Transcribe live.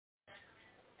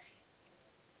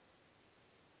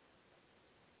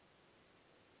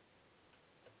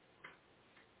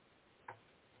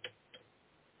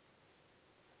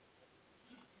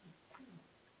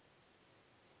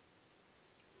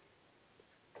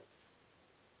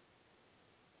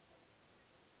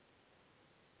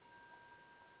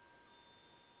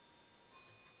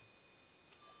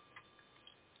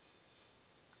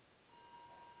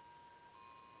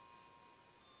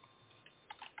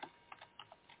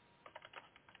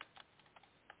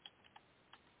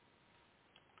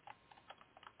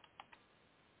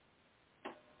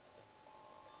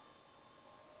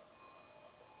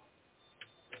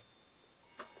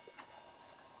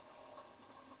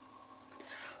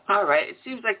All right. It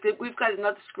seems like we've got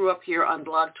another screw up here on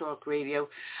Blog Talk Radio.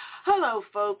 Hello,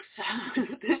 folks.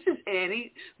 This is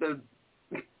Annie, the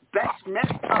best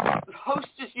messed up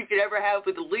hostess you could ever have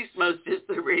with the least mostest,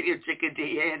 the Radio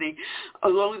Chickadee Annie,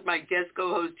 along with my guest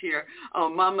co-host here,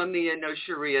 Mamma Mia no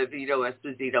Sharia Vito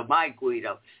Esposito, my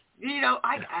Guido. Vito,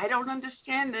 I don't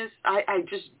understand this. I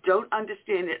just don't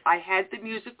understand it. I had the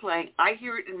music playing. I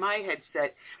hear it in my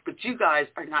headset, but you guys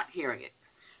are not hearing it.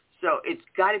 So it's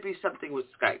got to be something with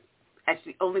Skype. That's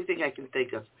the only thing I can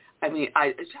think of. I mean,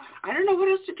 I don't know what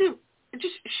else to do.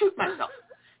 Just shoot myself.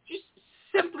 Just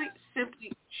simply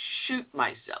shoot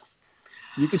myself.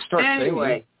 You could start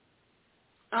anyway.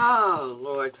 Oh,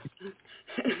 Lord.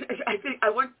 I think I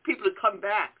want people to come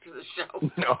back to the show.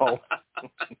 No.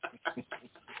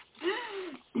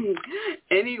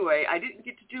 Anyway, I didn't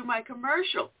get to do my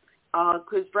commercial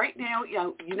because right now,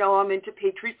 you know I'm into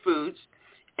Patriot Foods,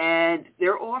 and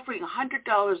they're offering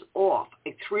 $100 off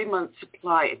a 3-month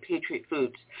supply of Patriot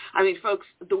Foods. I mean, folks,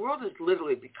 the world is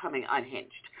literally becoming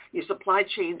unhinged. Your supply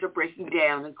chains are breaking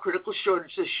down and critical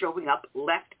shortages showing up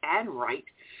left and right,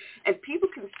 and people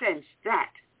can sense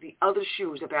that the other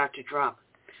shoe is about to drop.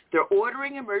 They're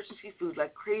ordering emergency food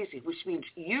like crazy, which means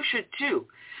you should too.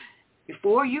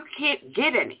 Before you can't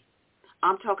get any,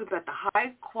 I'm talking about the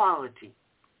high-quality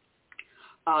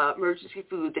emergency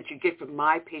food that you get from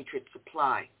My Patriot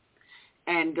Supply.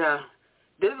 And they're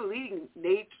the leading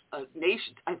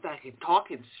nation. In fact, I'm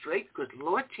talking straight because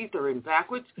Lord, teeth are in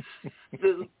backwards. I can't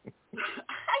even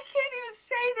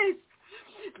say this.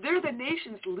 They're the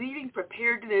nation's leading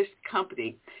preparedness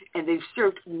company, and they've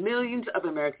served millions of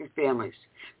American families.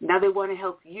 Now they want to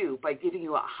help you by giving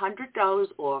you $100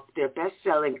 off their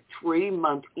best-selling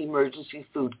 3-month emergency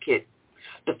food kit.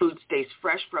 The food stays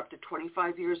fresh for up to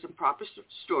 25 years in proper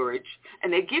storage,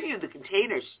 and they give you the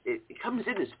containers. It comes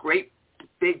in this great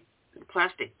big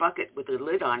plastic bucket with a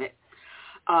lid on it,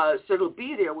 so it'll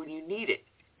be there when you need it.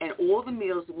 And all the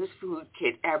meals in this food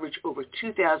kit average over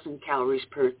 2,000 calories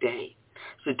per day.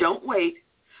 So don't wait.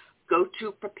 Go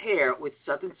to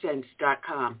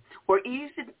preparewithsouthernsense.com. Or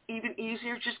even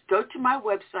easier, just go to my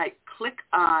website, click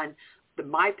on the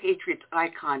My Patriots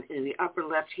icon in the upper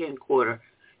left-hand corner,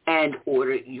 and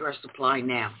order your supply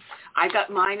now. I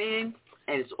got mine in,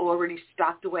 and it's already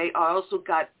stocked away. I also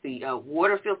got the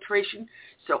water filtration,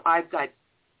 so I've got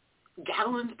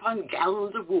gallons upon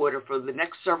gallons of water for the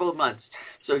next several months.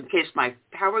 So in case my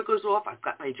power goes off, I've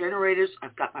got my generators,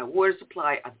 I've got my water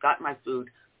supply, I've got my food.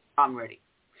 I'm ready.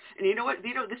 And you know what,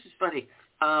 Vito, this is funny.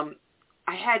 I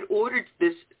had ordered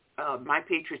this My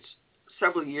Patriots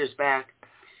several years back,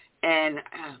 and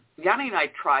Yanni and I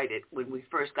tried it when we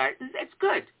first got it. It's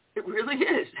good. It really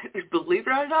is. Believe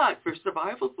it or not, for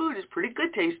survival food, it's pretty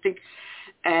good tasting.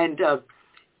 And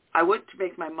I went to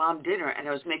make my mom dinner, and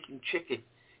I was making chicken.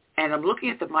 And I'm looking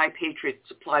at the My Patriot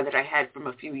supply that I had from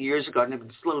a few years ago, and I've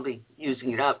been slowly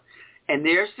using it up. And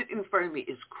there sitting in front of me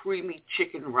is creamy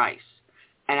chicken rice.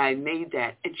 And I made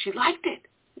that, and she liked it.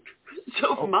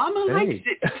 So if Mama likes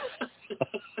it,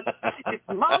 if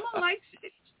Mama likes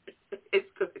it, it's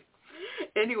good.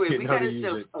 Anyway, we got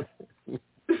ourselves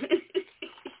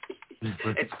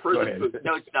it's prison food.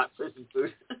 No, it's not prison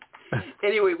food.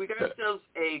 Anyway, we got ourselves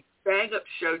a bang-up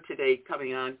show today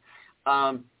coming on.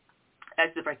 As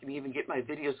if I can even get my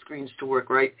video screens to work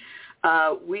right.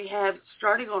 We have,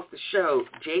 starting off the show,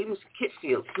 James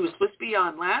Kitfield, who was supposed to be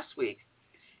on last week,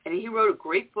 and he wrote a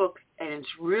great book, and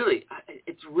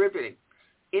it's riveting.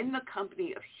 In the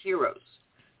Company of Heroes,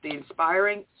 the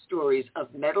inspiring stories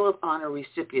of Medal of Honor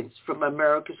recipients from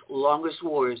America's longest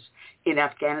wars in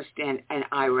Afghanistan and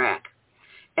Iraq.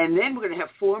 And then we're going to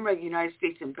have former United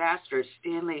States Ambassador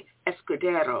Stanley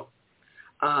Escudero.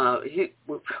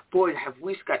 Boy, have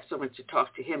we got so much to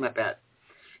talk to him about.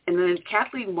 And then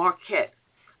Kathleen Marquette,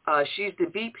 she's the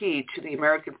VP to the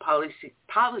American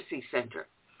Policy Center.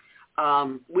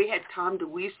 We had Tom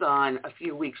DeWeese on a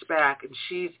few weeks back, and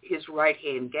she's his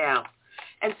right-hand gal.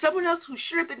 And someone else who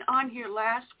should have been on here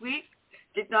last week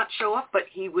did not show up, but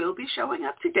he will be showing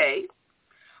up today.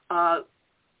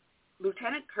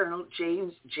 Lieutenant Colonel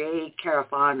James J.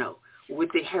 Carafano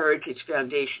with the Heritage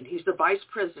Foundation. He's the vice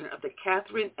president of the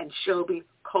Catherine and Shelby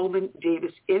Coleman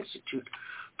Davis Institute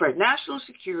for National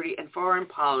Security and Foreign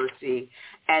Policy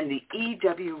and the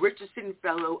E.W. Richardson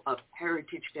Fellow of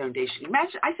Heritage Foundation.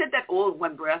 Imagine, I said that all in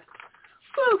one breath.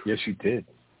 Woo. Yes, you did.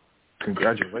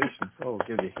 Congratulations. Oh,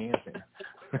 give you a hand there.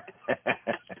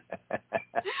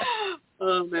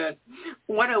 Oh, man.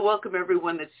 I want to welcome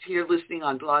everyone that's here listening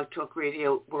on Blog Talk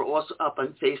Radio. We're also up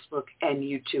on Facebook and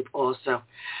YouTube also.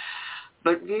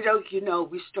 But, Vito,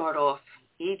 we start off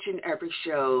each and every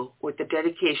show with the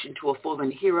dedication to a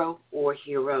fallen hero or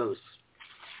heroes.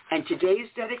 And today's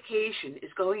dedication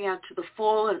is going out to the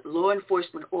fallen law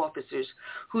enforcement officers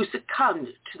who succumbed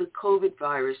to the COVID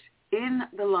virus in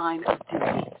the line of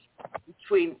duty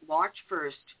between March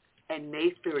 1st and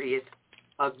May 30th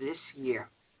of this year.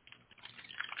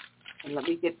 And let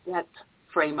me get that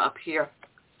frame up here.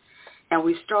 And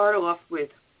we start off with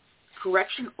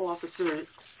Correction Officer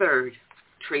 3rd,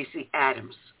 Tracy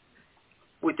Adams,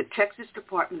 with the Texas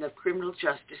Department of Criminal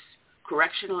Justice,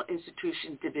 Correctional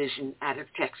Institution Division out of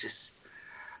Texas.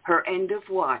 Her end of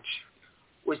watch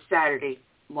was Saturday,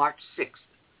 March 6th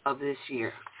of this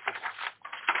year.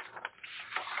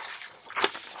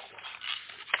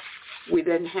 We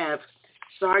then have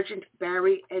Sergeant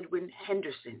Barry Edwin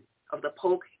Henderson of the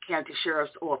Polk County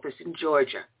Sheriff's Office in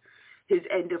Georgia. His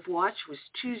end of watch was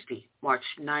Tuesday, March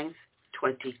 9th,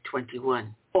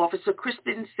 2021. Officer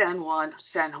Crispin San Juan,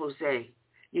 San Jose,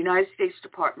 United States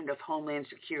Department of Homeland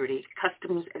Security,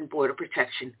 Customs and Border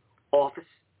Protection, Office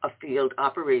of Field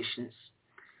Operations.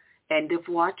 End of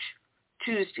watch,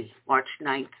 Tuesday, March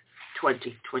 9th,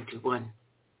 2021.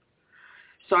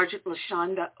 Sergeant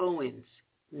LaShonda Owens,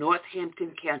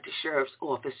 Northampton County Sheriff's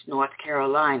Office, North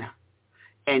Carolina.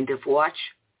 End of watch,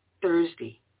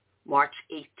 Thursday, March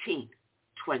 18,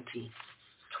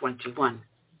 2021.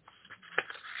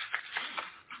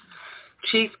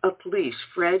 Chief of Police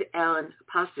Fred Allen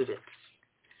Posovitz,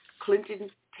 Clinton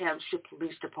Township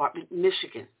Police Department,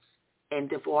 Michigan.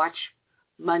 End of watch,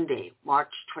 Monday,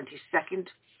 March 22nd,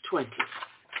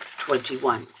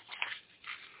 2021.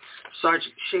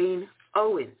 Sergeant Shane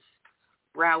Owens,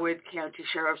 Broward County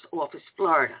Sheriff's Office,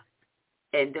 Florida.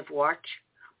 End of watch,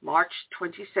 March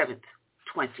 27th,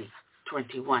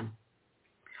 2021.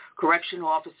 Correctional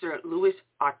Officer Luis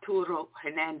Arturo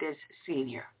Hernandez,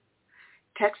 Sr.,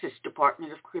 Texas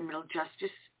Department of Criminal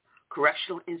Justice,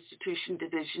 Correctional Institution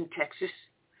Division, Texas,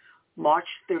 March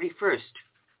 31st,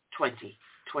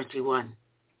 2021.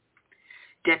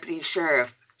 Deputy Sheriff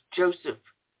Joseph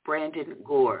Brandon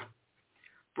Gore,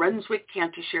 Brunswick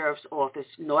County Sheriff's Office,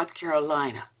 North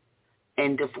Carolina.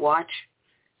 End of watch,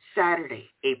 Saturday,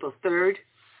 April 3rd,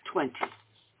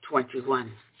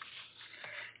 2021.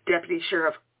 Deputy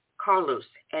Sheriff Carlos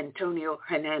Antonio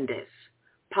Hernandez,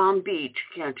 Palm Beach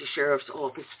County Sheriff's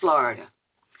Office, Florida.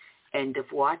 End of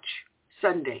watch,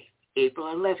 Sunday, April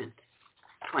 11th,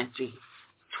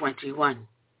 2021.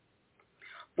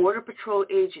 Border Patrol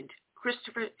Agent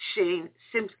Christopher Shane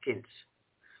Simpkins,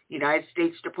 United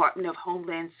States Department of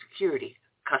Homeland Security,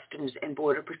 Customs and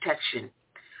Border Protection,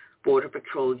 Border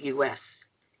Patrol, U.S.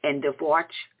 End of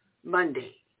watch,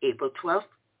 Monday, April 12th,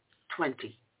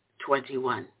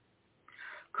 2021.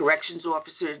 Corrections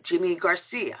Officer Jimmy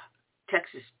Garcia,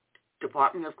 Texas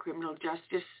Department of Criminal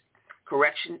Justice,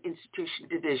 Correction Institution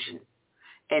Division.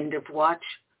 End of watch,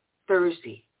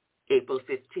 Thursday, April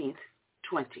 15th,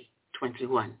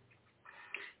 2021.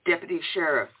 Deputy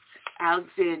Sheriff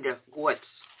Alexander Gortz,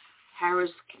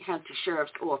 Harris County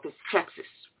Sheriff's Office, Texas.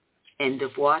 End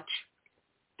of watch,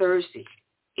 Thursday,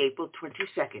 April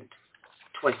 22nd,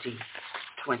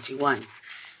 2021.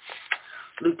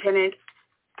 Lieutenant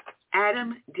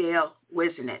Adam Dale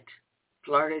Wesenet,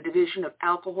 Florida Division of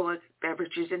Alcoholic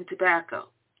Beverages and Tobacco.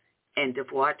 End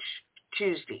of watch,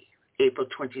 Tuesday, April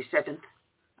 27th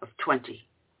of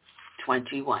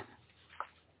 2021.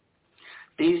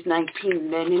 These 19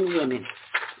 men and women,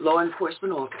 law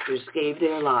enforcement officers, gave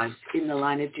their lives in the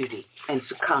line of duty and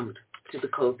succumbed to the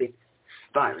COVID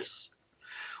virus.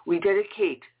 We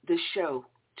dedicate this show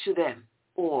to them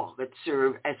all that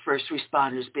serve as first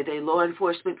responders, be they law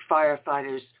enforcement,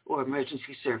 firefighters, or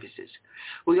emergency services.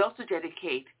 We also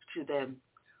dedicate to them,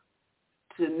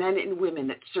 to the men and women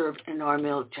that served in our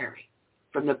military,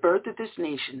 from the birth of this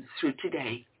nation through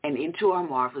today and into our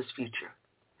marvelous future.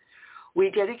 We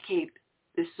dedicate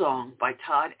this song by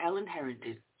Todd Allen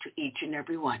Harrington to each and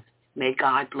every one. May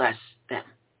God bless them.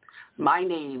 My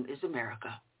name is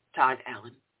America, Todd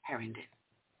Allen Harrington.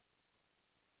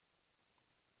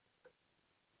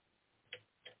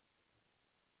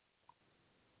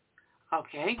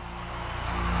 Okay.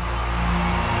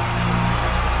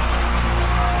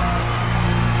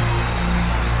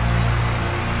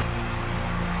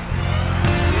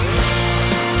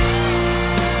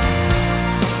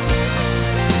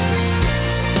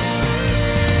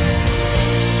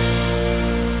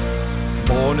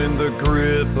 Born in the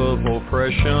grip of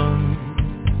oppression,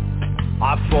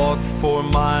 I fought for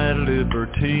my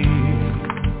liberty.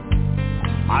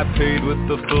 I paid with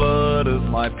the blood of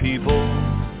my people.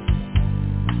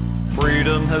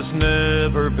 Freedom has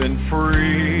never been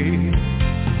free.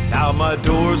 Now my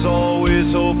door's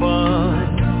always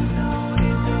open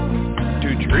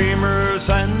to dreamers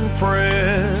and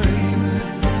friends.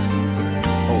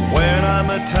 Oh, When I'm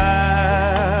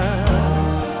attacked,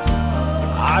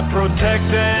 I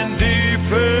protect and defend,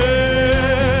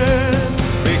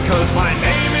 because my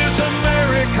name is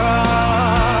America.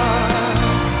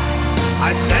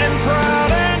 I stand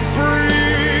proud and free.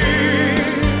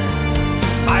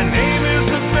 My name is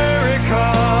America.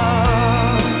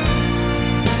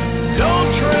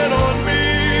 Don't tread on me.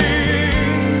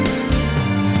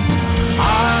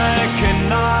 I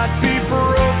cannot be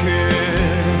broken.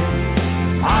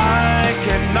 I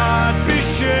cannot be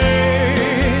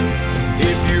shamed.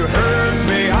 If you hurt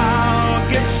me, I'll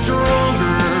get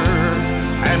stronger,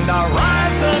 and I'll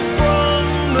rise up from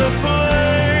the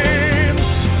flames,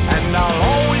 and I'll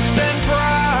always stand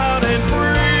proud and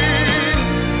free.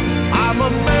 I'm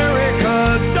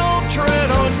America, don't tread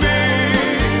on me.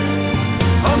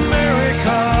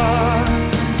 America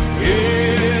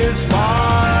is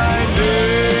my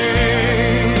name.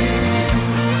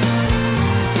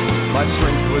 My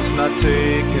strength was not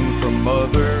taken from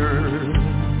others.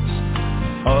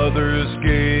 Others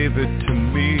gave it to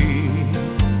me.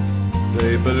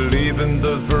 They believe in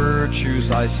the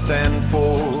virtues I stand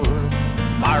for,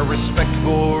 my respect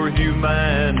for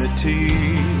humanity.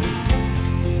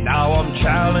 Now I'm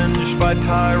challenged by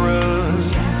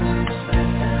tyrants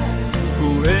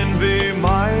who envy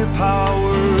my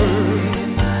power,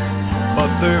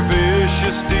 but their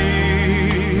vicious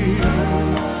deeds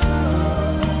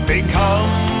become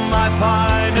my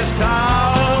finest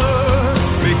hour,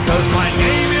 because my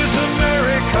name is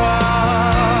America.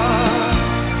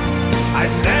 I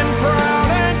stand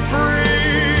proud and free.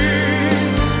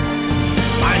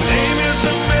 My name is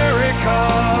America.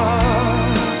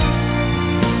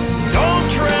 Don't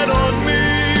tread on me.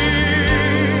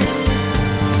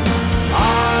 I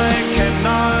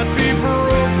cannot be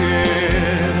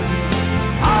broken.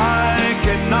 I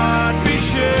cannot be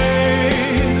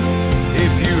shamed.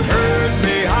 If you hurt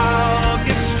me, I'll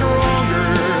get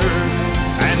stronger,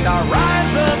 and I'll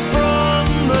rise up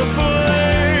from the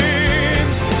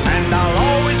flames, and I'll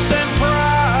always stand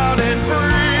proud and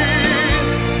free.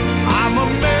 I'm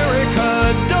America,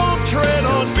 don't tread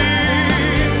on me.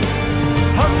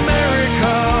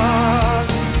 America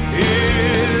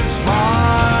is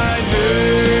my name.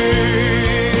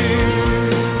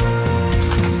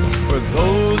 For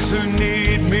those who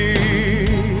need me,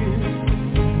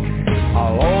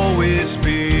 I'll always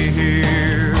be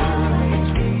here.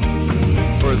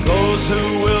 For those who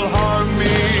will harm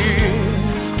me,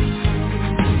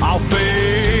 I'll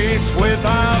face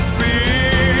without fear.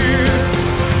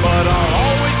 But I'll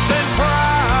always stand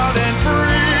proud and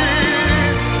free.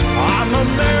 I'm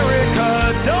America,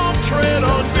 don't tread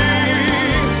on me.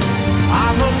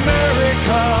 I'm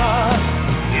America,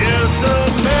 yes,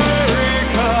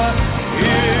 America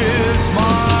is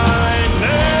my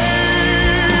name.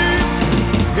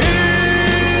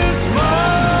 Is my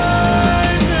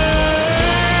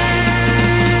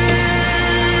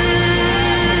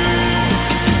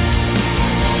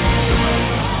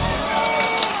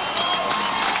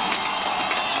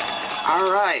All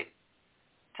right.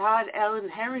 Todd Ellen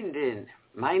Herrington.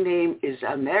 My name is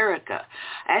America.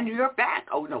 And you're back.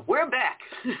 Oh, no, we're back.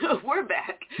 We're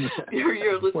back.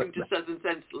 You're listening to Southern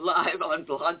Sense live on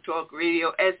Blog Talk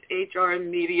Radio, SHRM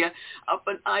Media, up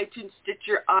on iTunes,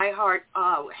 Stitcher, iHeart,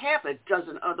 half a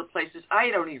dozen other places. I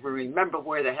don't even remember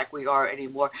where the heck we are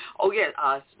anymore. Oh, yeah,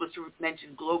 supposed to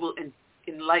mention Global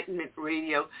Enlightenment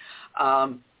Radio.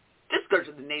 Just go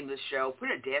to the name of the show, put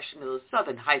a dash in the middle,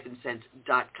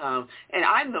 southern-sense.com. And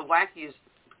I'm the wackiest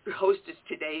hostess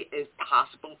today as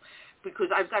possible,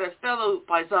 because I've got a fellow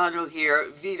paisano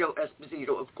here, Vito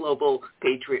Esposito of Global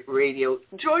Patriot Radio,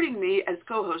 joining me as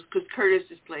co-host because Curtis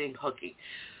is playing hooky.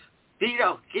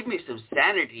 Vito, give me some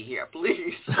sanity here,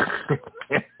 please.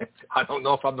 I don't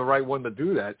know if I'm the right one to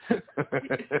do that.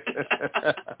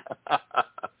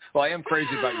 Well, I am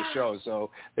crazy about your show,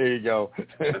 so there you go.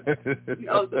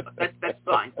 No, that's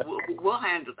fine. We'll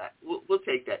handle that. We'll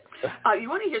take that. You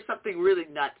want to hear something really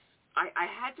nuts? I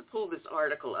had to pull this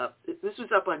article up. This was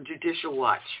up on Judicial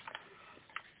Watch,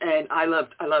 and I love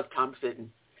Tom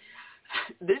Fitton.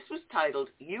 This was titled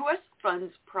U.S.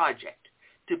 Funds Project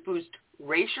to Boost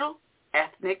Racial,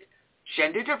 Ethnic,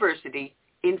 Gender Diversity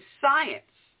in Science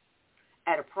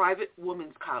at a Private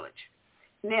Women's College.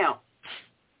 Now,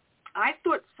 I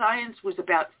thought science was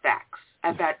about facts,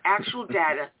 about actual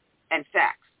data and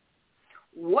facts.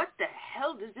 What the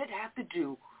hell does it have to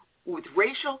do with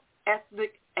racial,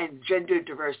 ethnic, and gender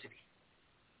diversity?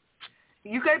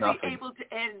 You got to be able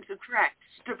to add and subtract,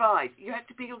 divide. You have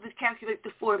to be able to calculate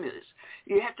the formulas.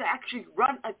 You have to actually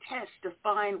run a test to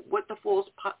find what the false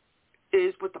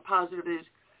is, what the positive is.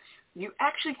 You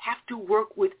actually have to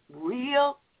work with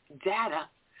real data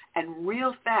and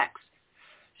real facts.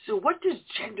 So what does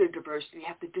gender diversity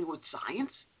have to do with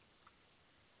science?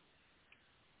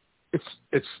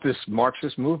 It's this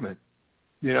Marxist movement.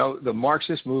 You know, the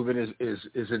Marxist movement is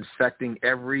infecting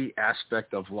every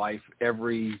aspect of life,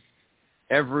 every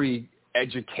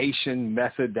education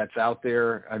method that's out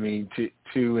there. I mean,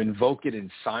 to invoke it in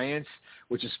science,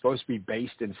 which is supposed to be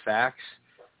based in facts,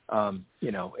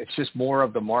 you know, it's just more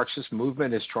of the Marxist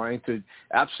movement is trying to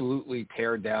absolutely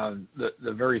tear down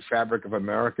the very fabric of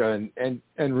America and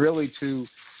really to,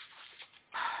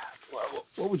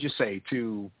 what would you say,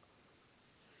 to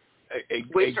a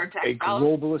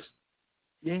globalist.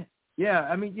 Yeah.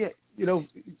 I mean, you know,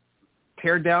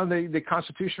 tear down the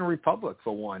constitutional republic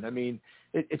for one. I mean,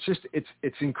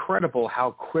 it's incredible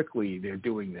how quickly they're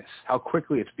doing this, how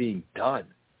quickly it's being done.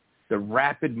 The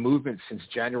rapid movement since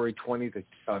January 20th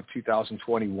of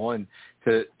 2021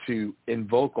 to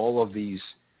invoke all of this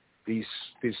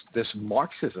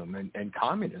Marxism and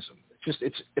communism.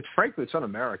 It's frankly, it's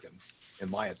un-American, in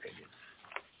my opinion.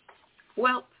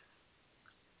 Well,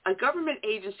 a government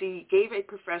agency gave a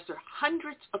professor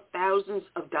hundreds of thousands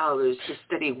of dollars to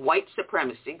study white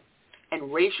supremacy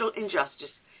and racial injustice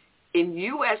in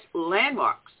U.S.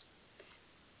 landmarks,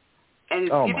 and is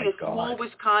giving a small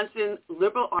Wisconsin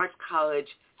liberal arts college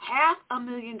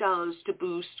 $500,000 to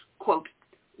boost, quote,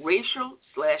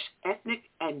 racial/ethnic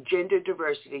and gender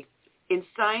diversity in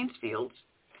science fields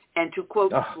and to,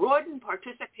 quote, broaden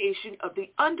participation of the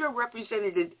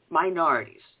underrepresented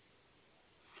minorities.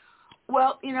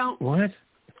 Well, you know, what?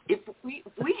 If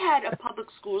we had a public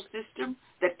school system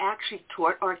that actually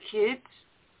taught our kids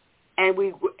and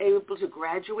we were able to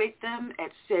graduate them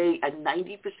at, say, a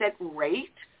 90% rate,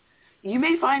 you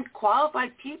may find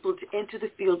qualified people to enter the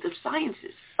field of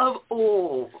sciences of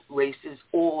all races,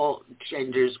 all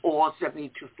genders, all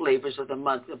 72 flavors of the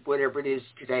month of whatever it is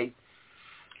today.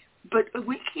 But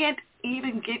we can't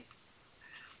even get,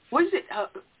 45%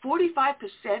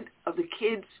 of the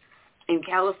kids in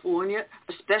California,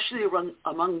 especially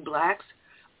among blacks,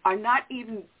 are not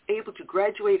even able to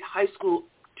graduate high school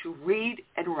to read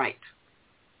and write.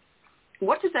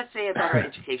 What does that say about our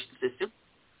education system?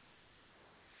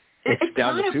 It's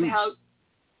down not the tubes.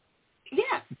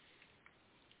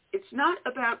 It's not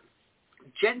about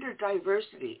gender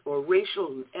diversity or racial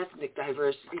and ethnic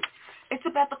diversity. It's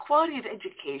about the quality of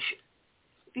education.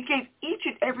 If you gave each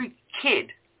and every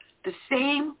kid the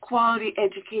same quality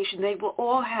education, they will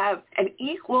all have an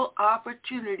equal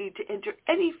opportunity to enter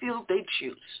any field they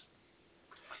choose.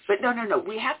 But no.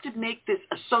 We have to make this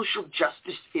a social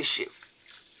justice issue.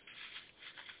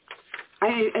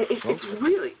 It's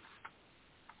really...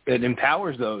 It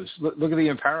empowers those. Look at the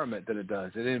empowerment that it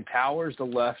does. It empowers the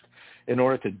left in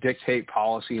order to dictate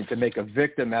policy and to make a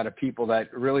victim out of people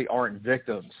that really aren't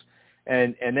victims.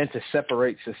 And then to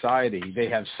separate society. They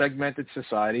have segmented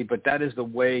society, but that is the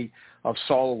way of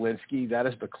Saul Alinsky. That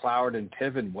is the Cloward and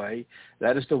Piven way.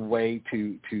 That is the way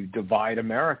to divide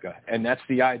America. And that's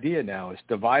the idea now, is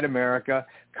divide America,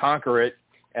 conquer it,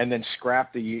 and then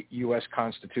scrap the U.S.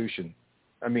 Constitution.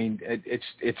 I mean,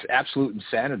 it's absolute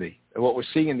insanity. And what we're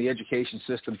seeing in the education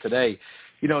system today,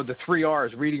 you know, the 3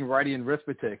 R's, reading, writing, and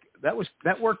arithmetic, that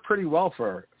worked pretty well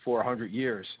for 100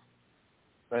 years.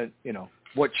 But, you know,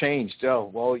 what changed? Oh,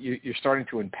 well, you're starting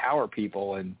to empower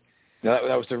people, and that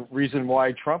was the reason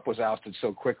why Trump was ousted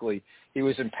so quickly. He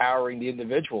was empowering the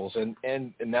individuals, and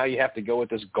now you have to go with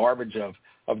this garbage of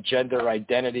gender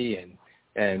identity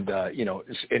and you know,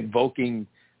 invoking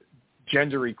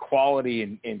gender equality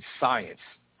in science.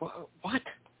 What?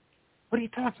 What are you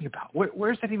talking about?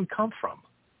 Where's that even come from?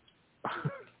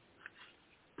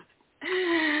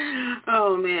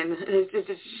 Oh man,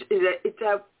 it's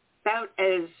about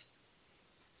as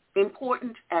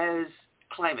important as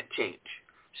climate change.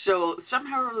 So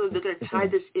somehow or other they're going to tie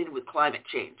this in with climate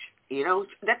change. You know,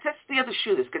 that's the other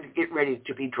shoe that's going to get ready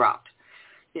to be dropped.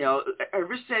 You know,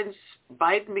 ever since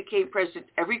Biden became president,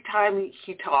 every time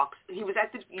he talks, he was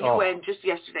at the UN just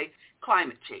yesterday,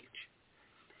 climate change.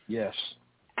 Yes.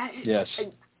 Yes.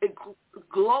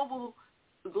 Globalism.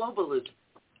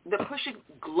 They're pushing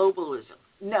globalism.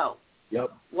 No.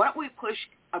 Yep. Why don't we push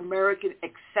American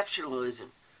exceptionalism?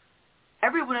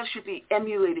 Everyone else should be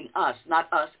emulating us,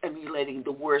 not us emulating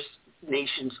the worst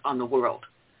nations on the world.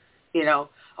 You know,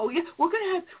 oh yeah, we're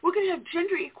gonna have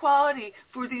gender equality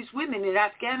for these women in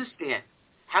Afghanistan.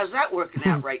 How's that working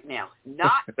out right now?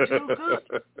 Not too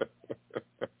good.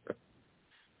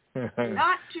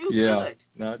 Not too good.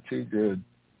 Not too good.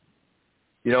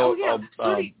 You know,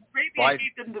 Saudi Arabia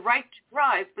gave them the right to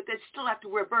drive, but they still have to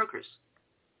wear burqas.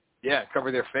 Yeah,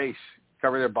 cover their face,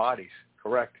 cover their bodies.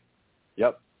 Correct.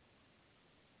 Yep.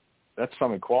 That's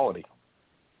some equality.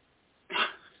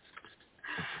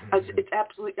 It's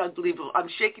absolutely unbelievable. I'm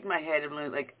shaking my head.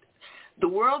 I'm like, the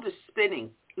world is spinning.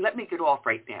 Let me get off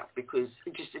right now because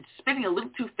it's spinning a little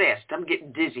too fast. I'm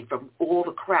getting dizzy from all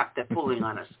the crap they're pulling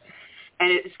on us.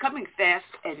 And it's coming fast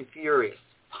and furious,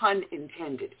 pun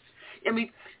intended. I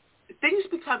mean, things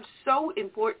become so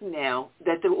important now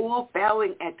that they're all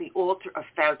bowing at the altar of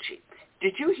Fauci.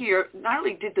 Did you hear, not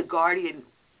only did The Guardian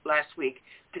last week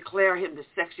declare him the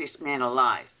sexiest man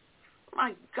alive,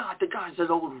 my God, the guy's an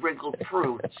old wrinkled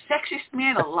prune. Sexiest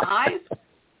man alive?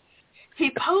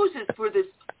 He poses for this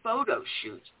photo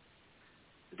shoot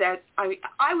that,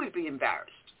 I would be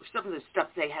embarrassed with some of the stuff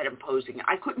they had him posing.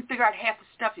 I couldn't figure out half the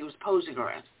stuff he was posing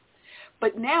around.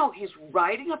 But now he's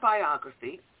writing a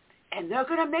biography, and they're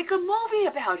going to make a movie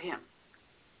about him.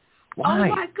 Why?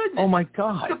 Oh, my goodness. Oh, my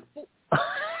God.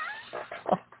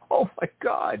 Oh, my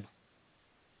God.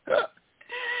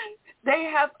 They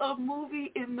have a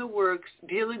movie in the works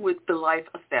dealing with the life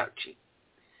of Fauci.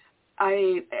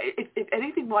 If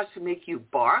anything wants to make you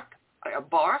barf,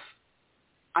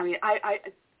 I mean,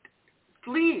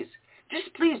 please,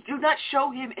 just please do not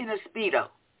show him in a Speedo.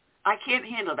 I can't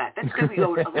handle that. That's going to be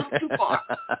going a little too far.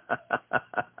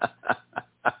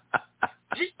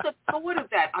 Just the thought of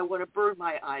that, I want to burn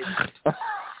my eyes out.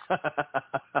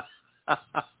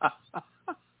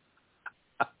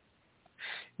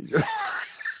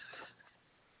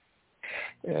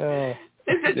 Yeah.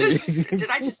 Did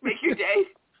I just make your day?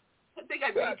 I think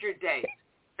I made your day.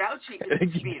 Fauci in a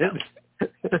Speedo.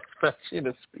 Fauci in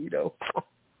a Speedo.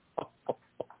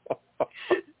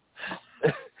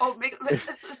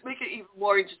 Let's make it even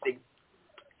more interesting.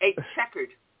 A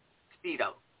checkered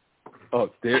Speedo.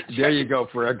 Oh, there you go.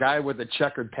 For a guy with a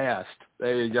checkered past.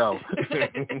 There you go.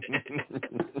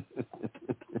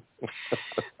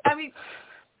 I mean,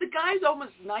 the guy's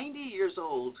almost 90 years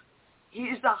old. He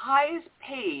is the highest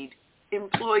paid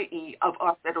employee of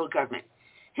our federal government.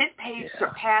 His pay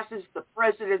surpasses the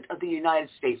President of the United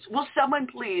States. Will someone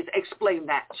please explain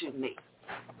that to me?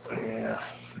 Yeah.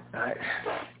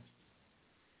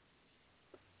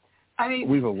 I mean,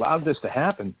 we've allowed this to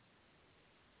happen.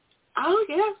 Oh,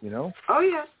 yeah. You know? Oh,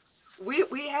 yeah. We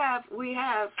have.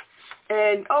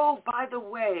 And, oh, by the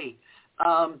way,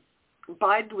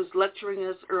 Biden was lecturing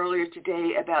us earlier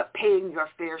today about paying your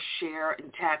fair share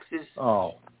in taxes.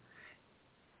 Oh.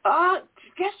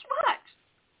 Guess what?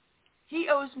 He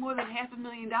owes more than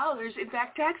 $500,000 in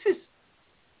back taxes.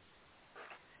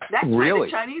 That's why the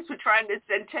Chinese were trying to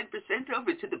send 10%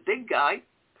 over to the big guy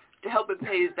to help him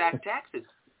pay his back taxes.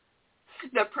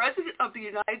 The President of the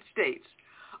United States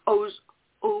owes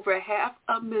over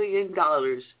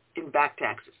 $500,000 in back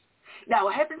taxes. Now,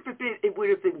 heaven forbid it would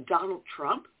have been Donald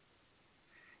Trump.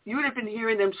 You would have been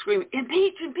hearing them screaming,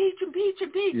 impeach, impeach, impeach,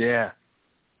 impeach. Yeah,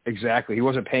 exactly. He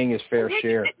wasn't paying his fair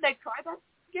share. Didn't they try that?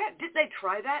 Yeah, didn't they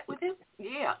try that with him?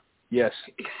 Yeah. Yes.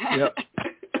 Yep.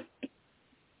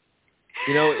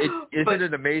 You know, isn't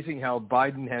it amazing how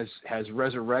Biden has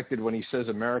resurrected when he says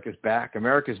America's back?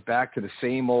 America's back to the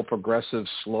same old progressive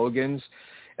slogans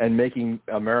and making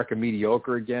America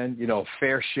mediocre again. You know,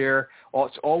 fair share.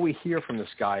 All we hear from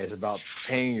this guy is about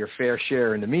paying your fair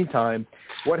share. In the meantime,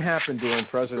 what happened during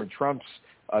President Trump's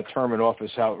term in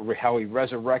office, how he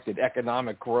resurrected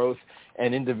economic growth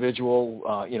and individual,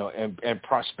 and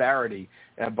prosperity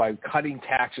by cutting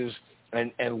taxes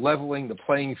and leveling the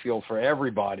playing field for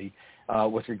everybody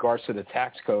with regards to the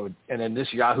tax code. And then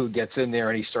this Yahoo gets in there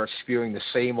and he starts spewing the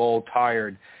same old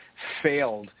tired,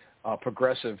 failed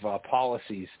progressive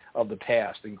policies of the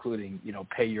past, including,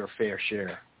 pay your fair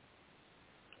share.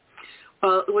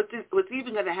 Well, what's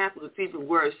even going to happen, what's even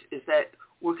worse, is that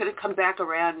we're going to come back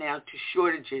around now to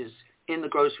shortages in the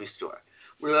grocery store.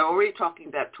 We're already talking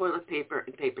about toilet paper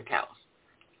and paper towels.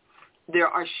 There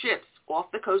are ships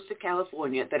off the coast of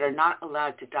California that are not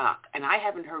allowed to dock, and I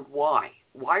haven't heard why.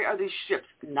 Why are these ships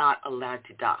not allowed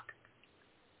to dock?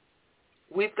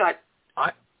 We've got.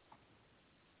 I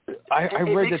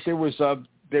read that there was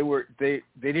they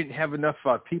didn't have enough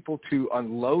people to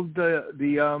unload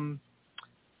the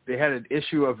they had an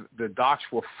issue of the docks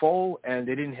were full and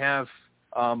they didn't have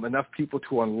enough people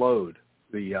to unload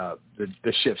the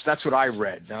ships. That's what I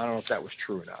read. Now I don't know if that was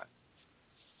true or not.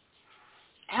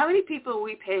 How many people are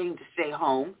we paying to stay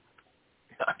home?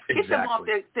 Exactly. Get them off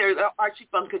their Archie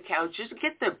Bunker couches,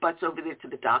 get their butts over there to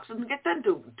the docks, and get them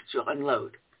to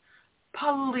unload.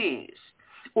 Please.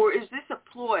 Or is this a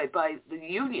ploy by the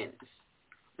unions,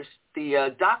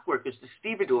 the dock workers, the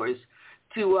stevedores,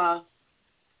 to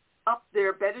up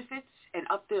their benefits and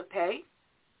up their pay?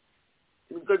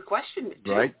 Good question,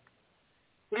 too. Right.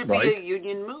 Would it be a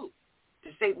union move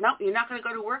to say, no, you're not going to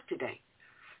go to work today?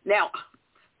 Now,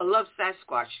 I love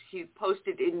Sasquatch. He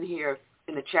posted in here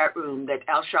in the chat room that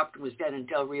Al Sharpton was down in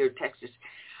Del Rio, Texas.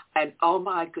 And, oh,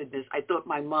 my goodness, I thought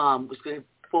my mom was going to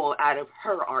fall out of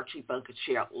her Archie Bunker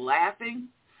chair laughing.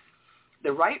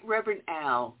 The Right Reverend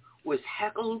Al was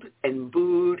heckled and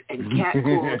booed and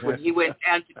catcalled when he went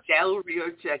down to Del Rio,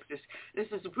 Texas. This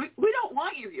is, we don't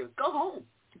want you here. Go home.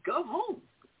 Go home.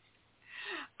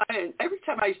 And every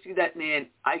time I see that man,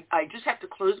 I just have to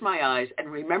close my eyes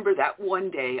and remember that one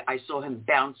day I saw him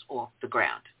bounce off the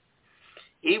ground.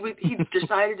 He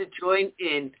decided to join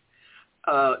in.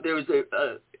 There was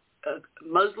a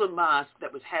Muslim mosque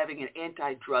that was having an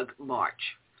anti-drug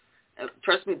march.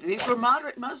 Trust me, these were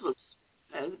moderate Muslims.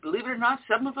 Believe it or not,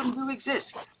 some of them do exist.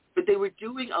 But they were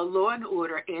doing a law and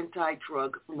order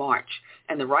anti-drug march.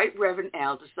 And the Right Reverend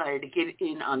Al decided to get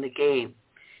in on the game.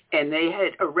 And they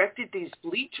had erected these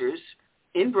bleachers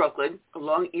in Brooklyn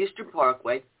along Eastern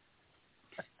Parkway.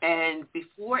 And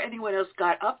before anyone else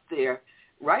got up there,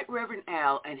 Right Reverend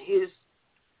Al and his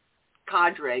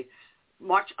cadre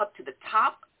marched up to the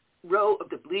top row of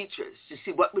the bleachers to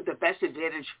see what was the best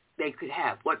advantage they could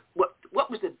have. What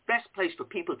was the best place for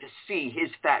people to see his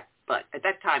fat butt? At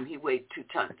that time, he weighed 2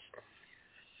 tons.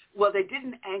 Well, they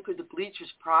didn't anchor the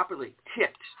bleachers properly,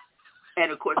 tipped. And,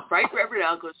 of course, Right Reverend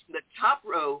Al goes from the top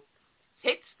row,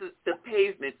 hits the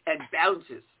pavement, and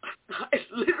bounces.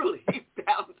 Literally, he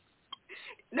bounced.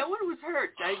 No one was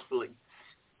hurt, thankfully.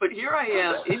 But here I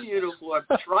am in uniform,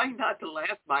 trying not to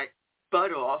laugh my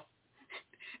butt off.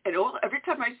 And every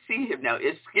time I see him now,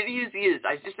 as skinny as he is,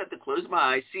 I just have to close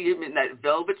my eyes, see him in that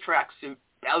velvet tracksuit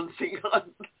bouncing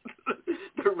on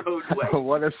the roadway.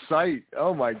 What a sight.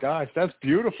 Oh, my gosh. That's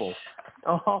beautiful.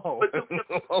 Oh. But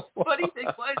the funny thing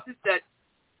was is that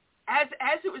as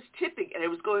it was tipping and it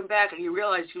was going back and he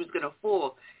realized he was going to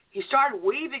fall, he started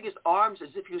waving his arms as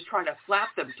if he was trying to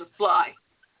flap them to fly.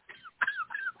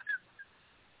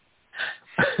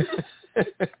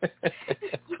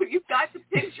 So you got the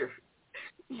picture.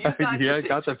 I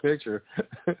got the picture.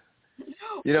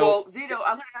 Well, Vito,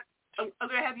 I'm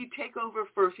gonna have you take over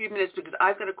for a few minutes because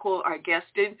I've got to call our guest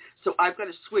in. So I've got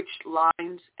to switch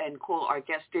lines and call our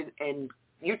guest in, and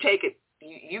you take it.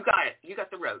 You got it. You got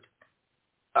the road.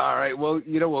 All right. Well,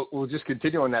 we'll just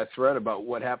continue on that thread about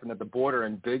what happened at the border,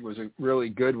 and Big was really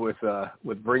good with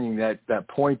bringing that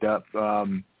point up.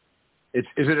 Isn't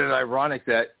it ironic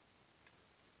that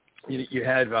you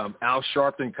had Al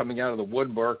Sharpton coming out of the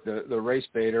woodwork, the race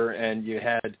baiter, and you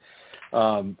had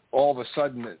all of a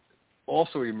sudden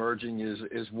also emerging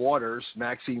is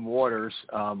Maxine Waters,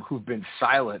 who've been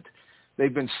silent.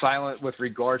 They've been silent with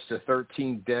regards to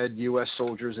 13 dead U.S.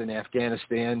 soldiers in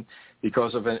Afghanistan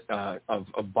because of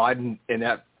Biden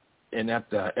inept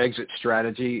exit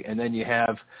strategy, and then you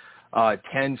have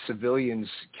 10 civilians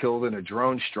killed in a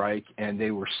drone strike, and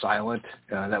they were silent.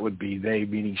 That would be they,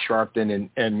 meaning Sharpton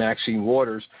and Maxine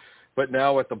Waters. But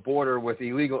now at the border with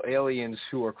illegal aliens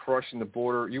who are crossing the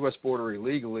border, U.S. border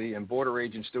illegally, and border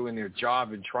agents doing their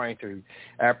job and trying to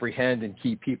apprehend and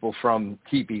keep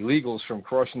illegals from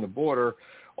crossing the border,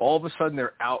 all of a sudden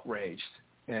they're outraged.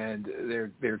 And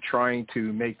they're trying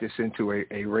to make this into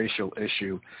a racial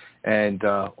issue. And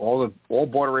all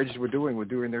border agents were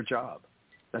doing their job.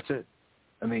 That's it.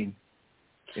 I mean,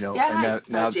 Yeah, and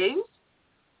now James?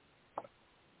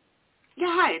 Yeah,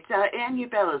 hi. It's Ann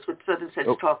Ubellas with Southern Sense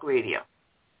Talk Radio.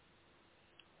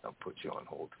 I'll put you on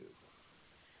hold too.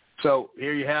 So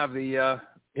here you have the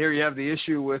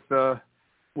issue with the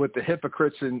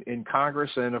hypocrites in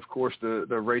Congress, and of course the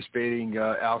race baiting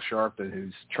Al Sharpton,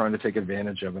 who's trying to take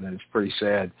advantage of it, and it's pretty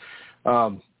sad.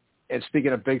 And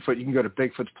speaking of Bigfoot, you can go to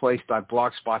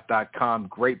bigfootsplace.blogspot.com.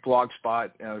 Great blog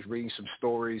spot. I was reading some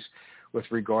stories with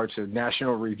regards to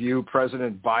National Review,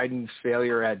 President Biden's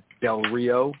failure at Del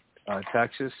Rio,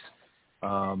 Texas.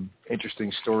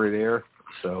 Interesting story there.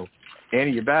 So,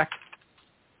 Annie, you back?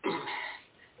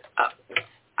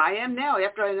 I am now.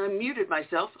 After I unmuted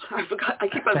myself, I forgot. I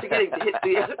keep on forgetting to hit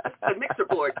the mixer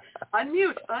board.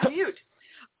 Unmute.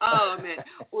 Oh man.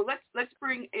 Well, let's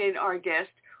bring in our guest,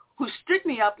 who stood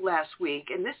me up last week,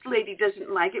 and this lady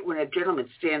doesn't like it when a gentleman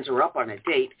stands her up on a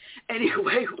date.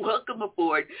 Anyway, welcome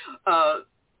aboard,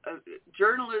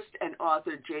 journalist and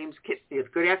author James Kitfield.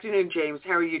 Good afternoon, James.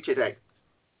 How are you today?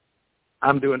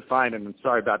 I'm doing fine, and I'm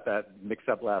sorry about that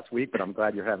mix-up last week, but I'm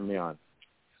glad you're having me on.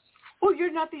 Well,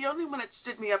 you're not the only one that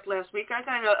stood me up last week. I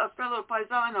got a fellow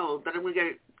paisano that I'm going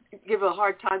to give a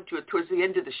hard time to towards the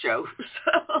end of the show.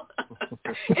 So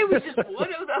it was just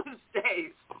one of those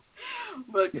days.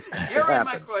 But you're in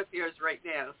my crosshairs right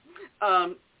now.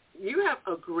 You have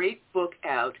a great book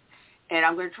out, and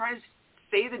I'm going to try to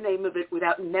say the name of it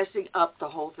without messing up the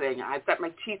whole thing. I've got my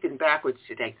teeth in backwards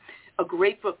today. A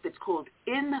great book that's called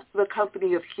In the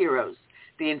Company of Heroes,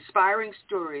 the inspiring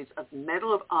stories of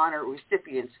Medal of Honor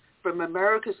recipients from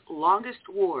America's longest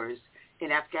wars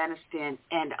in Afghanistan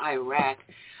and Iraq.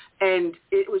 And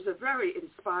it was a very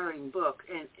inspiring book.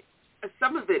 And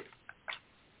some of it,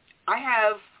 I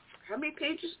have, how many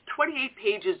pages? 28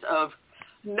 pages of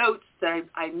notes that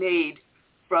I made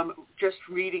from just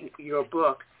reading your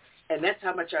book. And that's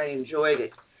how much I enjoyed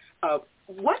it.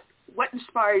 What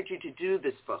inspired you to do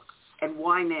this book, and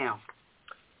why now?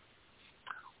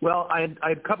 Well, I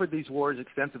had covered these wars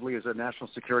extensively as a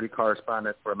national security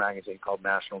correspondent for a magazine called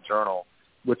National Journal,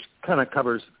 which kind of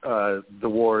covers the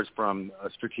wars from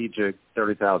a strategic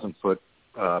 30,000-foot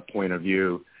point of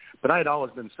view. But I had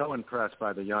always been so impressed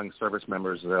by the young service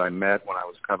members that I met when I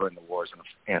was covering the wars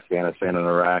in Afghanistan and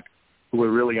Iraq, who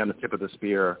were really on the tip of the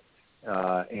spear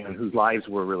and whose lives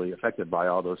were really affected by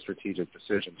all those strategic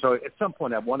decisions. So at some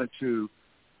point I wanted to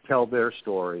tell their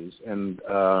stories, and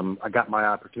I got my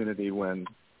opportunity when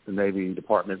the Navy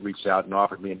Department reached out and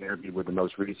offered me an interview with the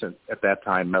most recent, at that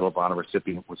time, Medal of Honor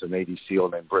recipient was a Navy SEAL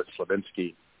named Britt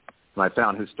Slavinsky. And I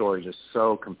found his story just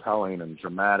so compelling and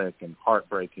dramatic and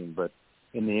heartbreaking, but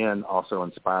in the end also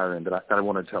inspiring that I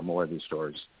wanted to tell more of these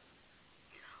stories.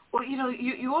 Well,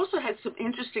 you also had some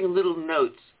interesting little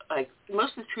notes. Like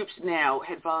most of the troops now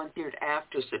had volunteered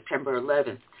after September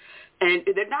 11th, and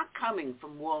they're not coming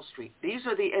from Wall Street. These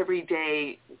are the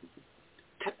everyday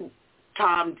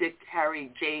Tom, Dick,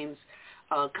 Harry, James,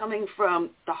 coming from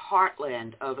the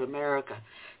heartland of America.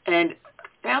 And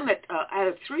found that out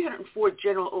of 304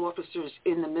 general officers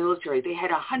in the military, they had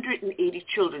 180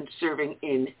 children serving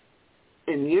in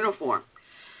uniform.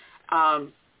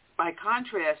 By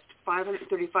contrast,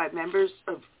 535 members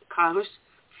of Congress,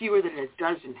 fewer than a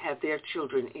dozen have their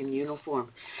children in uniform.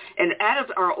 And out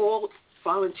of our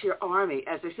all-volunteer Army,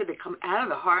 as I said, they come out of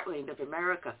the heartland of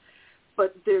America,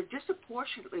 but they're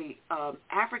disproportionately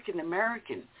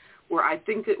African-American, where I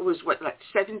think it was,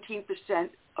 17%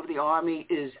 of the Army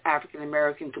is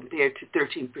African-American compared to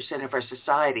 13% of our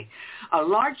society. A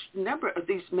large number of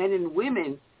these men and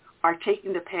women are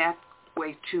taking the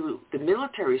pathway to the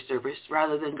military service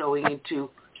rather than going into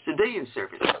civilian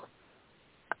service.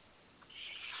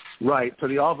 Right. So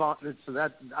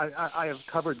I have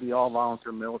covered the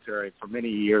all-volunteer military for many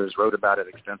years, wrote about it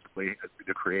extensively,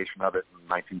 the creation of it in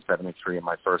 1973 in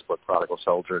my first book, Prodigal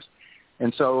Soldiers.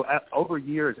 And so over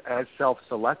years, as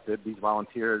self-selected, these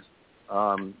volunteers,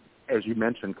 as you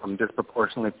mentioned, come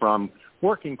disproportionately from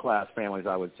working-class families,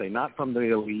 I would say, not from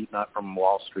the elite, not from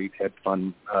Wall Street hedge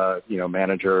fund,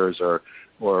 managers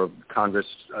or Congress,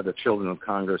 the children of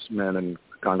congressmen and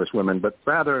congresswomen, but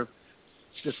rather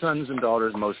the sons and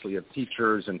daughters mostly of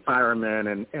teachers and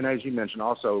firemen, and as you mentioned,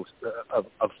 also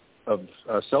of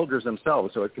soldiers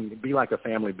themselves. So it can be like a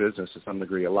family business to some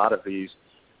degree. A lot of these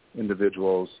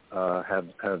individuals have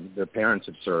their parents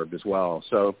have served as well.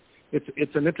 So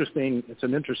it's an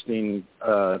interesting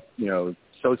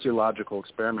sociological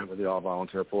experiment with the all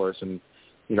volunteer force. And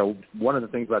one of the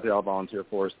things about the all volunteer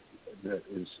force that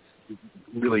is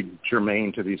really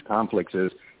germane to these conflicts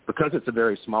is because it's a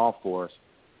very small force.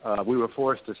 We were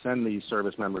forced to send these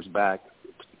service members back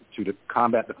to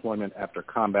combat deployment after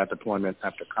combat deployment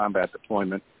after combat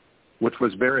deployment, which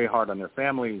was very hard on their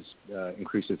families,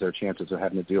 increases their chances of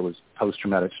having to deal with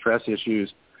post-traumatic stress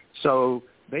issues. So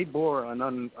they bore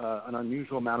an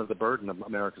unusual amount of the burden of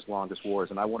America's longest wars,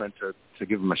 and I wanted to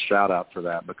give them a shout-out for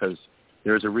that because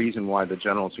there's a reason why the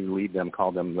generals who lead them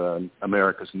call them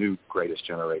America's new greatest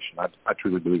generation. I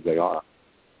truly believe they are.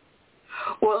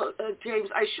 Well, James,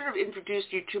 I should have introduced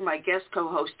you to my guest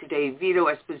co-host today, Vito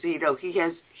Esposito. He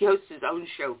hosts his own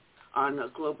show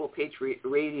on Global Patriot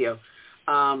Radio.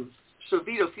 So,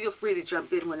 Vito, feel free to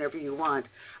jump in whenever you want.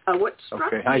 What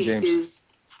struck me is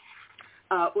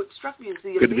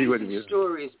the amazing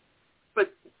stories.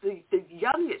 But the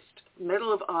youngest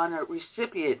Medal of Honor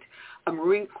recipient, a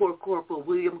Marine Corps Corporal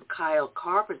William Kyle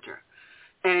Carpenter,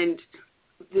 and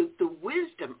the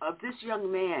wisdom of this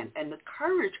young man and the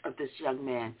courage of this young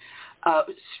man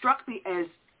struck me as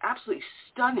absolutely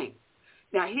stunning.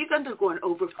 Now, he's undergone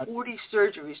over 40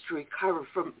 surgeries to recover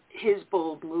from his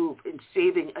bold move in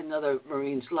saving another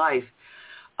Marine's life.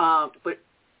 But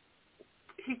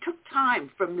he took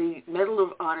time from the Medal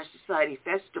of Honor Society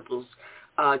festivals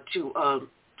to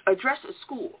address a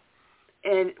school.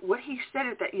 And what he said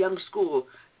at that young school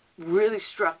really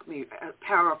struck me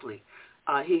powerfully.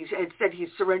 He had said he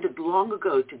surrendered long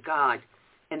ago to God.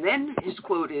 And then his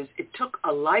quote is, "It took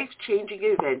a life-changing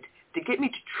event to get me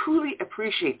to truly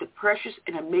appreciate the precious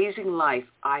and amazing life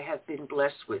I have been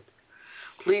blessed with.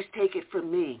 Please take it from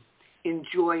me.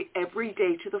 Enjoy every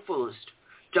day to the fullest.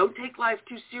 Don't take life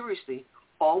too seriously.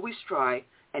 Always try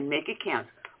and make it count.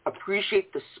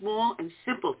 Appreciate the small and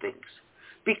simple things.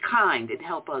 Be kind and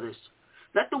help others.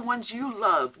 Let the ones you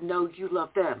love know you love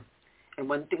them. And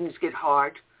when things get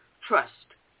hard, trust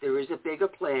there is a bigger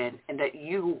plan and that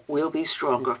you will be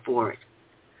stronger for it.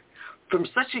 From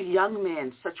such a young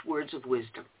man, such words of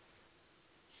wisdom.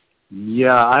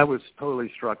 Yeah, I was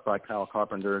totally struck by Kyle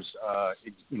Carpenter's,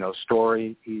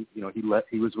 story. He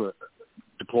was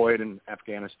deployed in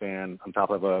Afghanistan on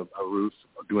top of a roof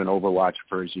doing overwatch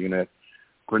for his unit.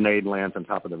 Grenade lands on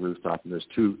top of the rooftop, and there's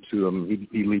two of them.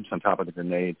 He leaps on top of the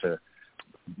grenade to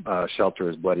shelter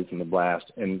his buddy from the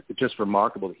blast, and it's just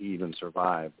remarkable that he even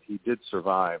survived. He did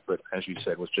survive, but as you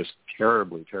said, was just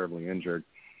terribly, terribly injured.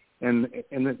 And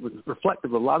it was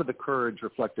reflective. A lot of the courage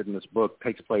reflected in this book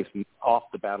takes place off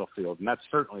the battlefield, and that's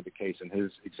certainly the case in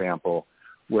his example,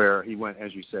 where he went,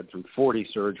 as you said, through 40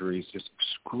 surgeries, just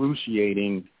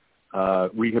excruciating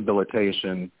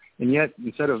rehabilitation. And yet,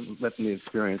 instead of letting the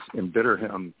experience embitter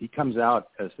him, he comes out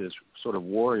as this sort of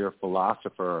warrior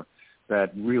philosopher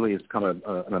that really has become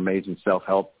an amazing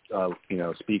self-help,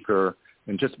 speaker,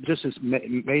 and just has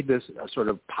made this sort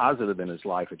of positive in his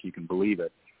life, if you can believe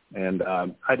it. And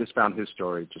I just found his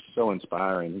story just so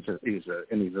inspiring. He's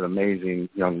an amazing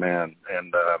young man,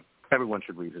 and everyone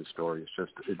should read his story.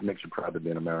 It makes you proud to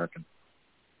be an American.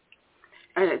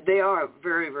 They are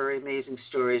very, very amazing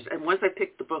stories. And once I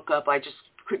picked the book up, I just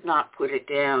could not put it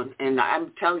down. And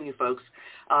I'm telling you, folks,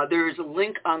 there is a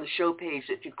link on the show page.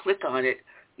 If you click on it,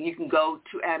 you can go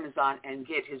to Amazon and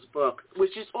get his book,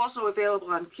 which is also available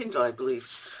on Kindle, I believe.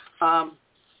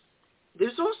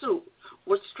 There's also,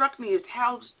 what struck me is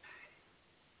how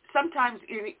sometimes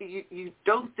you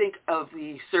don't think of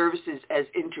the services as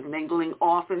intermingling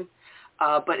often,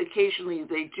 but occasionally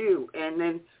they do. And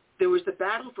then there was the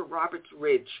Battle for Roberts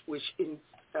Ridge, which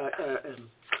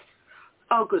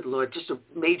oh, good Lord, just a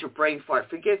major brain fart.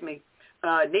 Forgive me.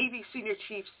 Navy Senior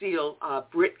Chief SEAL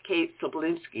Britt K.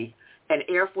 Slabinski and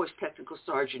Air Force Technical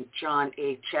Sergeant John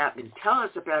A. Chapman. Tell us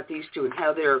about these two and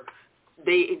how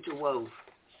they interwove.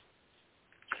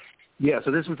 Yeah,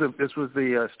 so this was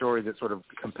the story that sort of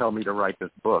compelled me to write this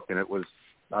book, and it was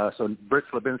so Britt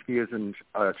Slabinski is in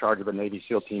charge of a Navy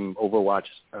SEAL team, Overwatch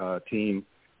team,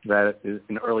 that is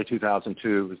in early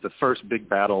 2002 was the first big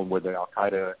battle where the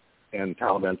Al-Qaeda and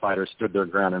Taliban fighters stood their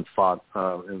ground and fought.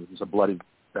 It was a bloody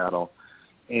battle,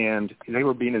 and they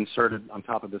were being inserted on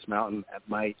top of this mountain at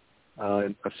night.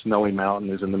 A snowy mountain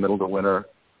is in the middle of the winter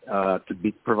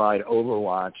to provide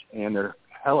overwatch, and their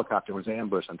helicopter was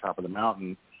ambushed on top of the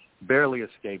mountain. Barely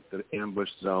escaped the ambush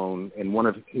zone, and one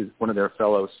of their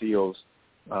fellow SEALs,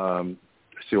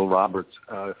 SEAL Roberts,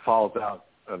 falls out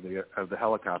of the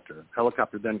helicopter.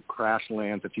 Helicopter then crash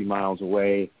lands a few miles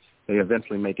away. They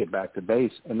eventually make it back to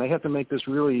base, and they have to make this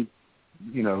really,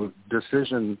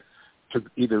 decision to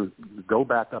either go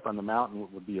back up on the mountain,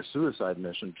 what would be a suicide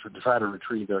mission, to try to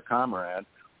retrieve their comrade,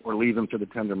 or leave them to the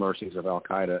tender mercies of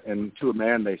Al-Qaeda. And to a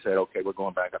man, they said, okay, we're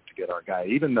going back up to get our guy,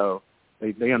 even though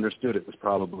they understood it was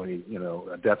probably,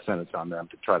 a death sentence on them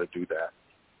to try to do that.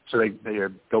 So they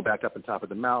go back up on top of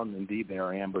the mountain. Indeed, they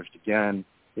are ambushed again.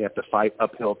 They have to fight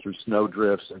uphill through snow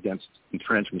drifts against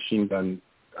entrenched machine gun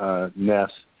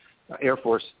nests. Air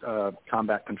Force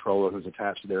combat controller who's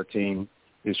attached to their team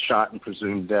is shot and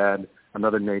presumed dead.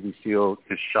 Another Navy SEAL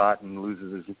is shot and will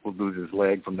lose his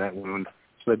leg from that wound.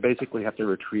 So they basically have to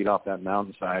retreat off that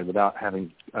mountainside without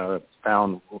having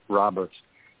found Roberts.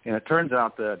 And it turns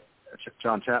out that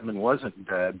John Chapman wasn't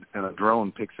dead, and a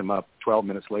drone picks him up. 12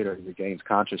 minutes later, he regains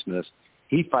consciousness.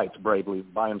 He fights bravely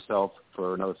by himself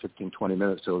for another 15, 20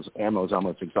 minutes till his ammo is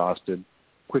almost exhausted.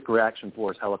 Quick reaction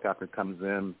force helicopter comes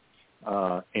in,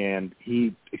 and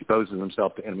he exposes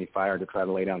himself to enemy fire to try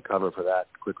to lay down cover for that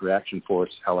quick reaction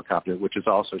force helicopter, which is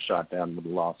also shot down with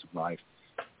the loss of life.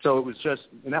 So it was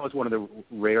and that was one of the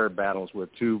rare battles where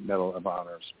 2 Medal of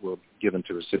Honors were given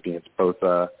to recipients, both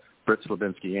Britt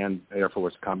Slabinski and Air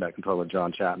Force Combat Controller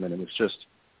John Chapman. It was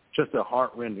just a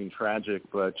heart-rending, tragic,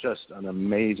 but just an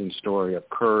amazing story of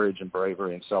courage and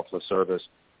bravery and selfless service.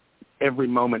 Every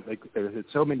moment, there had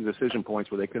so many decision points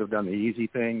where they could have done the easy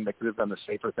thing, they could have done the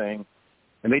safer thing,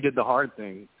 and they did the hard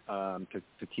thing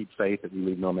to keep faith that we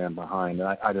leave no man behind.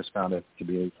 And I just found it to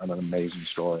be an amazing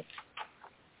story.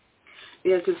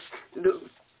 Yeah, because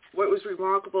what was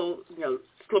remarkable,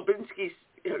 Slabinski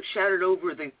shouted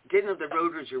over the din of the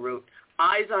rotors you wrote,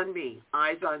 eyes on me,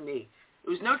 eyes on me.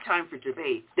 There was no time for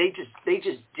debate. They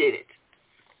just did it.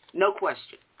 No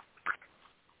question.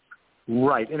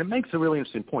 Right, and it makes a really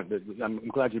interesting point. I'm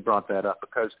glad you brought that up,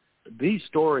 because these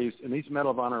stories and these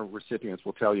Medal of Honor recipients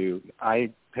will tell you,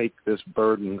 I take this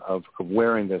burden of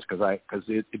wearing this because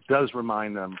it does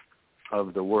remind them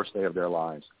of the worst day of their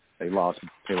lives. They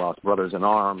lost brothers in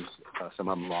arms. Some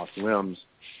of them lost limbs.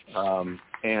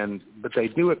 But they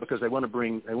do it because they want to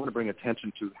bring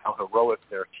attention to how heroic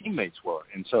their teammates were.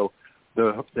 And so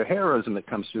the heroism that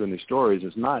comes through in these stories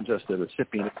is not just the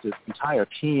recipient; it's this entire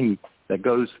team that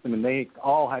goes. I mean, they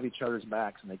all have each other's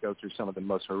backs, and they go through some of the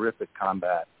most horrific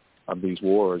combat of these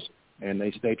wars, and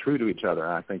they stay true to each other.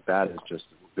 And I think that is just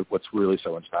what's really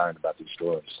so inspiring about these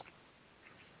stories.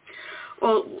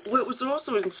 Well, what was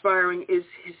also inspiring is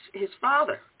his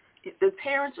father, the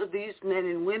parents of these men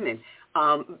and women,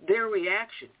 their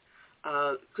reaction,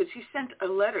 because he sent a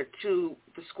letter to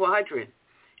the squadron,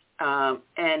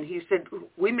 and he said,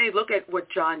 we may look at what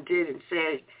John did and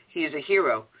say he is a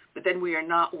hero, but then we are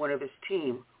not one of his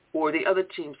team or the other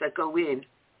teams that go in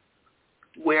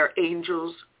where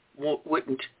angels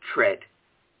wouldn't tread.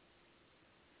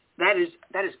 That is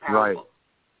powerful. Right.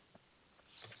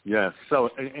 Yes. So,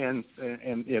 and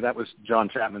yeah, that was John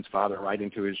Chapman's father writing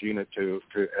to his unit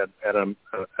at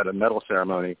a medal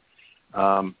ceremony.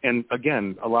 And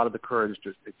again, a lot of the courage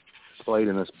just displayed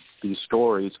in these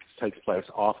stories takes place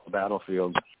off the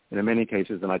battlefield. And in many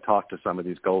cases, and I talked to some of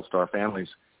these Gold Star families,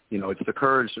 it's the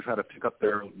courage to try to pick up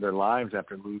their lives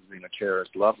after losing a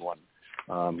cherished loved one.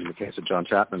 In the case of John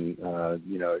Chapman,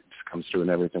 it comes through in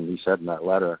everything he said in that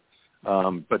letter.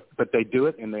 But they do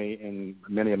it, and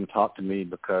many of them talk to me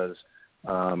because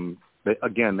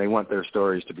they want their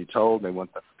stories to be told. They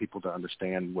want the people to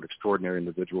understand what extraordinary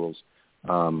individuals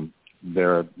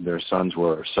their sons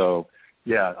were. So,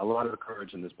 yeah, a lot of the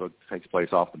courage in this book takes place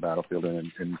off the battlefield,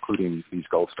 and including these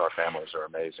Gold Star families are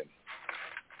amazing.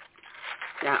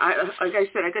 Yeah, like I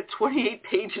said, I got 28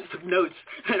 pages of notes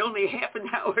and only half an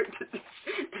hour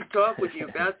to talk with you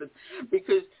about them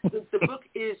because the book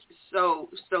is so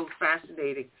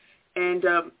fascinating. And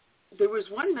there was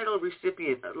one medal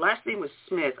recipient. Last name was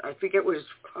Smith. I forget what his.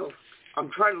 Oh,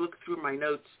 I'm trying to look through my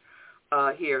notes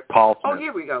here. Paul Smith. Oh,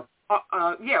 here we go.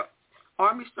 Yeah,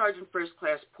 Army Sergeant First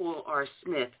Class Paul R.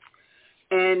 Smith.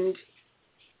 And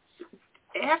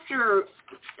after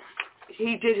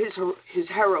he did his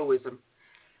heroism,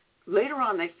 later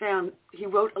on, they found he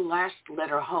wrote a last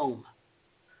letter home.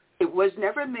 It was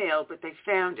never mailed, but they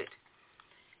found it.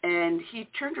 And he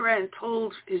turned around and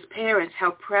told his parents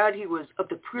how proud he was of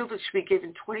the privilege to be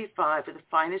given 25 of the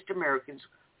finest Americans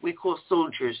we call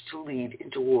soldiers to lead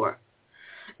into war.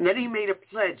 And then he made a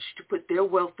pledge to put their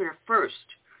welfare first,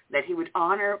 that he would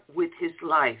honor with his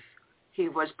life. He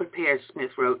was prepared,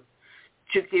 Smith wrote,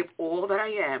 to give all that I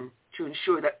am to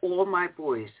ensure that all my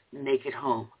boys make it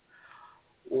home.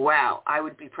 Wow, I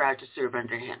would be proud to serve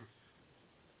under him.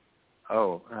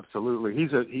 Oh, absolutely.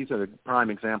 He's a prime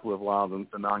example of why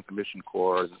the non-commissioned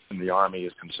corps in the Army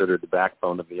is considered the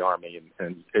backbone of the Army,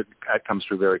 and it comes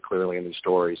through very clearly in these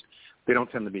stories. They don't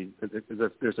tend to be.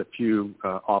 There's a few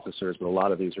officers, but a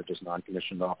lot of these are just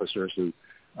non-commissioned officers who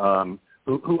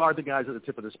are the guys at the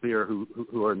tip of the spear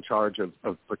who are in charge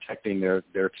of protecting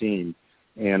their team.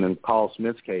 And in Paul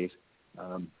Smith's case,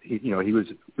 he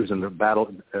was in the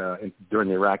battle during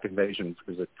the Iraq invasion.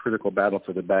 It was a critical battle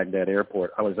for the Baghdad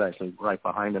airport. I was actually right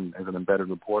behind him as an embedded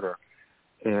reporter,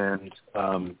 and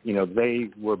they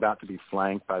were about to be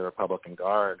flanked by the Republican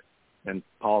Guard, and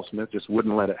Paul Smith just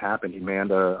wouldn't let it happen. He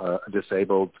manned a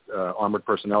disabled armored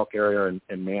personnel carrier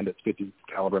and manned its 50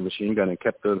 caliber machine gun and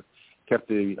kept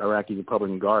the Iraqi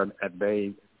Republican Guard at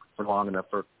bay for long enough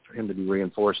for him to be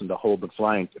reinforced and to hold the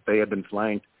flank. If they had been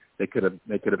flanked, they could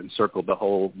have encircled the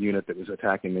whole unit that was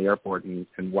attacking the airport and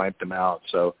wiped them out.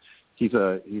 So he's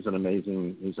an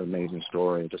amazing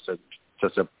story. Just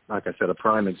a like I said, a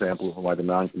prime example of why the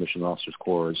non-commissioned officers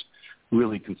corps is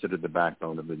really considered the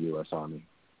backbone of the U.S. Army.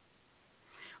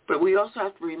 But we also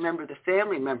have to remember the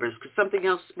family members, because something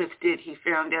else Smith did. He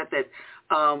found out that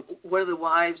one of the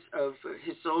wives of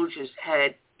his soldiers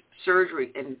had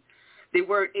surgery, and they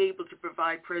weren't able to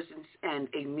provide presents and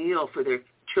a meal for their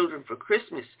children for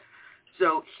Christmas.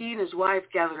 So he and his wife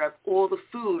gathered up all the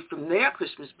food from their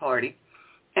Christmas party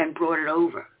and brought it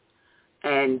over.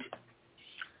 And,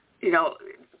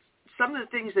 some of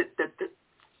the things that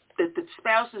the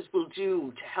spouses will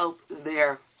do to help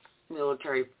their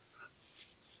military.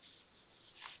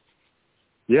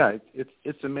 Yeah,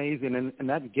 it's amazing. And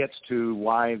that gets to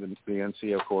why the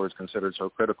NCO Corps is considered so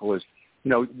critical is,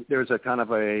 there's a kind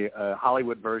of a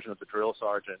Hollywood version of the drill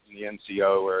sergeant in the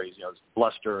NCO where he's,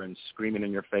 bluster and screaming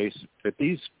in your face. But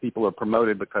these people are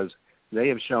promoted because they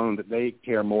have shown that they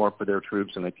care more for their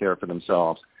troops than they care for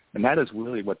themselves. And that is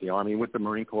really what the Army, what the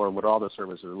Marine Corps, what all the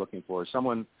services are looking for, is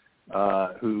someone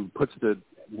who puts the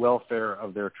welfare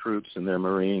of their troops and their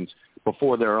Marines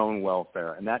before their own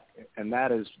welfare. And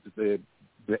that is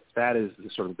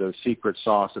sort of the secret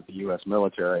sauce of the U.S.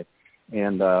 military.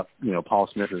 And Paul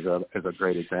Smith is a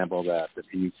great example of that. That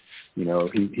he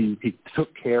took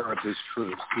care of his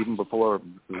troops even before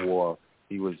the war.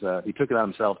 He took it on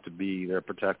himself to be their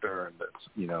protector,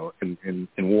 and in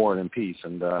war and in peace.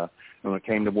 And when it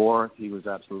came to war, he was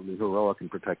absolutely heroic in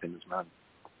protecting his men.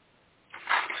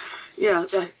 Yeah,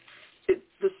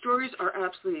 the stories are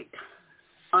absolutely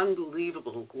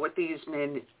unbelievable what these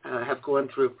men have gone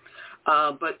through.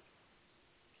 But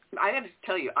I have to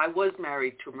tell you, I was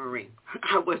married to a Marine.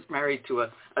 I was married to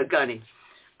a gunny.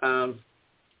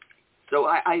 So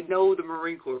I know the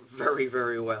Marine Corps very,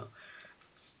 very well.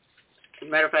 As a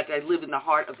matter of fact, I live in the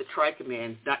heart of the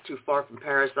Tri-Command, not too far from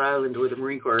Paris Island or the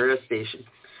Marine Corps Air Station.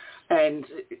 And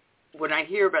when I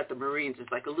hear about the Marines,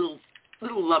 it's like a little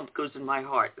lump goes in my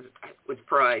heart with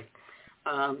pride.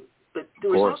 But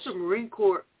there was also Marine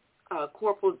Corps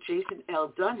Corporal Jason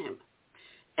L. Dunham,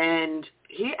 and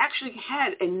he actually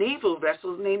had a naval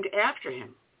vessel named after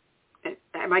him.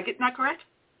 Am I getting that correct?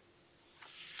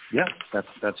 Yeah,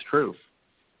 that's true.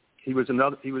 He was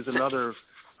another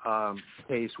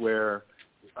case where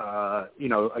a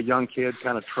young kid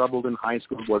kind of troubled in high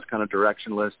school, was kind of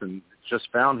directionless, and just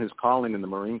found his calling in the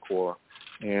Marine Corps.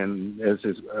 And as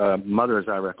his mother, as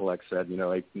I recollect, said,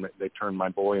 they turned my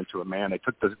boy into a man. They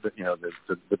took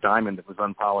the diamond that was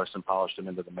unpolished and polished him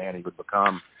into the man he would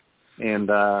become. And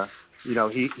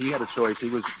he had a choice. He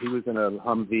was in a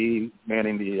Humvee,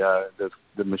 manning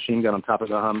the machine gun on top of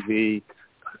the Humvee.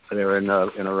 They were in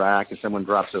Iraq, and someone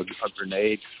drops a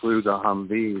grenade through the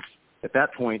Humvee. At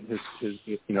that point,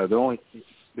 the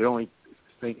only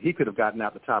thing he could have gotten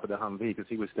out the top of the Humvee because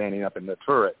he was standing up in the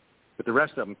turret. But the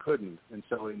rest of them couldn't, and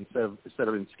so instead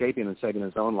of escaping and saving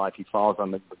his own life, he falls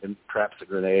and traps the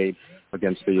grenade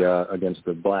against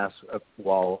the blast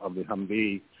wall of the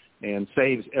Humvee, and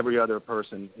saves every other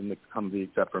person in the Humvee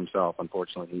except for himself.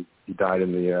 Unfortunately, he died he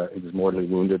was mortally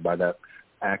wounded by that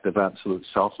act of absolute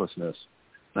selflessness.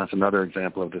 And that's another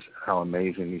example of just how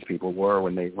amazing these people were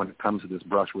when it comes to this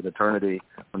brush with eternity,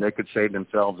 when they could save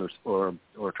themselves or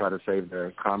try to save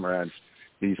their comrades.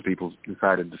 These people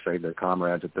decided to save their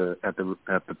comrades at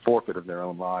the forfeit of their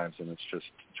own lives, and it's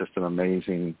just an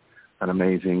amazing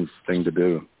thing to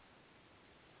do.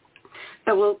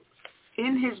 Yeah, well,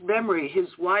 in his memory, his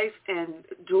wife and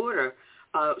daughter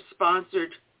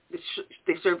sponsored.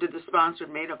 They served as the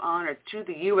sponsored maid of honor to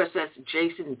the USS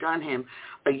Jason Dunham,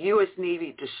 a U.S.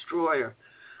 Navy destroyer.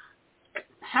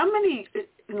 How many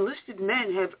enlisted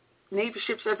men have Navy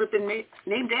ships ever been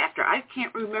named after? I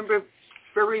can't remember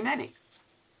very many.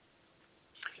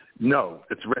 No,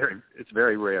 it's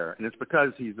very rare, and it's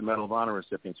because he's the Medal of Honor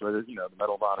recipient. So the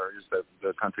Medal of Honor is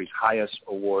the country's highest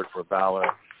award for valor.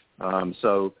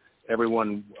 So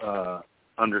everyone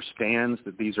understands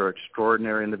that these are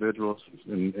extraordinary individuals.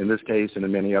 In this case, and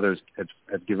in many others,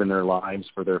 have given their lives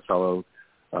for their fellow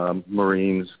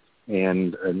Marines,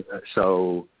 and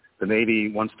so the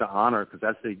Navy wants to honor, because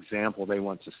that's the example they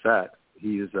want to set.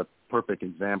 He is a perfect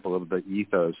example of the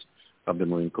ethos of the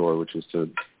Marine Corps, which is to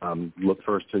look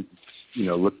first to,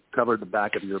 cover the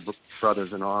back of your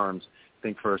brothers in arms,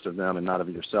 think first of them and not of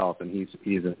yourself, and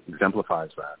he exemplifies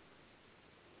that.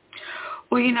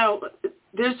 Well,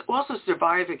 there's also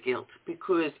survivor guilt,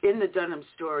 because in the Dunham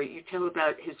story, you tell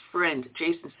about his friend,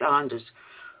 Jason Saunders,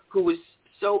 who was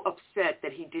so upset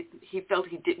that he felt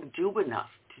he didn't do enough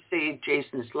to save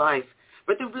Jason's life,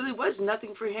 but there really was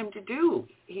nothing for him to do.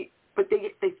 But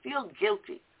they feel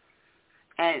guilty.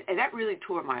 And that really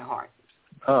tore my heart.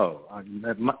 Oh,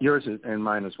 yours and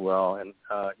mine as well. And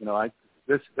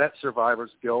that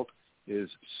survivor's guilt is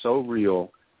so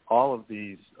real. All of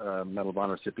these Medal of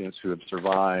Honor recipients who have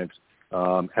survived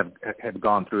have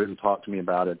gone through it and talked to me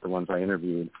about it. The ones I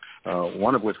interviewed,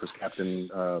 one of which was Captain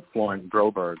Florent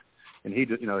Groberg, and he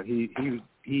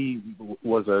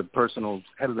was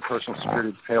head of the personal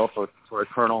security detail for a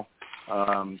colonel.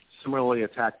 Similarly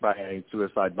attacked by a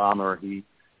suicide bomber, he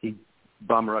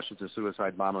bum rushes a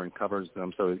suicide bomber and covers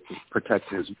them so he protects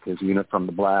his unit from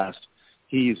the blast.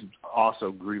 He's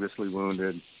also grievously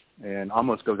wounded and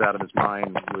almost goes out of his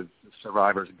mind with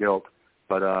survivor's guilt.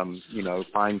 But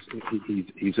finds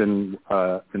he's in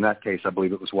that case, I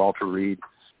believe it was Walter Reed,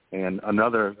 and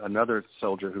another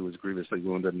soldier who was grievously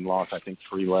wounded and lost, I think,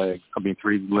 3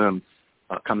 limbs,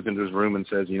 comes into his room and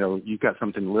says, you've got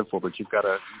something to live for, but you've got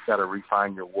to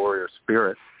refine your warrior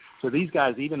spirit. So these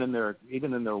guys, even in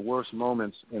their worst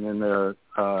moments and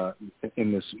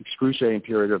in this excruciating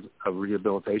period of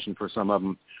rehabilitation for some of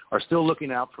them, are still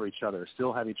looking out for each other,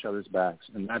 still have each other's backs,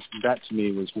 and that to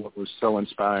me was what was so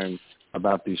inspiring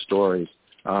about these stories.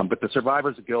 But the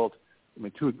survivor's guilt,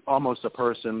 to almost a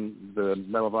person, the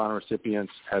Medal of Honor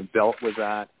recipients have dealt with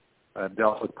that,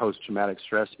 dealt with post-traumatic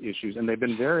stress issues, and they've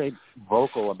been very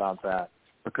vocal about that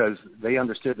because they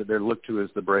understood that they're looked to as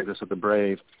the bravest of the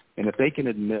brave, and if they can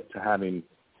admit to having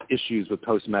issues with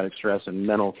post-traumatic stress and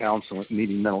mental counseling,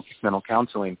 needing mental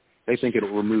counseling, they think it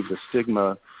will remove the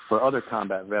stigma for other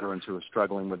combat veterans who are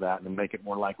struggling with that and make it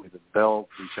more likely that they'll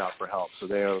reach out for help. So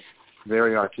they are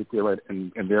very articulate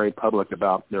and very public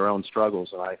about their own struggles,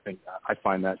 and I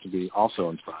find that to be also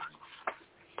inspiring.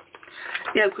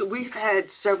 Yeah, we've had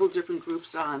several different groups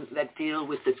on that deal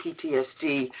with the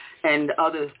PTSD and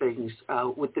other things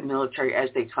with the military as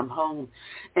they come home.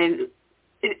 And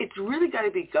it's really got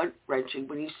to be gut-wrenching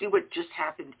when you see what just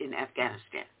happened in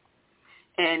Afghanistan.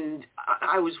 And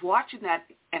I was watching that,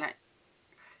 and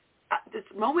this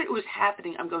moment it was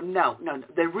happening, I'm going, no,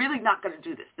 they're really not going to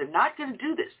do this. They're not going to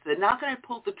do this. They're not going to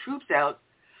pull the troops out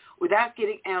without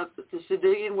getting out the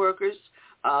civilian workers,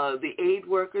 the aid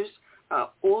workers,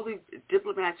 all the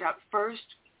diplomats out first,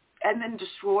 and then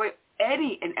destroy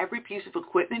any and every piece of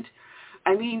equipment.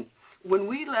 I mean, when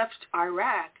we left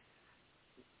Iraq,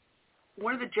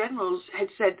 one of the generals had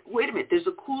said, wait a minute, there's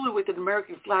a cooler with an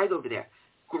American flag over there.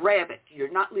 Grab it.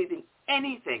 You're not leaving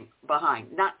anything behind,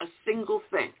 not a single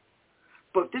thing.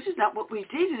 But this is not what we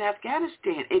did in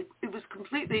Afghanistan. It was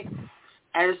completely,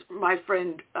 as my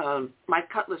friend Mike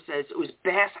Cutler says, it was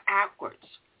bass backwards.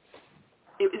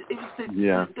 It was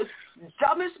the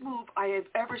dumbest move I have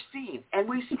ever seen, and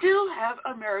we still have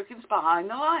Americans behind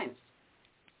the lines.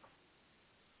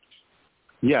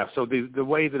 Yeah, so the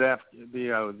way that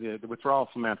the withdrawal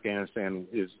from Afghanistan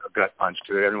is a gut punch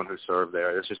to everyone who served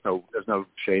there. There's no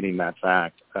shading that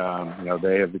fact.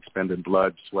 They have expended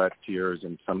blood, sweat, tears,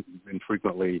 and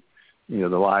frequently, the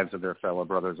lives of their fellow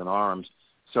brothers in arms.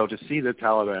 So to see the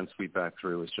Taliban sweep back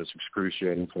through is just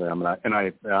excruciating for them, and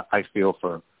I feel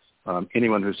for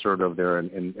anyone who served over there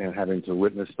and having to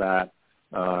witness that.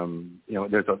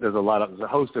 There's a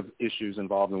host of issues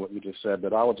involved in what you just said,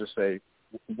 but I will just say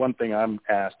one thing I'm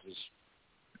asked is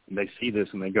they see this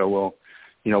and they go, well,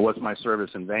 was my service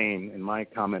in vain? And my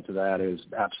comment to that is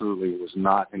absolutely it was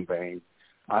not in vain.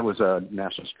 I was a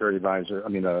national security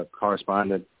a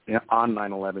correspondent on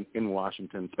 9/11 in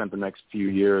Washington, spent the next few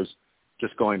years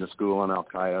just going to school on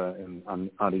Al-Qaeda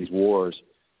and on these wars.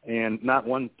 And not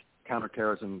one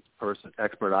counterterrorism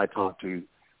expert I talked to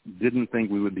didn't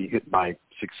think we would be hit by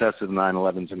successive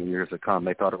 9/11s in the years to come.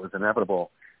 They thought it was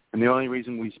inevitable. And the only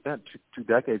reason we spent two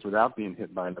decades without being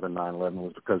hit by another 9/11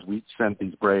 was because we sent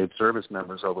these brave service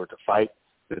members over to fight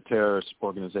the terrorist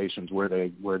organizations where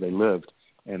they lived,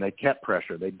 and they kept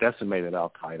pressure. They decimated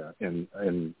Al-Qaeda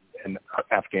in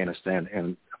Afghanistan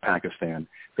and Pakistan.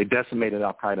 They decimated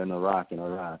Al-Qaeda in Iraq and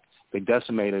Iraq. They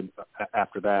decimated,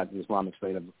 after that, the Islamic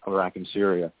State of Iraq and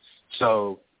Syria.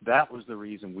 So that was the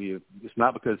reason it's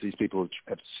not because these people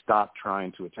have stopped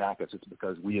trying to attack us. It's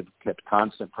because we have kept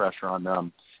constant pressure on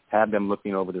them, had them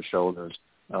looking over their shoulders,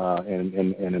 and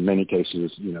in many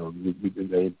cases,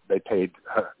 they paid,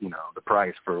 the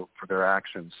price for their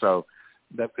actions. So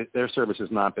their service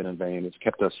has not been in vain. It's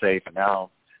kept us safe, and now,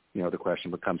 the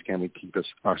question becomes, can we keep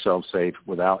ourselves safe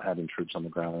without having troops on the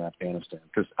ground in Afghanistan?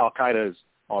 Because Al-Qaeda is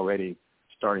already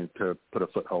starting to put a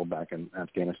foothold back in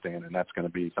Afghanistan, and that's going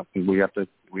to be something we have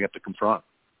to confront.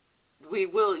 We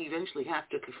will eventually have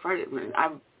to confront it.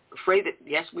 I'm afraid that,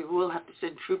 yes, we will have to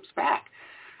send troops back.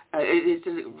 It's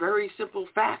a very simple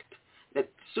fact that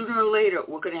sooner or later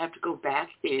we're going to have to go back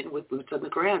in with boots on the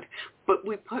ground. But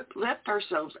we left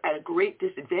ourselves at a great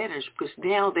disadvantage because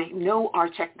now they know our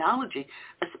technology,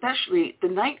 especially the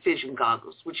night vision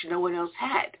goggles, which no one else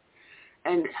had.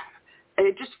 And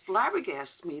it just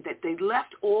flabbergasts me that they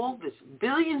left all this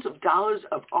billions of dollars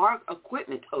of our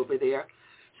equipment over there.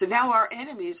 So now our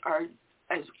enemies are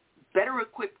as better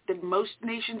equipped than most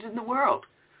nations in the world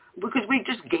because we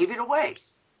just gave it away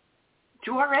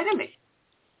to our enemy.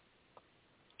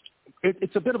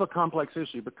 It's a bit of a complex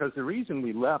issue because the reason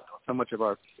we left so much of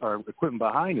our equipment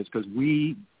behind is because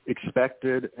we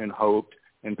expected and hoped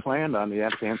and planned on the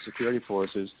Afghan security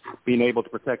forces being able to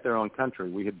protect their own country.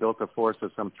 We had built a force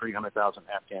of some 300,000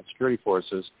 Afghan security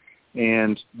forces,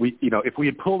 and if we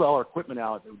had pulled all our equipment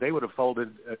out, they would have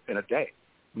folded in a day.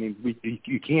 I mean,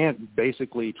 you can't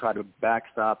basically try to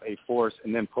backstop a force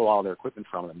and then pull all their equipment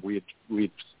from them. We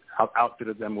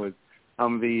outfitted them with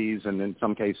Humvees and in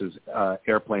some cases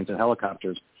airplanes and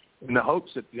helicopters in the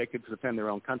hopes that they could defend their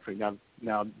own country.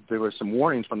 Now there were some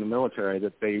warnings from the military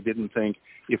that they didn't think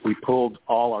if we pulled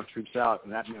all our troops out,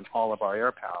 and that meant all of our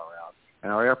air power out,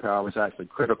 and our air power was actually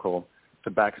critical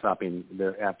to backstopping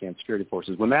the Afghan security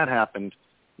forces. When that happened,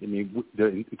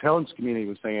 the intelligence community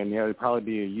was saying, it'd probably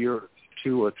be a year,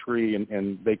 2 or 3,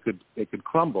 and they could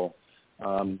crumble.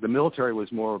 The military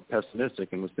was more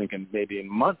pessimistic and was thinking maybe in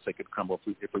months they could crumble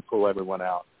if we pull everyone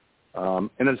out. And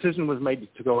the decision was made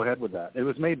to go ahead with that. It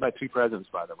was made by two presidents,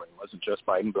 by the way. It wasn't just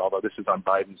Biden, but although this is on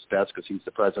Biden's desk because he's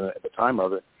the president at the time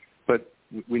of it. But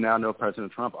we now know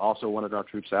President Trump also wanted our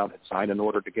troops out, had signed an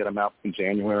order to get them out in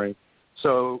January.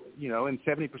 So, and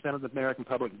 70% of the American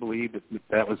public believed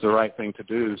that was the right thing to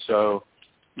do. So,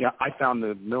 I found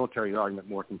the military argument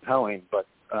more compelling. But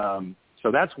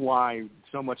so that's why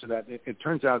so much of that, it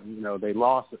turns out, they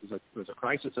lost. It was a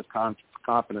crisis of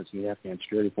confidence in the Afghan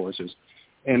security forces.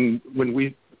 And when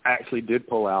we actually did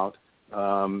pull out,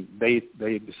 they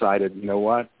decided, you know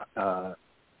what,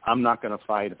 I'm not going to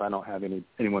fight if I don't have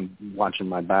anyone watching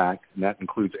my back, and that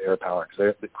includes air power,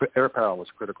 because air power was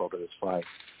critical to this fight.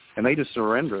 And they just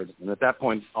surrendered, and at that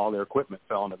point, all their equipment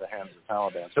fell into the hands of the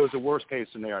Taliban. So it was a worst-case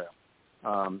scenario.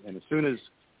 And as soon as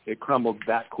it crumbled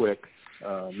that quick,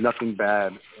 nothing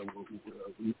bad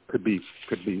could be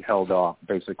held off.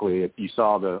 Basically, you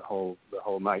saw the whole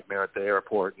nightmare at the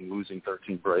airport and losing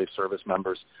 13 brave service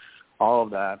members. All of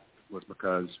that was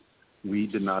because we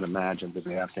did not imagine that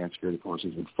the Afghan security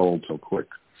forces would fold so quick.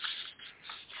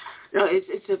 No,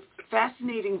 it's a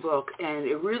fascinating book, and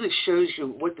it really shows you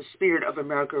what the spirit of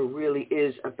America really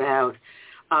is about.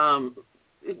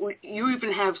 You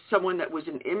even have someone that was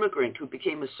an immigrant who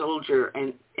became a soldier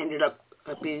and ended up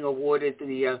being awarded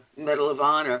the Medal of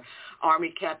Honor,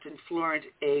 Army Captain Florent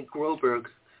A. Groberg,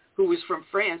 who was from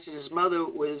France, and his mother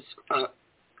was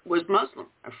Muslim,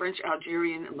 a French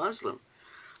Algerian Muslim.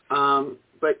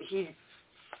 But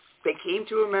they came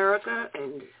to America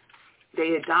and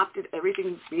they adopted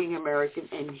everything being American,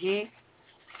 and he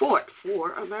fought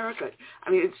for America. I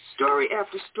mean, it's story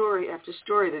after story after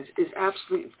story that is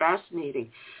absolutely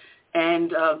fascinating.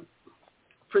 And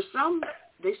for some,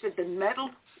 they said the medal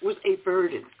was a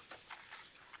burden.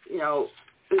 It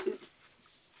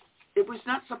was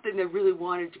not something they really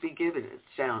wanted to be given, it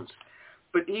sounds.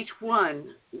 But each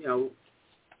one,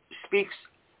 speaks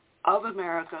of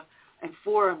America and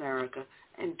for America,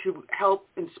 and to help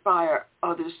inspire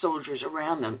other soldiers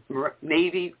around them,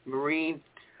 Navy, Marine,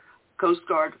 Coast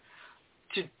Guard,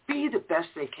 to be the best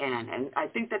they can. And I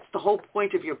think that's the whole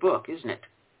point of your book, isn't it?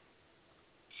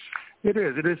 It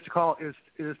is. It is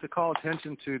to call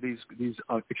attention to these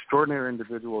extraordinary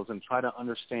individuals and try to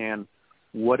understand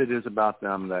what it is about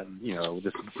them that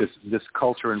this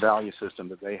culture and value system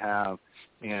that they have,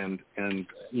 and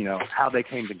how they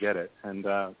came to get it. And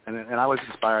I was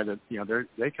inspired that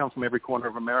they come from every corner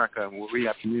of America, and we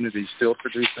have communities still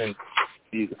producing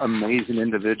these amazing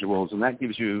individuals, and that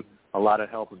gives you a lot of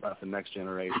help about the next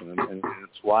generation. And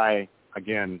it's why,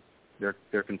 again,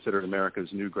 they're considered America's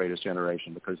new greatest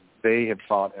generation, because they have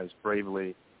fought as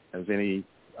bravely as any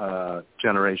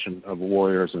generation of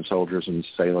warriors and soldiers and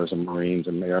sailors and Marines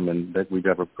and airmen that we've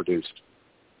ever produced.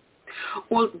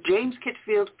 Well, James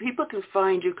Kitfield, people can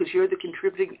find you because you're the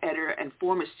contributing editor and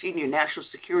former senior national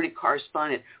security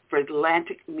correspondent for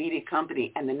Atlantic Media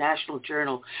Company and the National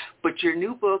Journal. But your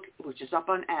new book, which is up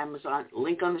on Amazon,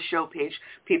 link on the show page,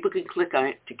 people can click on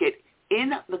it to get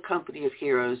in the company of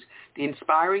heroes, the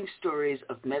inspiring stories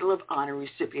of Medal of Honor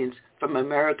recipients from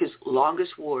America's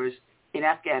longest wars in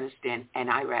Afghanistan and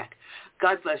Iraq.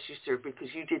 God bless you, sir, because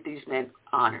you did these men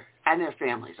honor and their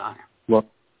families honor.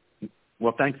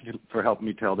 Well, thank you for helping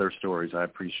me tell their stories. I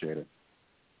appreciate it.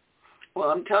 Well,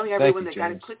 I'm telling everyone they got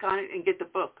to click on it and get the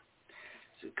book.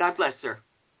 So God bless, sir.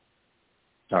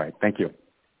 All right. Thank you.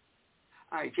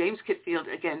 All right. James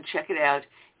Kitfield, again, check it out,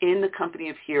 In the Company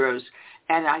of Heroes.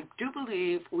 And I do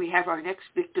believe we have our next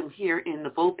victim here in the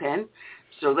bullpen.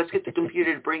 So let's get the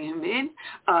computer to bring him in.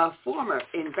 Former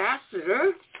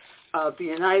Ambassador of the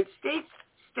United States,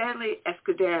 Stanley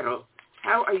Escudero.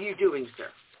 How are you doing, sir?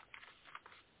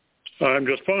 I'm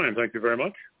just fine. Thank you very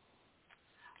much.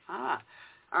 All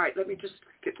right. Let me just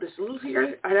get this a little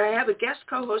here. And I have a guest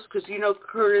co-host because,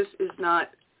 Curtis is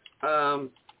not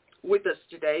with us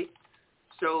today.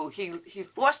 So he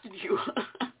fostered you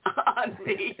on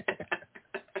me.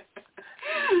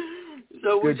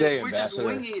 So Good day, Ambassador.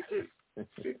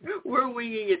 We're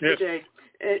winging it yes. today.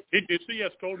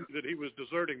 CS told me that he was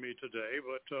deserting me today,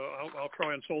 but I'll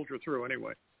try and soldier through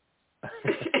anyway.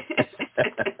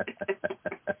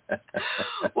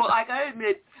 Well, I got to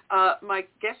admit, my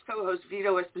guest co-host,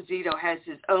 Vito Esposito, has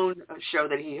his own show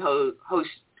that he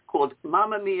hosts called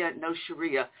Mamma Mia No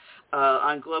Sharia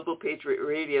on Global Patriot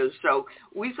Radio. So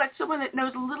we've got someone that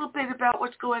knows a little bit about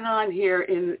what's going on here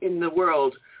in the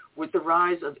world with the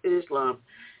rise of Islam.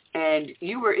 And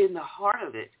you were in the heart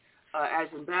of it as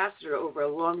ambassador over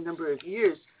a long number of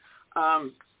years.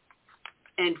 And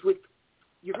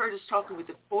you heard us talking with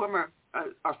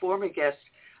our former guest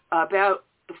about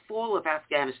the fall of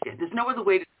Afghanistan. There's no other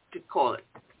way to call it.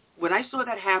 When I saw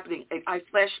that happening, I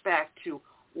flashed back to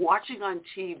watching on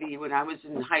TV when I was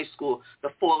in high school, the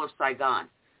fall of Saigon.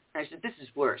 And I said, this is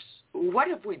worse. What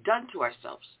have we done to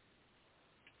ourselves?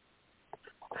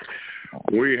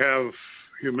 We have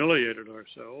humiliated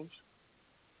ourselves.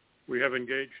 We have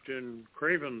engaged in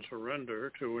craven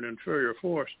surrender to an inferior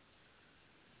force.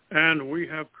 And we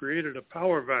have created a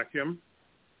power vacuum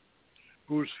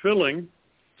whose filling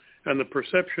and the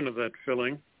perception of that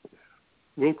filling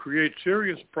will create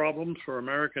serious problems for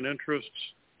American interests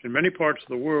in many parts of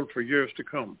the world for years to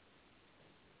come.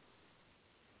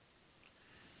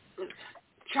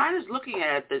 China's looking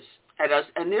at us,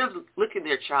 and they're licking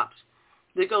their chops.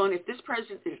 They're going, if this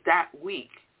president is that weak,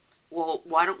 well,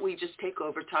 why don't we just take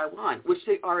over Taiwan, which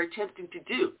they are attempting to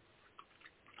do.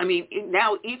 I mean,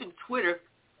 now even Twitter,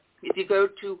 if you go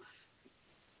to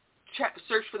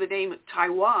search for the name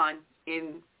Taiwan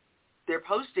in their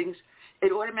postings,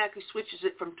 it automatically switches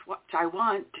it from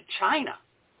Taiwan to China.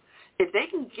 If they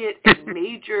can get a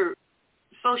major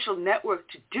social network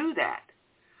to do that,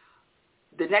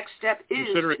 the next step is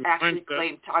to actually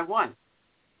claim Taiwan.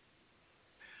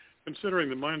 Considering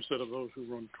the mindset of those who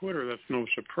run Twitter, that's no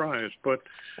surprise. But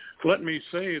let me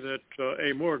say that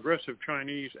a more aggressive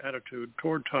Chinese attitude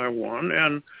toward Taiwan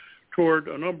and toward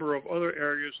a number of other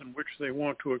areas in which they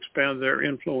want to expand their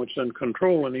influence and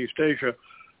control in East Asia,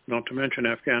 not to mention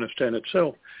Afghanistan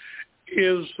itself,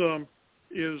 is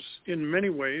in many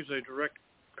ways a direct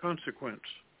consequence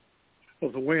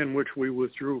of the way in which we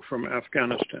withdrew from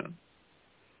Afghanistan.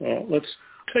 Let's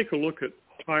take a look at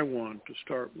Taiwan to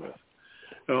start with.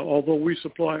 Although we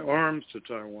supply arms to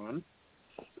Taiwan,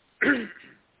 and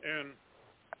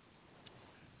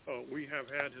we have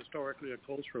had historically a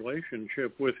close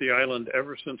relationship with the island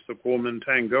ever since the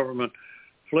Kuomintang government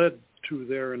fled to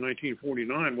there in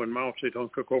 1949 when Mao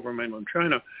Zedong took over mainland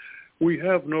China. We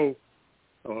have no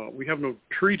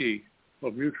treaty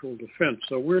of mutual defense,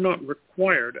 so we're not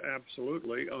required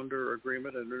absolutely under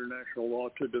agreement and international law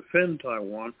to defend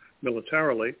Taiwan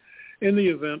militarily in the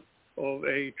event of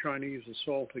a Chinese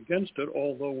assault against it,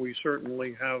 although we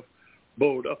certainly have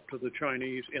bowed up to the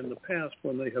Chinese in the past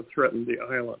when they have threatened the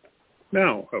island.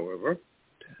 Now, however,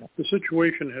 the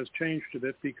situation has changed a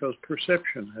bit because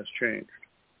perception has changed.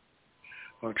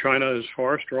 China is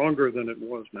far stronger than it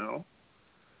was now.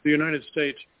 The United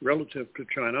States, relative to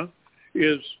China,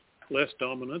 is less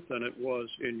dominant than it was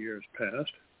in years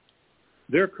past.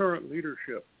 Their current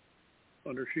leadership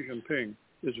under Xi Jinping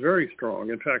is very strong.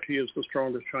 In fact, he is the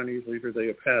strongest Chinese leader they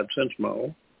have had since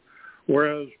Mao,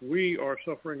 whereas we are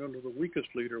suffering under the weakest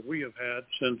leader we have had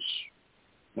since,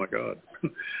 my God,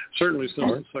 certainly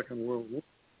since the Second World War.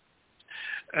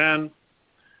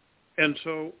 And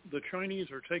so the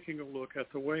Chinese are taking a look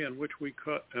at the way in which we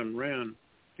cut and ran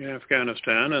in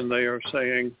Afghanistan, and they are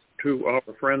saying to our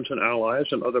friends and allies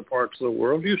in other parts of the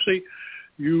world, you see,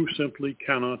 you simply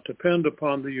cannot depend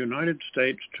upon the United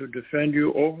States to defend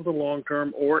you over the long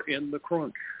term or in the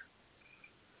crunch.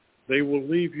 They will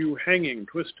leave you hanging,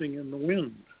 twisting in the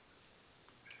wind.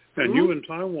 And you in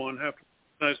Taiwan have to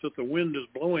realize that the wind is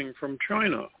blowing from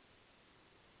China.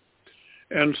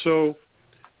 And so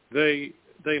they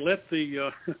let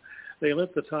the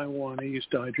Taiwanese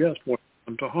digest what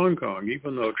happened to Hong Kong,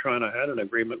 even though China had an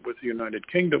agreement with the United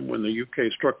Kingdom when the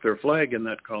UK struck their flag in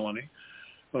that colony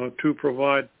to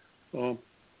provide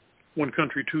one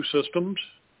country, two systems.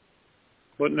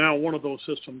 But now one of those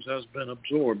systems has been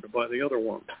absorbed by the other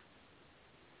one.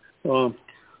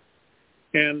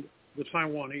 And the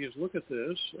Taiwanese look at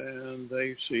this and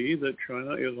they see that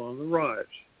China is on the rise.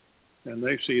 And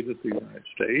they see that the United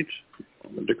States is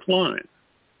on the decline.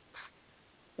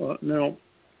 Now,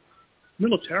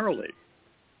 militarily,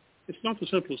 it's not the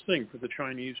simplest thing for the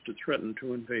Chinese to threaten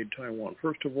to invade Taiwan.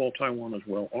 First of all, Taiwan is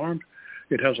well armed.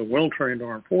 It has a well-trained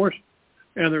armed force,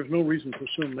 and there's no reason to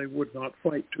assume they would not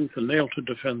fight tooth and nail to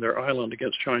defend their island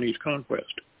against Chinese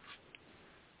conquest.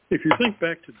 If you think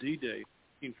back to D-Day,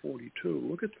 1942,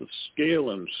 look at the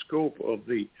scale and scope of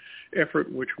the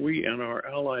effort which we and our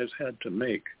allies had to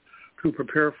make to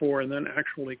prepare for and then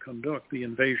actually conduct the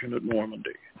invasion at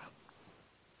Normandy.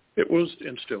 It was,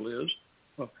 and still is,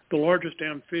 the largest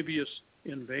amphibious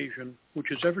invasion which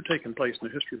has ever taken place in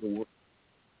the history of the world.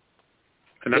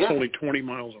 And that's only 20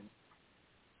 miles of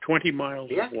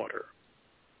water.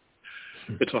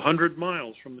 It's 100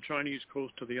 miles from the Chinese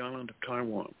coast to the island of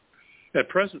Taiwan. At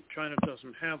present, China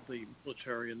doesn't have the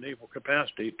military and naval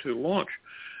capacity to launch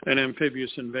an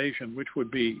amphibious invasion, which would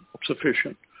be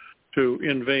sufficient to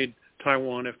invade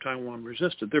Taiwan if Taiwan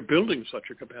resisted. They're building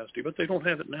such a capacity, but they don't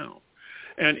have it now.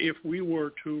 And if we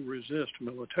were to resist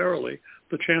militarily,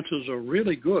 the chances are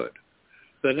really good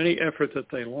that any effort that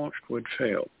they launched would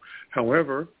fail.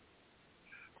 However,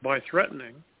 by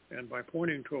threatening and by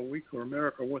pointing to a weaker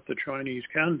America, what the Chinese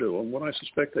can do, and what I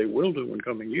suspect they will do in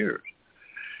coming years,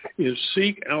 is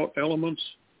seek out elements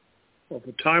of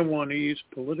the Taiwanese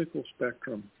political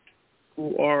spectrum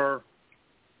who are,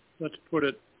 let's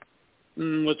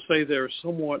say they're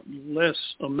somewhat less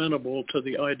amenable to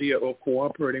the idea of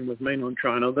cooperating with mainland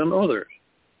China than others.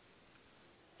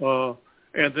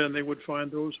 And then they would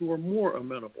find those who are more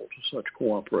amenable to such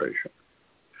cooperation.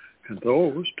 And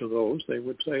to those, they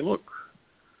would say, look,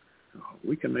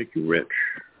 we can make you rich.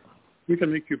 We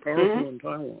can make you powerful in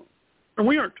Taiwan. And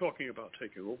we aren't talking about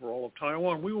taking over all of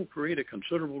Taiwan. We will create a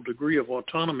considerable degree of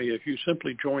autonomy if you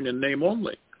simply join in name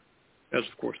only, as,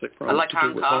 of course, they promised to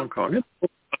do with Hong Kong.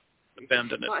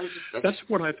 Abandon it. That's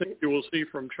what I think you will see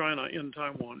from China in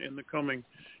Taiwan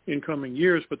in coming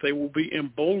years, but they will be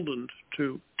emboldened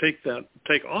to take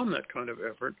on that kind of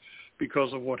effort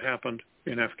because of what happened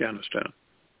in Afghanistan.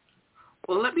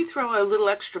 Well, let me throw a little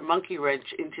extra monkey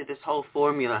wrench into this whole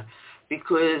formula,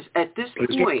 because at this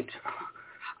point,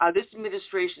 this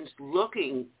administration is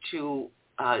looking to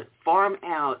farm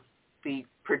out the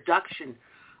production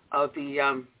of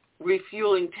the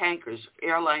refueling tankers,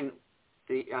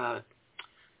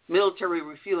 military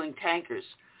refueling tankers.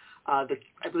 I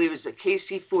believe it's the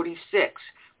KC-46,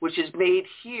 which is made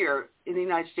here in the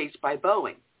United States by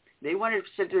Boeing. They wanted to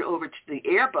send it over to the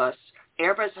Airbus.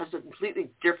 Airbus has a completely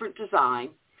different design,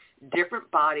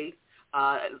 different body,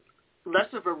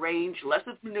 less of a range, less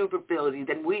of maneuverability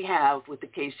than we have with the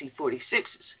KC-46s.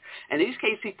 And these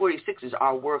KC-46s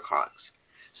are workhorses.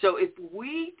 So if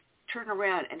we turn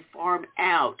around and farm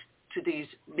out to these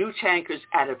new tankers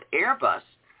out of Airbus,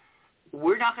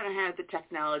 we're not going to have the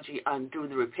technology on doing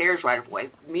the repairs right away.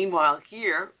 Meanwhile,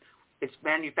 here, it's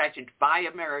manufactured by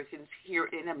Americans here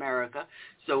in America,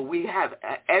 so we have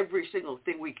every single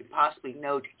thing we can possibly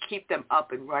know to keep them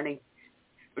up and running.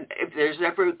 If there's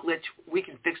ever a glitch, we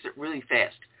can fix it really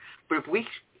fast. But if we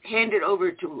hand it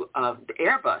over to the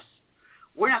Airbus,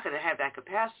 we're not going to have that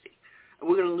capacity.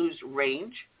 We're going to lose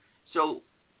range. So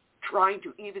trying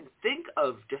to even think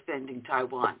of defending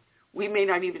Taiwan, we may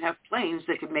not even have planes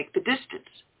that can make the distance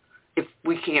if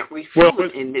we can't refuel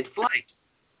it in mid-flight.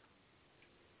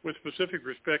 With specific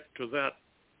respect to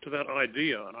that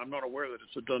idea, and I'm not aware that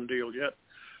it's a done deal yet,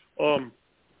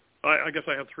 I guess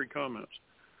I have three comments.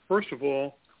 First of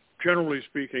all, generally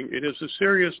speaking, it is a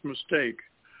serious mistake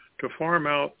to farm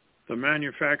out the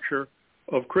manufacture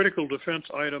of critical defense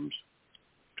items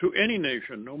to any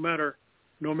nation, no matter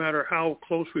how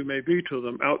close we may be to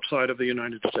them outside of the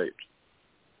United States.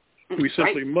 We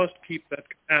simply must keep that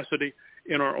capacity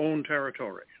in our own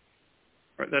territory.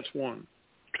 Right, that's one.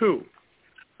 Two,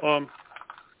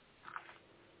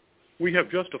 we have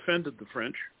just offended the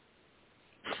French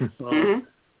as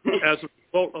a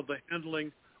result of the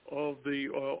handling of the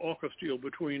AUKUS deal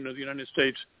between the United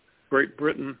States, Great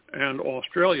Britain, and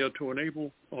Australia to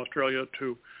enable Australia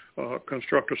to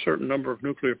construct a certain number of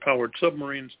nuclear-powered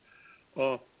submarines,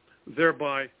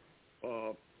 thereby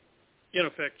in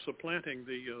effect supplanting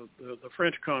the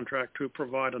French contract to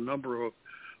provide a number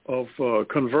of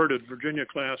converted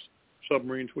Virginia-class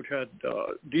submarines which had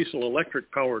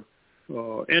diesel-electric powered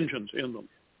engines in them.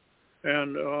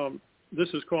 And this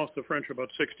has cost the French about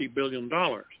 $60 billion.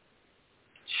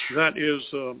 That is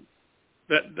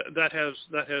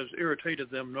that has irritated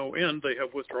them no end. They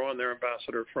have withdrawn their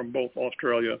ambassador from both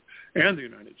Australia and the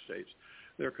United States.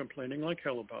 They're complaining like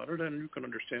hell about it, and you can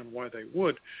understand why they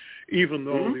would, even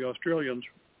though the Australians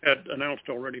had announced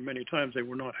already many times they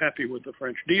were not happy with the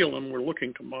French deal and were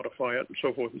looking to modify it and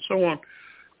so forth and so on.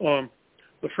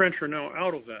 The French are now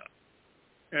out of that.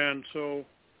 And so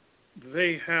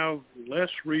they have less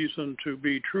reason to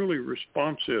be truly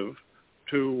responsive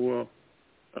to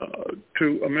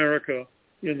America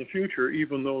in the future,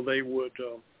 even though they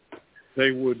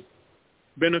would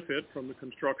benefit from the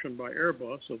construction by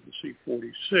Airbus of the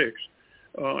C-46.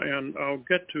 And I'll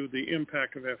get to the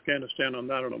impact of Afghanistan on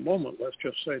that in a moment. Let's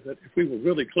just say that if we were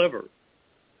really clever,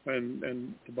 and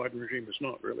the Biden regime is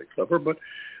not really clever, but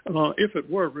if it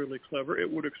were really clever, it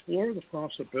would explore the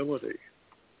possibility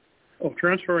of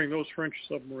transferring those French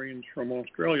submarines from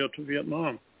Australia to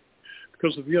Vietnam,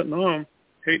 because the Vietnam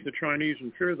hate the Chinese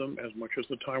and fear them as much as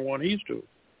the Taiwanese do.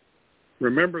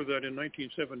 Remember that in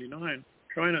 1979,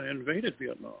 China invaded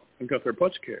Vietnam and got their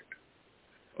butts kicked.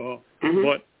 But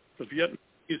the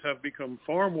Vietnamese have become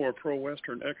far more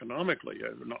pro-Western economically,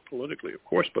 not politically, of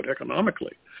course, but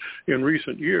economically in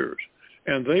recent years.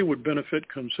 And they would benefit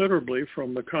considerably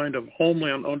from the kind of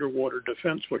homeland underwater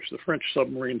defense which the French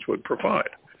submarines would provide.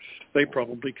 They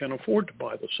probably can afford to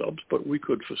buy the subs, but we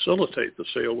could facilitate the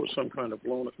sale with some kind of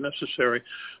loan if necessary,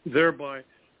 thereby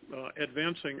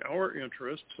advancing our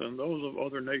interests and those of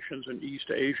other nations in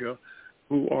East Asia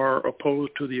who are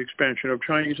opposed to the expansion of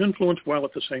Chinese influence while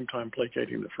at the same time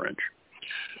placating the French.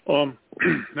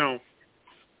 Now,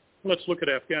 let's look at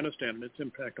Afghanistan and its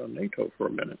impact on NATO for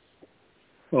a minute.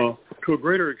 To a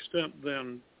greater extent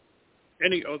than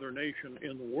any other nation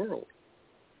in the world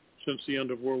since the end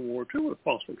of World War II, with the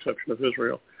possible exception of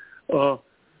Israel.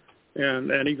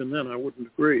 And even then I wouldn't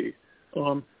agree.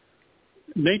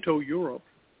 NATO Europe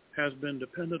has been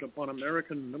dependent upon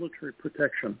American military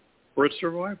protection for its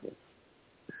survival.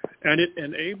 And it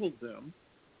enabled them,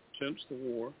 since the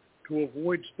war, to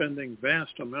avoid spending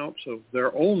vast amounts of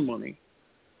their own money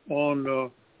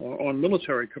on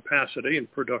military capacity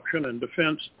and production and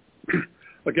defense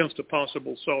against a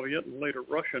possible Soviet and later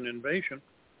Russian invasion,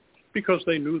 because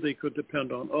they knew they could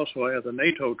depend on us via the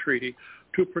NATO treaty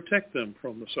to protect them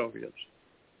from the Soviets.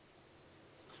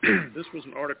 This was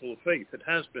an article of faith. It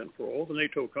has been for all the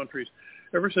NATO countries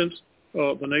ever since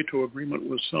the NATO agreement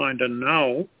was signed. And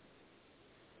now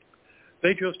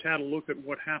they just had a look at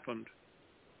what happened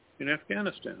in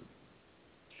Afghanistan.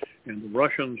 And the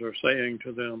Russians are saying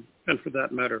to them, and for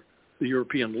that matter, the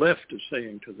European left is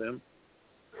saying to them,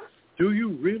 do you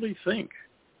really think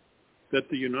that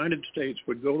the United States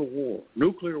would go to war,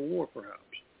 nuclear war perhaps,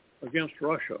 against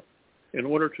Russia in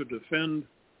order to defend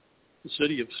the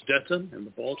city of Stettin in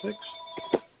the Baltics,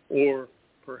 or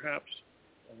perhaps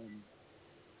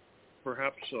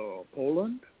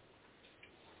Poland,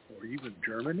 or even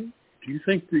Germany? Do you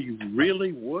think that you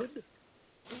really would,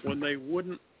 when they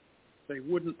wouldn't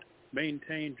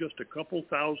maintain just a couple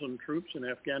thousand troops in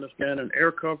Afghanistan and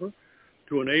air cover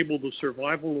to enable the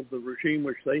survival of the regime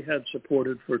which they had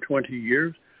supported for 20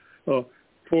 years,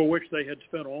 for which they had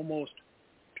spent almost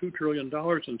 $2 trillion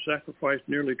and sacrificed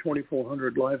nearly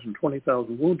 2,400 lives and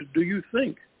 20,000 wounded? Do you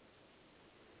think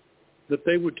that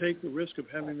they would take the risk of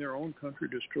having their own country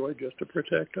destroyed just to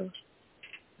protect us?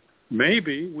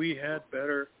 Maybe we had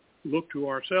better look to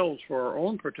ourselves for our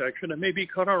own protection and maybe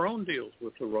cut our own deals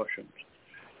with the Russians.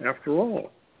 After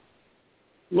all,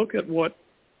 look at what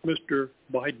Mr.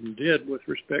 Biden did with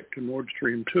respect to Nord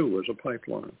Stream 2 as a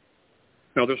pipeline.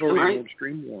 Now, there's already Nord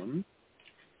Stream 1.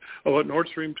 But Nord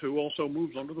Stream 2 also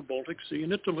moves under the Baltic Sea,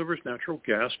 and it delivers natural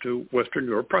gas to Western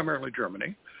Europe, primarily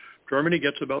Germany. Germany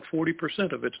gets about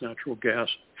 40% of its natural gas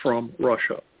from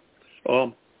Russia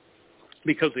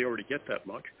because they already get that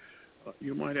much.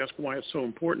 You might ask why it's so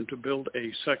important to build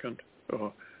a second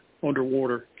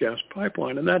underwater gas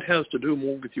pipeline, and that has to do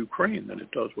more with Ukraine than it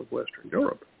does with Western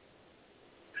Europe.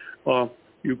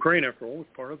 Ukraine, after all, was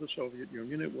part of the Soviet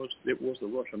Union. It was the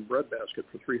Russian breadbasket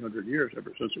for 300 years,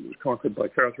 ever since it was conquered by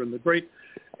Catherine the Great,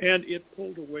 and it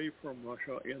pulled away from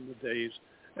Russia in the days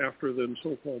after the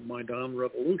so-called Maidan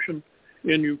Revolution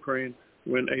in Ukraine,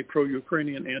 when a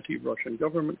pro-Ukrainian anti-Russian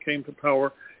government came to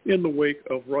power in the wake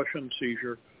of Russian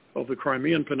seizure of the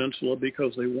Crimean Peninsula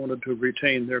because they wanted to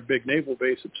retain their big naval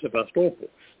base at Sevastopol.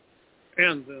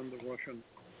 And then the Russian,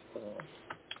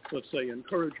 let's say,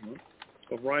 encouragement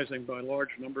of rising by large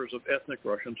numbers of ethnic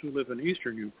Russians who live in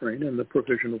eastern Ukraine and the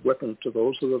provision of weapons to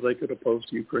those so that they could oppose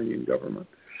the Ukrainian government.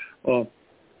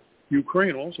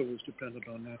 Ukraine also was dependent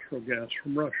on natural gas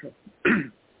from Russia.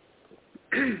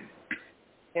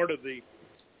 Part of the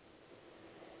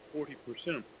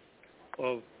 40%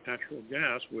 of natural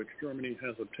gas which Germany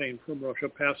has obtained from Russia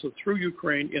passes through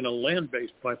Ukraine in a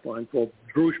land-based pipeline called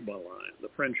Druzhba line, the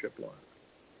Friendship line.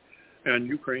 And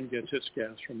Ukraine gets its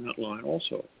gas from that line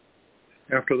also.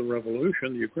 After the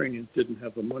revolution, the Ukrainians didn't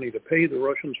have the money to pay the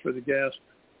Russians for the gas,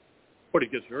 but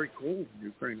it gets very cold in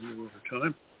Ukraine in the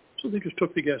wintertime, so they just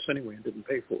took the gas anyway and didn't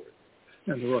pay for it.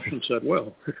 And the Russians said,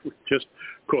 well, we just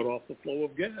cut off the flow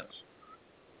of gas.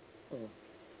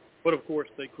 But of course,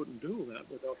 they couldn't do that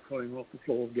without cutting off the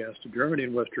flow of gas to Germany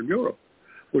and Western Europe,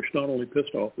 which not only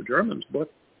pissed off the Germans,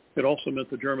 but it also meant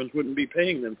the Germans wouldn't be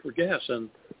paying them for gas. And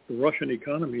the Russian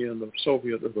economy and the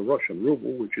Soviet, or the Russian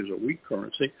ruble, which is a weak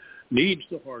currency, needs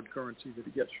the hard currency that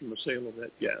it gets from the sale of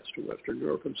that gas to Western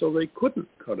Europe. And so they couldn't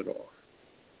cut it off.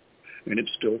 And it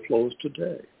still flows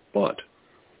today. But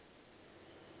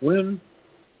when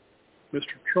Mr.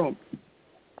 Trump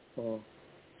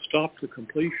stopped the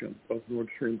completion of Nord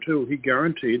Stream 2, he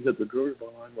guaranteed that the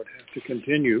Druzhba line would have to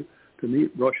continue to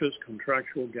meet Russia's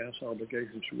contractual gas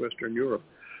obligations to Western Europe.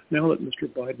 Now that Mr.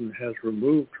 Biden has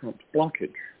removed Trump's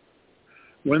blockage,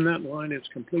 when that line is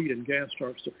complete and gas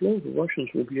starts to flow, the Russians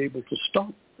will be able to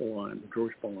stop the line, the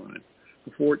Druzhba line,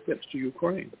 before it gets to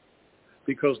Ukraine,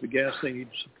 because the gas they need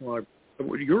to supply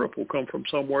Europe will come from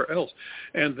somewhere else.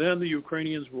 And then the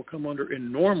Ukrainians will come under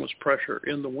enormous pressure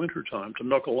in the wintertime to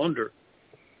knuckle under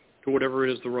to whatever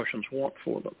it is the Russians want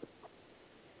for them.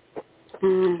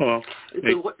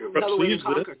 Another way to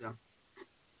conquer them.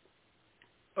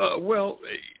 Well,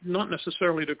 not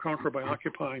necessarily to conquer by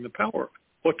occupying the power,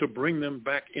 but to bring them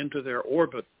back into their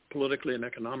orbit politically and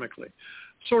economically,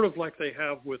 sort of like they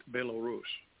have with Belarus.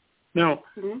 Now,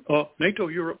 NATO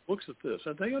Europe looks at this,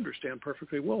 and they understand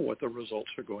perfectly well what the results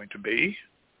are going to be.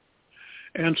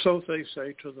 And so they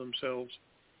say to themselves,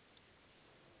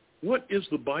 what is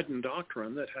the Biden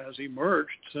doctrine that has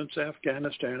emerged since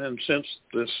Afghanistan and since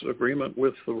this agreement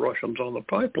with the Russians on the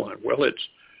pipeline? Well, it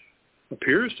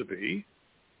appears to be,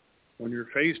 when you're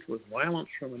faced with violence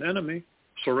from an enemy,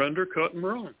 surrender, cut, and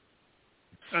run.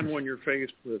 And when you're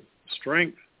faced with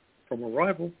strength from a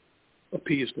rival,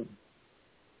 appease them.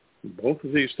 Both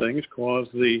of these things cause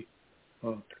the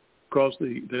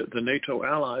NATO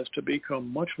allies to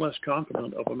become much less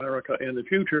confident of America in the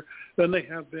future than they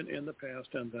have been in the past,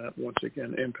 and that once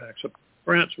again impacts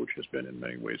France, which has been in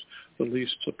many ways the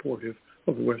least supportive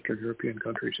of the Western European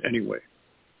countries anyway.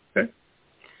 Okay?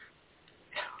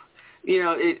 You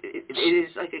know, it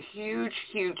is like a huge,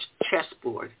 huge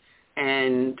chessboard,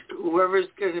 and whoever's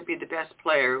going to be the best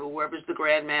player, whoever's the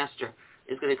grandmaster,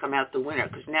 is going to come out the winner,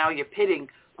 because now you're pitting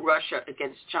Russia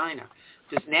against China.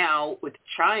 Because now with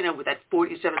China, with that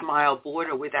 47-mile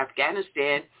border with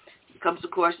Afghanistan, it comes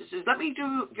across and says, let me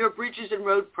do your bridges and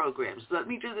road programs. Let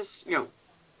me do this, you know,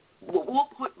 we'll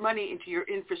put money into your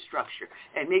infrastructure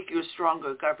and make you a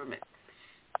stronger government.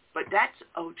 But that's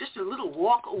just a little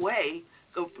walk away,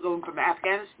 going from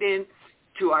Afghanistan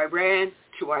to Iran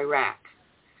to Iraq.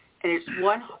 And it's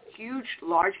one huge,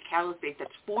 large caliphate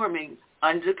that's forming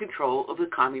under control of the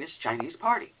Communist Chinese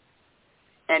Party.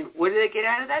 And what do they get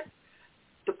out of that?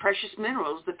 The precious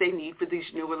minerals that they need for these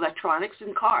new electronics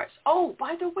and cars. Oh,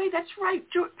 by the way, that's right.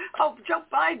 Joe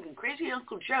Biden, crazy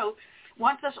Uncle Joe,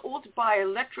 wants us all to buy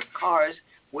electric cars.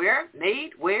 Where?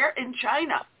 Made? Where? In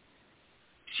China.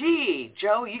 Gee,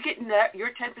 Joe, you getting your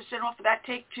 10% off of that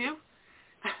take too?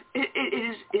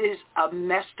 It is a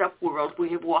messed up world we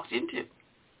have walked into.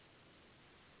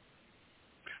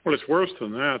 Well, it's worse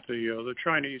than that. The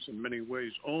Chinese, in many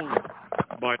ways, own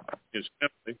Biden and his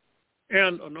family,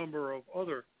 and a number of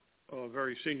other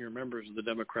very senior members of the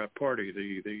Democrat Party.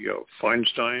 The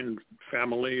Feinstein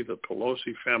family, the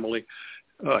Pelosi family,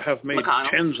 have made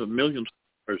tens of millions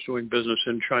of dollars doing business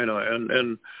in China,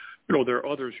 and you know, there are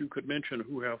others you could mention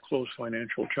who have close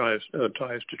financial ties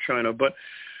to China. But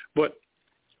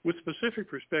with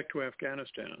specific respect to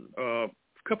Afghanistan,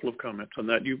 a couple of comments on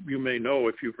that. You may know,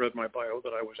 if you've read my bio,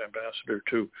 that I was ambassador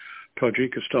to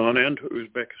Tajikistan and to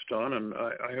Uzbekistan, and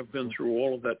I have been through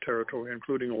all of that territory,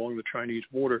 including along the Chinese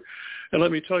border. And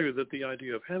let me tell you that the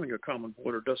idea of having a common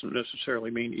border doesn't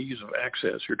necessarily mean ease of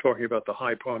access. You're talking about the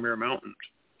high Pamir Mountains,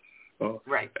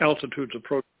 right? Altitudes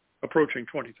approaching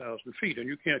 20,000 feet, and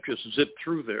you can't just zip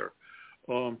through there.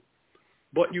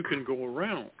 But you can go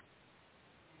around.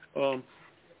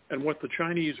 And what the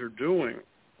Chinese are doing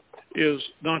is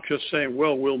not just saying,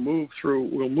 well, we'll move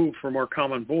from our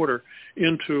common border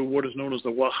into what is known as the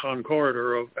Wakhan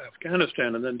corridor of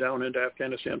Afghanistan and then down into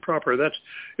Afghanistan proper.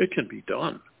 It can be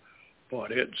done,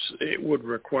 but it would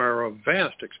require a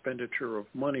vast expenditure of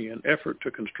money and effort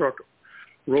to construct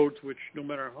roads which, no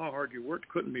matter how hard you worked,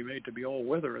 couldn't be made to be all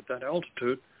weather at that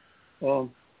altitude.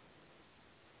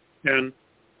 And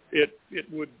it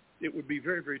would be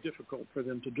very, very difficult for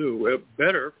them to do.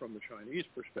 Better, from the Chinese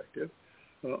perspective,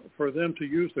 for them to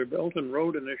use their Belt and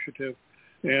Road Initiative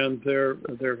and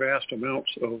their vast amounts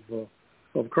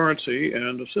of currency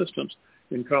and assistance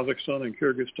in Kazakhstan and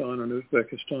Kyrgyzstan and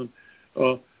Uzbekistan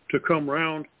to come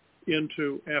round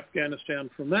into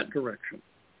Afghanistan from that direction.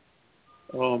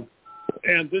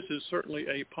 And this is certainly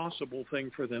a possible thing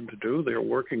for them to do. They're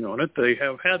working on it. They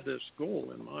have had this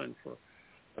goal in mind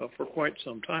for quite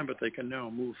some time, but they can now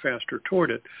move faster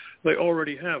toward it. They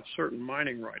already have certain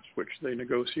mining rights, which they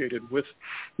negotiated with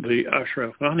the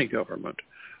Ashraf Ghani government.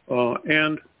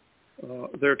 And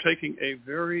they're taking a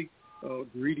very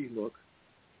greedy look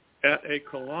at a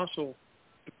colossal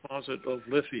deposit of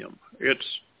lithium. It's,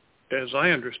 as I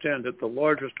understand it, the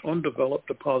largest undeveloped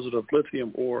deposit of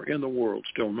lithium ore in the world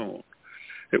still known.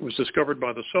 It was discovered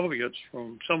by the Soviets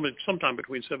from sometime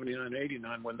between 79 and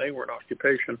 89 when they were in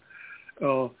occupation.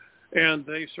 And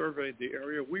they surveyed the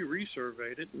area. We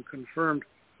resurveyed it and confirmed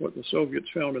what the Soviets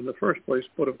found in the first place,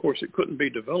 but of course it couldn't be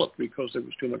developed because there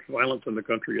was too much violence in the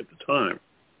country at the time.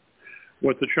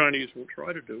 What the Chinese will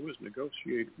try to do is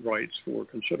negotiate rights for a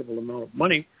considerable amount of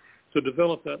money to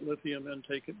develop that lithium and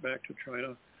take it back to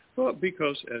China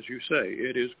because, as you say,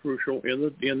 it is crucial in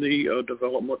the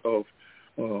development of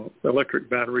electric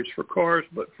batteries for cars,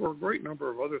 but for a great number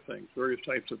of other things, various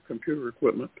types of computer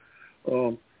equipment.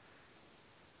 In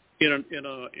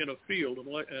a field,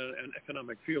 an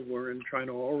economic field wherein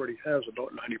China already has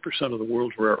about 90% of the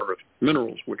world's rare earth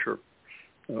minerals, which are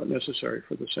necessary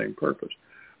for the same purpose.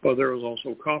 There is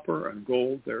also copper and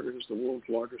gold. There is the world's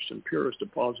largest and purest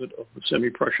deposit of the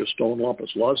semi-precious stone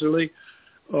lapis lazuli.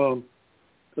 There's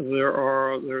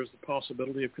the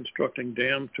possibility of constructing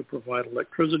dams to provide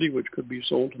electricity, which could be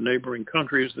sold to neighboring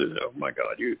countries.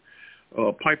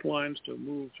 Pipelines to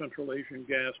move Central Asian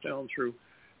gas down through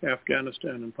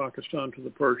Afghanistan and Pakistan to the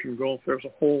Persian Gulf. There's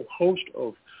a whole host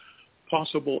of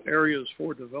possible areas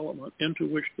for development into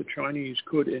which the Chinese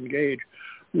could engage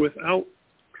without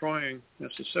trying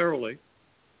necessarily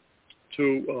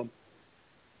to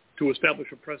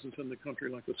establish a presence in the country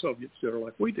like the Soviets did or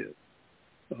like we did.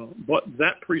 But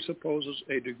that presupposes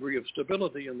a degree of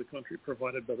stability in the country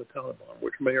provided by the Taliban,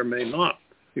 which may or may not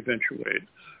eventuate.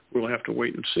 We'll have to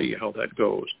wait and see how that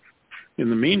goes. In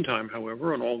the meantime,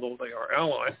 however, and although they are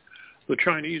allies, the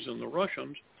Chinese and the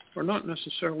Russians are not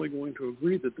necessarily going to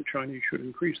agree that the Chinese should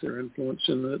increase their influence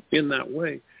in that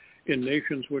way in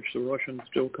nations which the Russians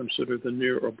still consider the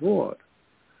near abroad,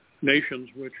 nations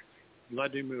which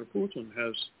Vladimir Putin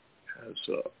has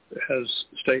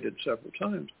stated several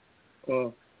times,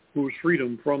 whose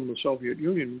freedom from the Soviet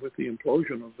Union with the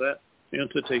implosion of that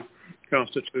entity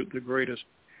constitute the greatest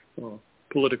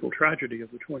political tragedy of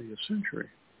the 20th century.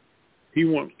 He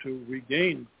wants to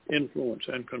regain influence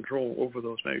and control over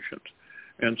those nations.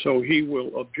 And so he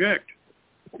will object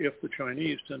if the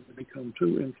Chinese tend to become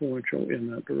too influential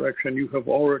in that direction. You have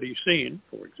already seen,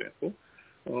 for example,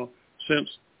 since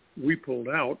we pulled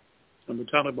out and the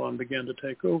Taliban began to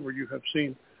take over, you have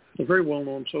seen a very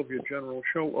well-known Soviet general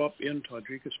show up in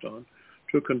Tajikistan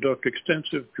to conduct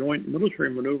extensive joint military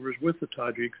maneuvers with the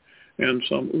Tajiks and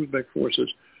some Uzbek forces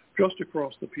just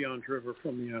across the Pianj River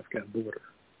from the Afghan border.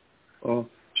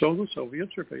 So the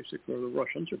Soviets are basically, or the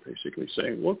Russians are basically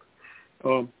saying, look,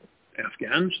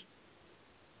 Afghans,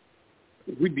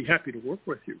 we'd be happy to work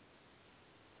with you,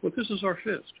 but this is our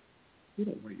fist. We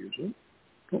don't want to use it.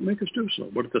 Don't make us do so.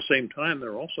 But at the same time,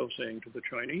 they're also saying to the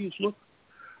Chinese, look,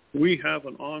 we have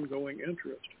an ongoing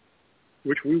interest,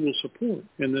 which we will support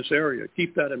in this area.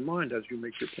 Keep that in mind as you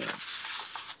make your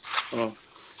plan.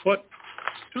 But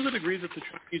to the degree that the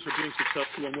Chinese are being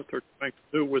successful in what they're trying to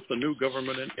do with the new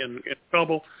government in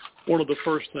Kabul, one of the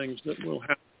first things that will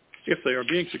happen, if they are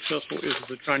being successful, is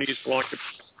the Chinese will occupy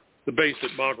the base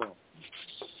at Bagram.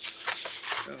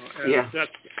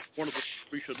 That's one of the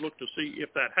things we should look to see.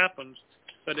 If that happens,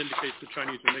 that indicates the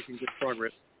Chinese are making good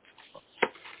progress.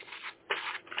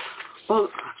 Well,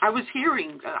 I was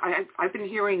hearing, I've been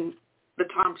hearing the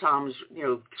tom-toms,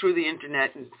 through the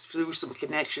internet and through some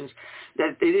connections,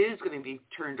 that it is going to be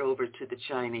turned over to the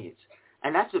Chinese,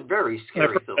 and that's a very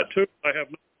scary thought. That too.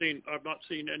 I've not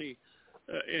seen any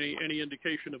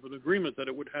indication of an agreement that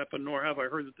it would happen, nor have I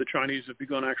heard that the Chinese have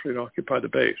begun actually to occupy the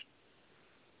base.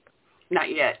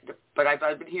 Not yet, but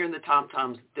I've been hearing the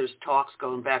tom-toms. There's talks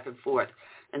going back and forth,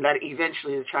 and that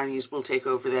eventually the Chinese will take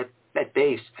over that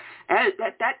base. And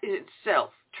that in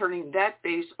itself, turning that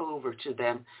base over to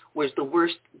them, was the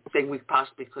worst thing we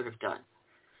possibly could have done.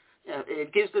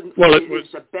 It gives them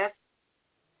the best.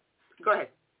 Go ahead.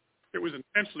 It was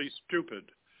intensely stupid.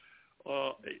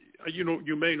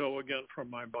 You may know again from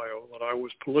my bio that I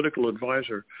was political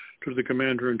advisor to the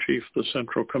Commander-in-Chief of the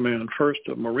Central Command, first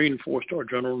a Marine 4-star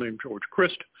general named George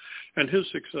Christ, and his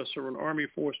successor, an Army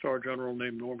 4-star general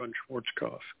named Norman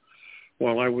Schwarzkopf.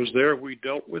 While I was there, we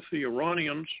dealt with the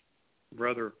Iranians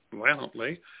rather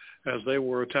violently as they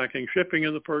were attacking shipping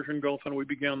in the Persian Gulf, and we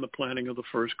began the planning of the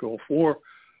first Gulf War.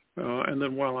 And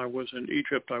then while I was in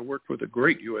Egypt, I worked with a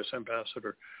great U.S.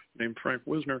 ambassador named Frank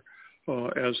Wisner,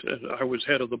 as I was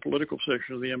head of the political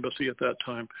section of the embassy at that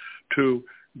time, to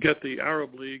get the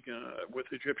Arab League, with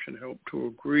Egyptian help, to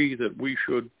agree that we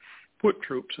should put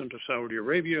troops into Saudi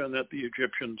Arabia and that the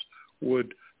Egyptians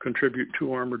would contribute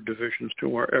 2 armored divisions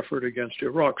to our effort against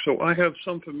Iraq. So I have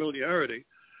some familiarity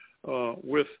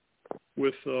with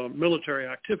military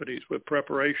activities, with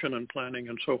preparation and planning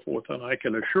and so forth, and I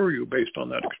can assure you, based on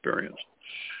that experience,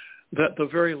 that the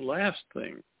very last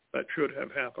thing that should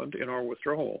have happened in our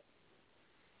withdrawal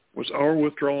was our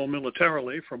withdrawal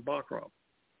militarily from Bagram.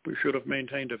 We should have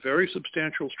maintained a very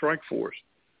substantial strike force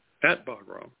at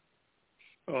Bagram,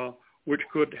 which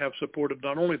could have supported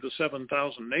not only the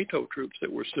 7,000 NATO troops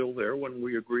that were still there when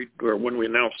we agreed, or when we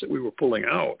announced that we were pulling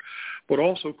out, but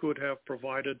also could have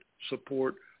provided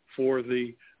support for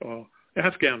the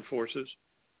Afghan forces,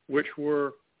 which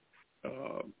were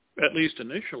at least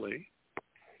initially,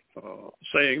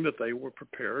 saying that they were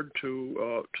prepared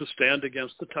to stand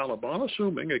against the Taliban,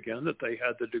 assuming, again, that they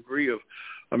had the degree of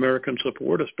American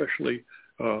support, especially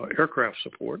aircraft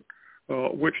support,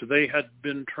 which they had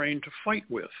been trained to fight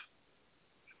with,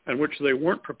 and which they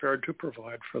weren't prepared to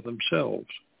provide for themselves.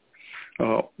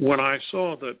 When I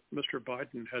saw that Mr.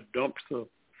 Biden had dumped the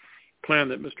plan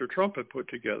that Mr. Trump had put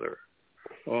together,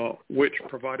 which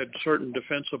provided certain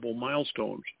defensible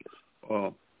milestones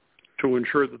to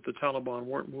ensure that the Taliban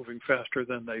weren't moving faster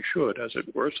than they should, as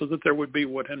it were, so that there would be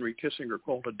what Henry Kissinger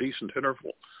called a decent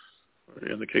interval.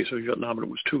 In the case of Vietnam, it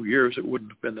was 2 years. It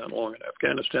wouldn't have been that long in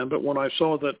Afghanistan. But when I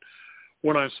saw that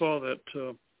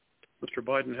Mr.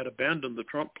 Biden had abandoned the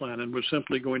Trump plan and was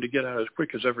simply going to get out as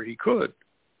quick as ever he could,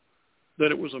 then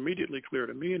it was immediately clear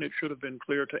to me, and it should have been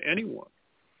clear to anyone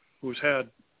who's had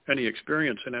any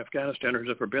experience in Afghanistan or has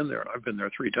ever been there, and I've been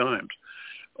there 3 times,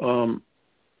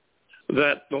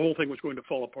 that the whole thing was going to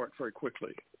fall apart very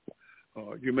quickly.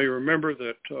 You may remember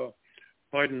that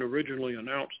Biden originally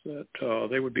announced that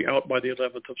they would be out by the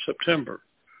 11th of September.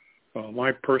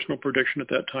 My personal prediction at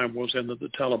that time was then that the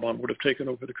Taliban would have taken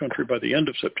over the country by the end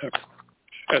of September.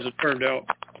 As it turned out,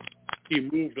 he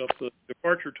moved up the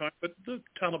departure time, but the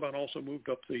Taliban also moved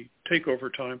up the takeover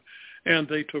time, and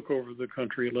they took over the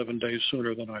country 11 days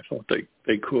sooner than I thought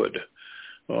they could.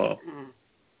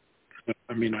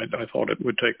 I mean, I thought it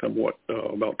would take them,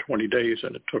 about 20 days,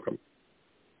 and it took them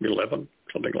 11,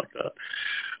 something like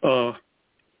that.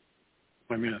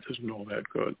 My math isn't all that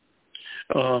good.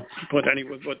 But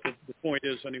anyway, the point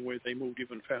is, anyway, they moved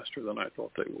even faster than I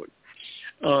thought they would.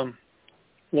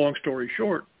 Long story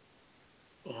short,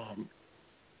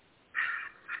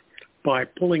 by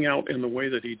pulling out in the way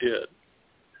that he did,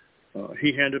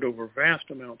 he handed over vast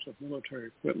amounts of military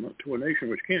equipment to a nation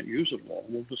which can't use it all.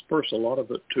 Will disperse a lot of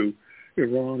it to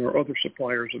Iran or other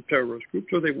suppliers of terrorist groups,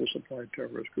 or they will supply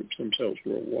terrorist groups themselves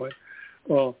worldwide.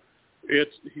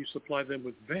 He supplied them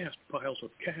with vast piles of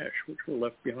cash, which were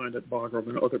left behind at Bagram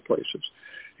and other places.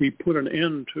 He put an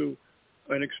end to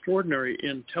an extraordinary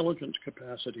intelligence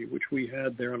capacity which we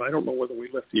had there, and I don't know whether we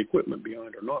left the equipment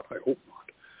behind or not. I hope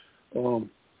not.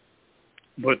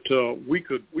 But we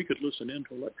could listen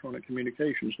into electronic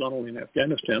communications not only in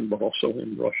Afghanistan but also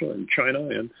in Russia and China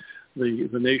and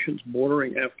the nations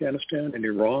bordering Afghanistan and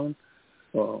Iran,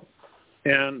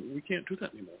 and we can't do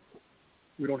that anymore.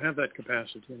 We don't have that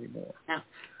capacity anymore. Yeah.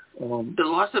 The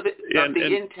loss of the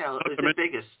intel is the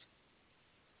biggest.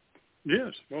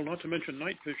 Yes, well, not to mention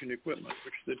night vision equipment,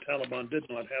 which the Taliban did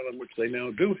not have and which they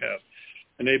now do have,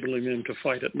 enabling them to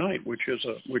fight at night, which is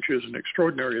an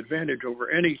extraordinary advantage over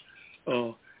any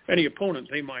opponent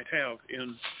they might have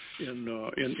in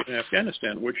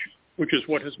Afghanistan, which is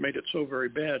what has made it so very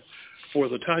bad for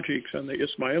the Tajiks and the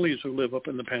Ismailis who live up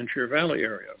in the Panjshir Valley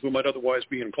area, who might otherwise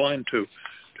be inclined to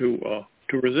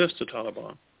resist the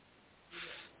Taliban.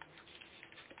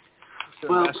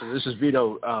 Well, Ambassador, this is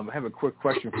Vito. I have a quick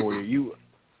question for you.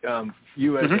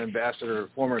 You as ambassador,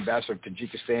 former ambassador of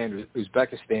Tajikistan,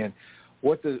 Uzbekistan,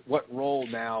 what role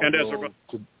now?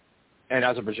 And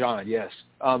Azerbaijan, yes.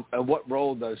 And what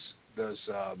role does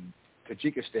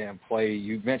Tajikistan play?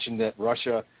 You mentioned that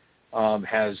Russia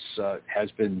has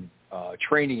been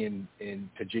training in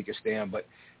Tajikistan, but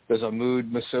does Ahmad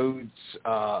Massoud's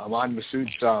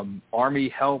army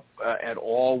help at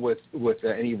all with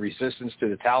any resistance to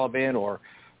the Taliban,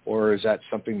 or is that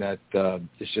something that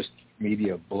is just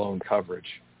media blown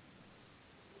coverage?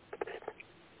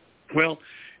 Well,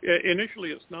 initially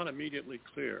it's not immediately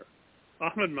clear.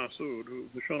 Ahmad Massoud, who's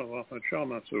the son of Ahmad Shah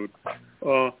Massoud,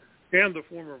 and the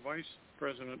former vice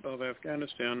president of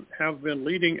Afghanistan have been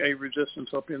leading a resistance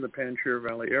up in the Panjshir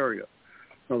Valley area.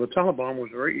 Now, the Taliban was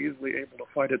very easily able to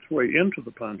fight its way into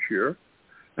the Panjshir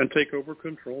and take over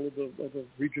control of the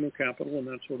regional capital and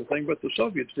that sort of thing, but the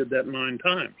Soviets did that 9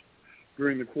 times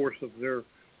during the course of their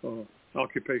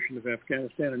occupation of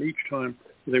Afghanistan, and each time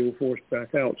they were forced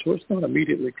back out. So it's not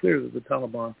immediately clear that the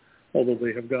Taliban, although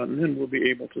they have gotten in, will be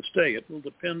able to stay. It will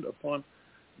depend upon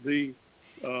the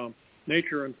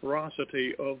nature and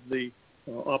ferocity of the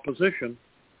opposition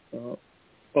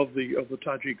of the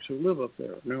Tajiks who live up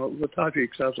there. Now, the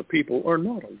Tajiks as a people are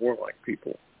not a warlike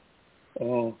people.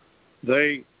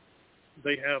 They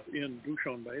have in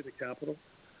Dushanbe, the capital,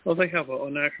 they have a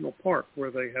national park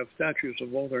where they have statues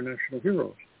of all their national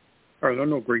heroes. There are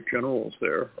no great generals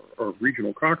there or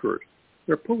regional conquerors.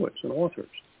 They're poets and authors.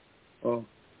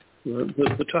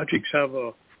 The Tajiks have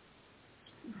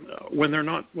when they're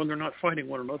not fighting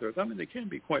one another. I mean, they can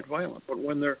be quite violent, but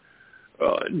when they're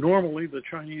normally the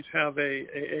Chinese have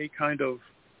a kind of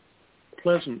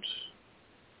pleasant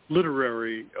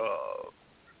literary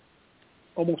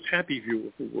almost happy view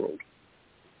of the world.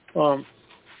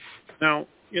 Now,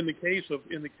 in the case of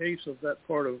that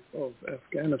part of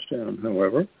Afghanistan,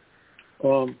 however,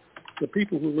 the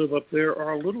people who live up there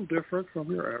are a little different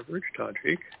from your average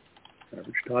Tajik.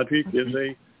 Average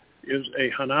Tajik is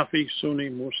a Hanafi Sunni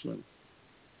Muslim.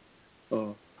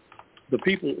 The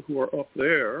people who are up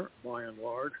there, by and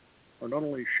large, are not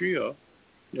only Shia,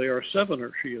 they are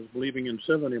 7 Shias, believing in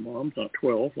 7 imams, not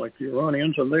 12, like the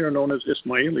Iranians, and they are known as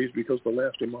Ismailis because the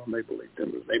last imam they believed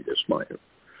in was named Ismail.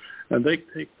 And they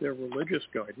take their religious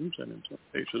guidance, and in some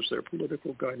cases their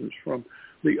political guidance, from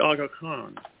the Aga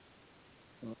Khan,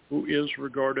 who is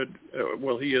regarded,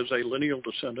 he is a lineal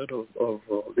descendant of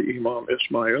the Imam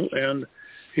Ismail, and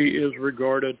he is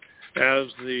regarded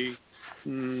as the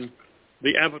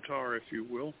avatar, if you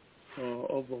will,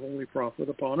 of the Holy Prophet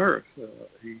upon earth.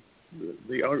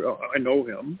 I know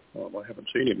him. I haven't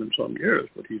seen him in some years,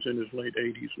 but he's in his late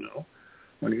 80s now,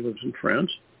 and he lives in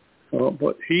France.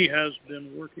 But he has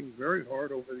been working very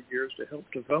hard over the years to help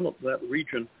develop that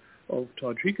region of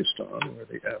Tajikistan where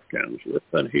the Afghans live,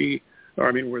 where the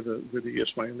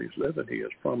Ismailis live, and he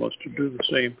has promised to do the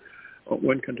same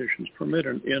when conditions permit.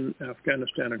 And in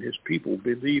Afghanistan, and his people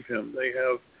believe him. They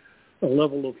have a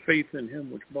level of faith in him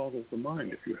which boggles the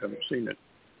mind if you haven't seen it.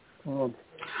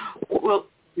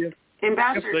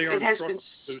 Ambassador, it has been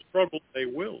struggle. They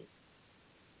will.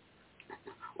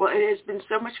 Well, it has been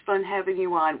so much fun having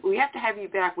you on. We have to have you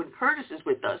back when Curtis is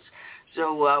with us,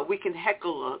 so we can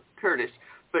heckle Curtis.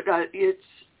 But it's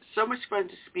so much fun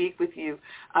to speak with you,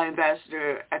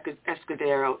 Ambassador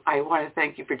Escudero. I want to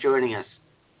thank you for joining us.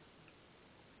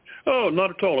 Oh, not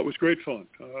at all. It was great fun.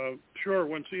 Sure,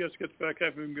 when CS gets back,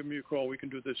 have him give me a call. We can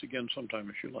do this again sometime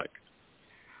if you like.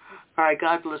 All right.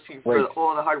 God bless you for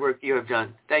all the hard work you have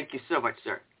done. Thank you so much,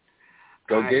 sir.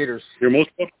 Go Gators. You're most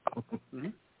welcome. Mm-hmm.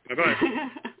 Bye-bye.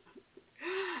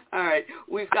 All right.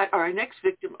 We've got our next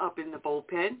victim up in the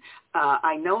bullpen.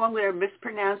 I know I'm going to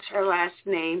mispronounce her last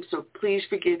name, so please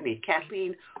forgive me.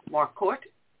 Kathleen Marcourt?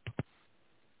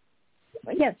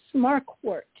 Yes,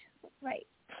 Marcourt. Right.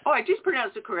 Oh, I just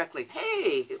pronounced it correctly.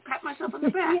 Hey, pat myself on the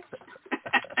back.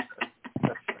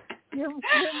 You're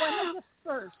one of the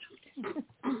first.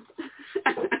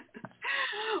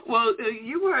 Well,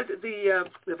 you are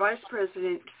the vice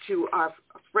president to our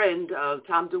friend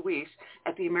Tom DeWeese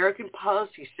at the American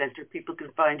Policy Center. People can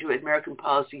find you at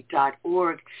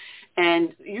AmericanPolicy.org.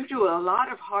 And you do a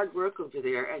lot of hard work over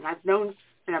there. And I've known,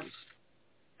 and I've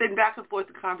been back and forth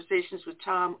in conversations with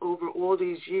Tom over all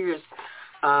these years.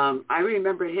 I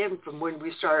remember him from when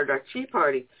we started our Tea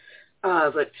Party.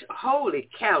 But holy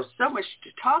cow, so much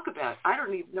to talk about. I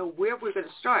don't even know where we're going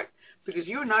to start because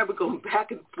you and I were going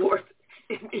back and forth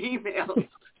in emails.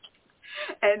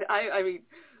 And I mean,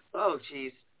 oh,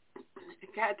 geez.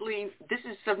 Kathleen, this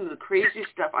is some of the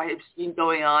craziest stuff I have seen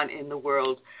going on in the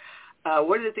world.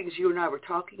 One of the things you and I were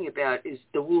talking about is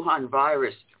the Wuhan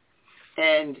virus.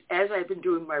 And as I've been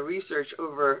doing my research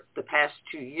over the past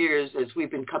 2 years, as we've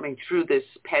been coming through this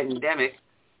pandemic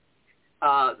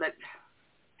that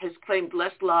has claimed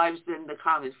less lives than the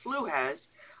common flu has,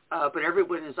 but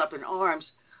everyone is up in arms,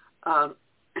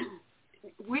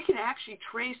 we can actually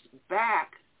trace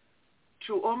back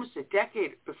to almost a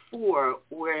decade before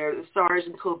where the SARS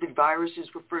and COVID viruses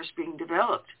were first being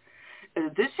developed.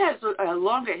 This has a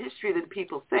longer history than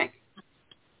people think.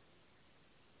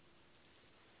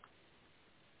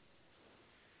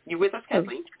 You with us,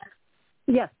 Kathleen?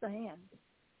 Yes, I am.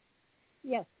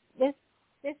 Yes, this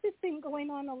has been going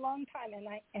on a long time,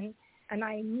 and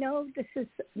I know this is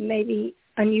maybe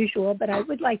unusual, but I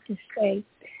would like to say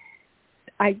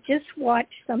I just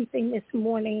watched something this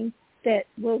morning that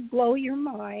will blow your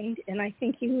mind, and I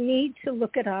think you need to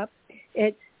look it up.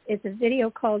 It's a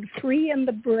video called Free and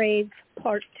the Brave,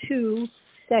 Part 2,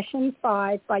 Session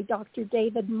 5 by Dr.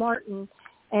 David Martin,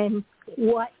 and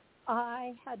what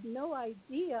I had no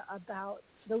idea about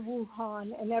the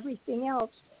Wuhan and everything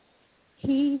else,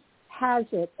 he has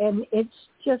it, and it's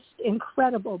just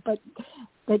incredible. But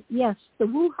yes, the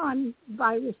Wuhan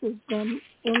virus has been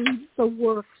in the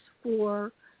works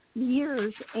for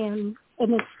years, and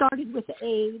it started with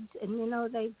AIDS, and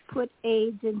they put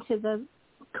AIDS into the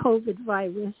COVID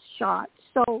virus shot.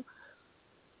 So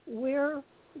we're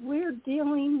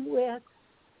dealing with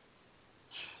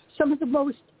some of the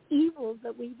most evil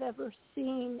that we've ever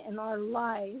seen in our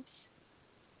lives,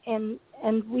 and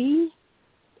we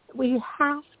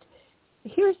have to.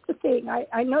 Here's the thing.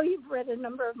 I know you've read a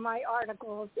number of my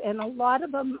articles, and a lot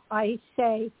of them I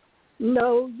say,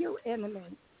 know your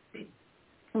enemy.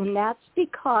 And that's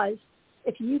because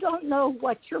if you don't know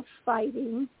what you're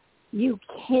fighting, you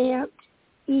can't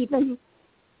even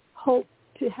hope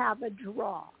to have a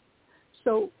draw.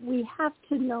 So we have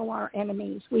to know our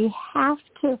enemies. We have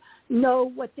to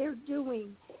know what they're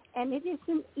doing. And it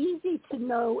isn't easy to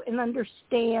know and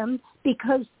understand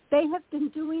because they have been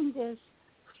doing this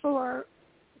for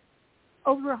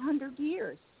over 100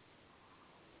 years.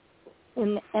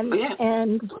 And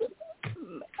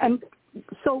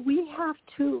so we have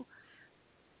to,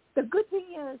 the good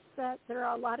thing is that there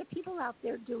are a lot of people out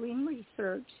there doing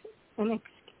research, and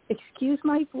excuse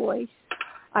my voice,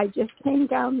 I just came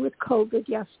down with COVID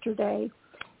yesterday.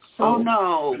 So, oh,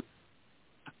 no.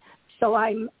 So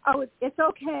it's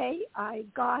okay. I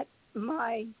got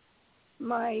my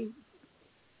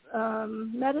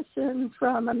medicine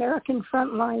from American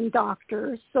Frontline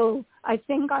Doctors, so I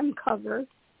think I'm covered.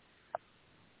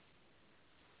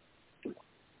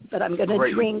 But I'm going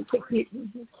to drink to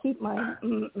keep my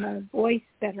voice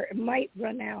better. It might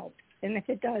run out, and if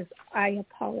it does, I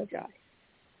apologize.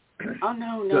 Oh,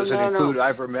 no. Does it include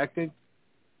ivermectin?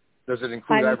 Does it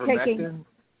include ivermectin?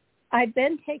 I've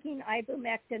been taking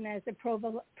ivermectin as a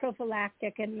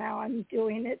prophylactic, and now I'm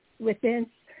doing it with this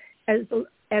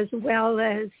as well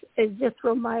as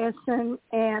azithromycin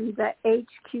and the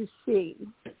HQC.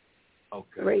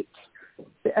 Okay. Great.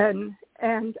 And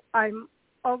I'm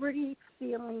already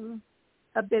feeling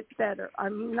a bit better.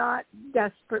 I'm not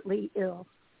desperately ill.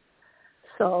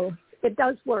 So it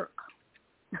does work.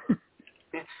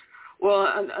 Yeah.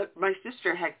 Well, my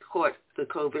sister had caught the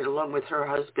COVID along with her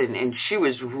husband, and she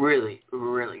was really,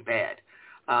 really bad.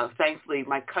 Thankfully,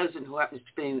 my cousin, who happens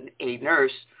to be a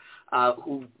nurse,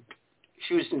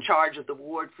 she was in charge of the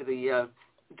ward for the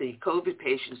COVID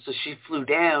patients, so she flew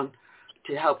down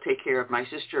to help take care of my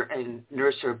sister and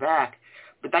nurse her back.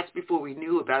 But that's before we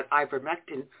knew about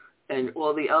ivermectin and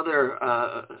all the other,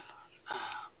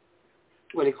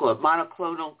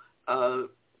 monoclonal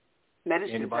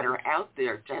medicines that are out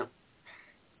there to help.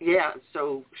 Yeah,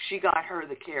 so she got her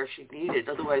the care she needed.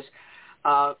 Otherwise,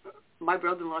 my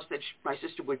brother-in-law said my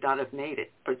sister would not have made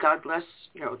it. But God bless,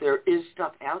 there is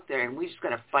stuff out there, and we just got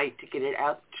to fight to get it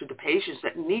out to the patients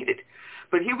that need it.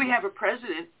 But here we have a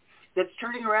president that's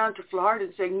turning around to Florida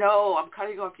and saying, no, I'm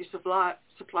cutting off your supply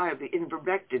of the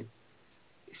ivermectin.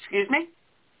 Excuse me?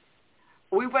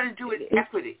 We want to do it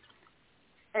equity.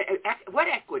 What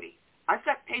equity? I've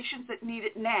got patients that need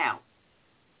it now.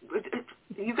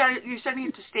 You're sending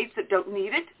it to states that don't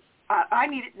need it. I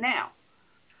need it now.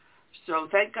 So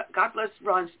thank God bless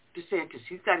Ron DeSantis.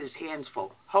 He's got his hands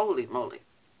full. Holy moly!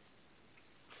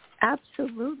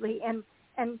 Absolutely, and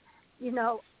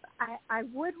I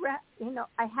would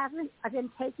I've been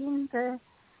taking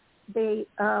the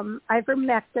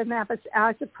ivermectin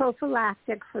as a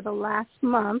prophylactic for the last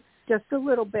month, just a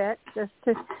little bit,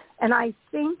 and I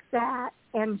think that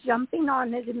and jumping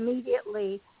on it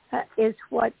immediately is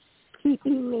what's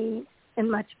keeping me in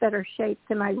much better shape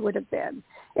than I would have been.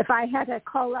 If I had to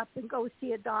call up and go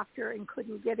see a doctor and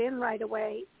couldn't get in right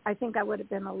away, I think I would have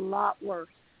been a lot worse.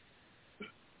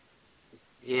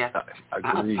 Yeah,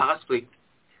 possibly.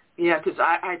 Yeah, because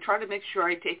I try to make sure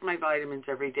I take my vitamins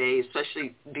every day,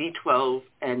 especially B12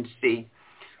 and C.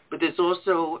 But there's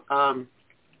also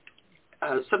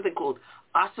something called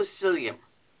oscillum.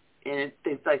 And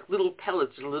it's like little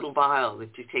pellets in a little vial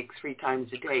that you take 3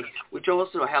 times a day, which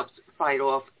also helps fight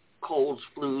off colds,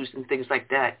 flus, and things like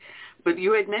that. But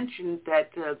you had mentioned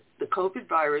that the COVID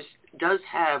virus does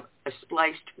have a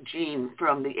spliced gene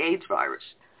from the AIDS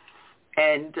virus.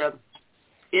 And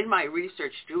in my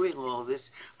research doing all this,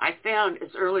 I found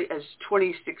as early as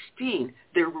 2016,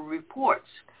 there were reports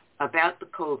about the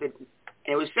COVID, and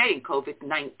it was saying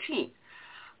COVID-19,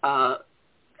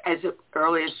 as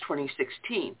early as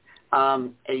 2016.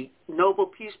 A Nobel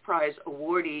Peace Prize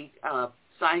awardee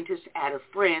scientist out of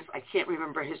France, I can't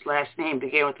remember his last name,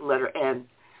 began with the letter N,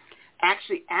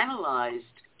 actually analyzed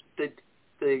the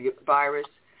virus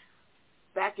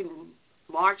back in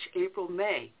March, April,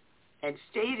 May, and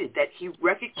stated that he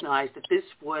recognized that this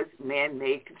was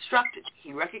man-made constructed.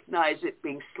 He recognized it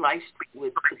being sliced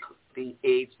with the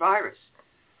AIDS virus.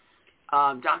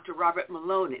 Dr. Robert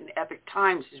Malone in Epoch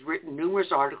Times has written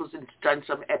numerous articles and done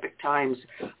some Epoch Times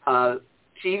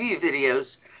TV videos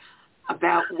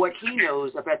about what he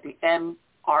knows about the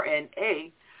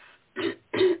mRNA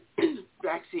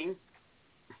vaccine,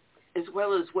 as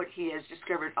well as what he has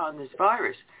discovered on this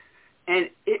virus. And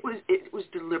it was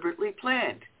deliberately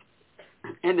planned.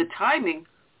 And the timing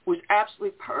was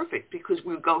absolutely perfect because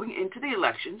we were going into the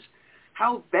elections.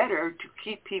 How better to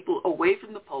keep people away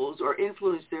from the polls or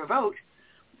influence their vote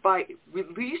by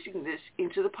releasing this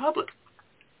into the public?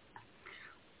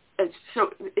 And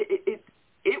so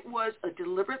it was a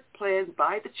deliberate plan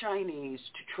by the Chinese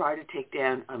to try to take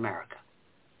down America.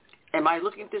 Am I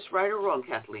looking at this right or wrong,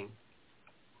 Kathleen?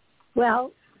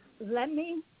 Well, let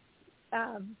me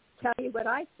tell you what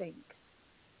I think.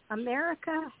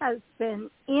 America has been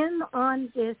in on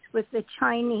this with the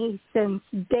Chinese since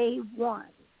day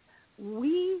one.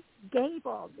 We gave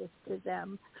all this to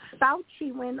them.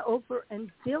 Fauci went over and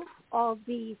built all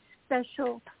these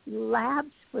special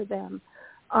labs for them.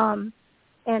 And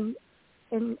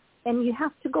you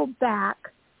have to go back,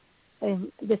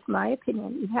 and this is my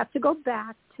opinion, you have to go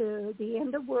back to the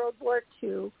end of World War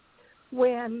II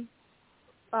when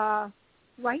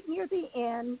right near the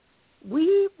end,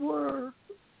 we were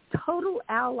total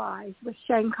allies with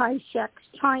Chiang Kai-shek's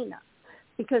China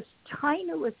because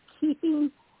China was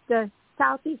keeping the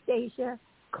Southeast Asia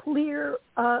clear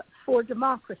for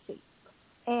democracy.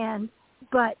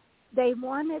 But they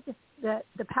wanted,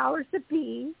 the powers that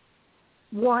be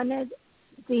wanted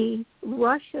the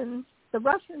Russians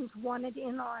wanted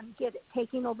in on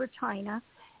taking over China,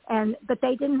 but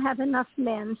they didn't have enough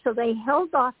men, so they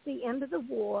held off the end of the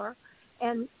war.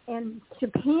 And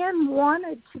Japan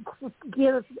wanted to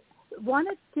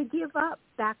give up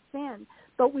back then,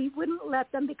 but we wouldn't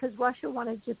let them because Russia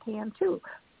wanted Japan too.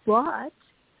 But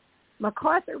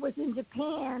MacArthur was in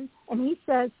Japan, and he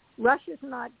says Russia's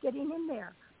not getting in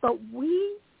there. But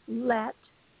we let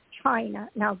China.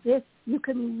 Now this, you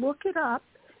can look it up.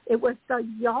 It was the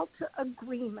Yalta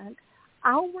Agreement.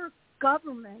 Our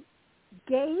government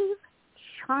gave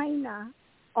China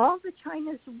all the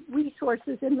China's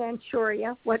resources in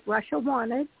Manchuria, what Russia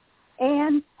wanted,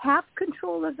 and half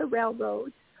control of the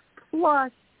railroads.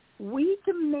 Plus, we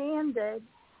demanded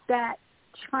that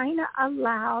China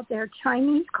allow their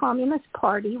Chinese Communist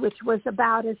Party, which was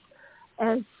about as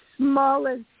small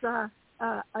as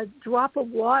a drop of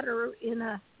water in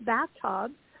a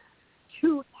bathtub,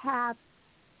 to have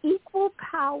equal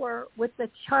power with the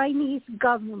Chinese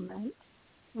government.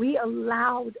 We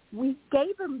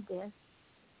gave them this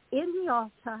in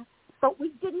Yalta, but we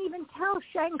didn't even tell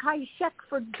Chiang Kai-shek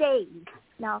for days.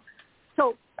 Now,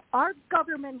 so our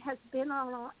government has been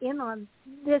in on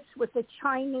this with the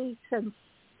Chinese since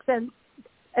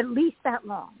at least that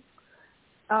long.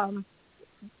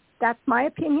 That's my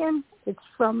opinion. It's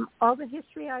from all the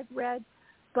history I've read,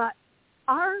 but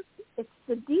it's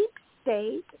the deep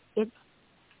state, it's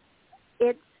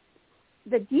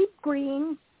the deep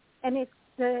green, and it's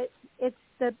the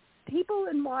people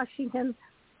in Washington.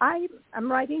 I'm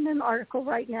writing an article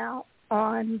right now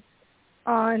on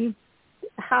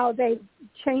how they've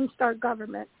changed our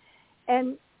government.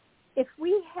 And if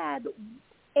we had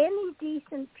any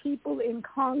decent people in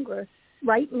Congress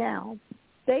right now,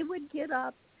 they would get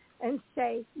up and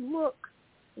say, look,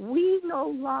 we no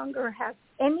longer have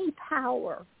any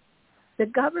power. The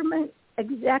government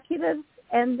executives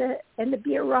and the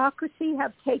bureaucracy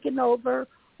have taken over.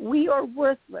 We are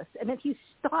worthless. And if you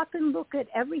stop and look at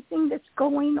everything that's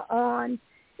going on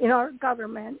in our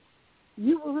government,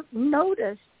 you will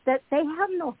notice that they have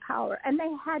no power. And they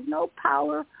had no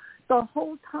power the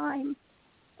whole time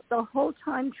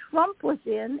Trump was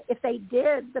in. If they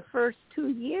did the first 2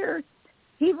 years,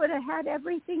 he would have had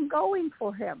everything going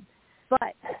for him.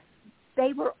 But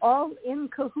they were all in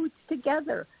cahoots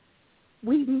together.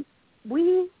 We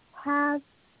have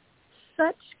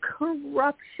such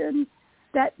corruption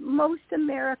that most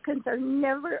Americans are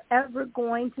never, ever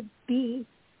going to be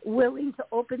willing to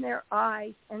open their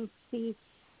eyes and see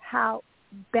how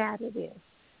bad it is.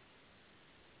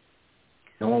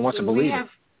 No one wants to believe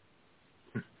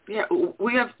it. Yeah,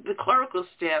 we have the clerical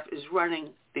staff is running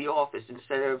the office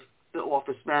instead of the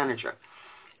office manager.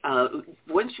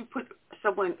 Once you put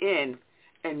someone in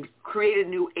and create a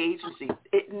new agency,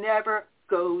 it never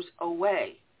goes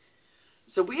away.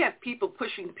 So we have people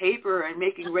pushing paper and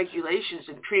making regulations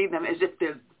and treating them as if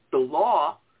they're the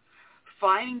law,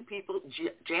 fining people,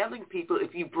 jailing people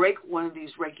if you break one of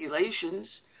these regulations.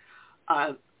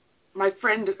 My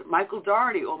friend Michael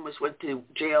Doherty almost went to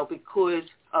jail because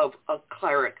of a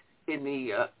cleric in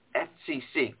the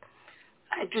FCC.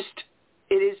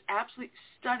 It is absolutely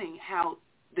stunning how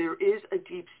there is a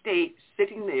deep state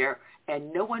sitting there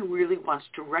and no one really wants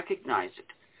to recognize it.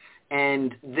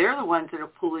 And they're the ones that are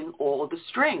pulling all the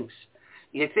strings.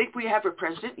 You think we have a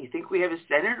president? You think we have a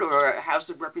Senate or a House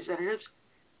of Representatives?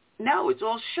 No, it's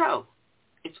all show.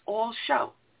 It's all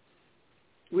show.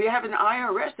 We have an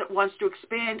IRS that wants to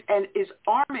expand and is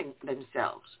arming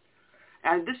themselves.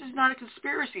 And this is not a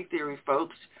conspiracy theory,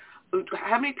 folks.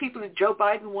 How many people did Joe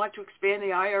Biden want to expand the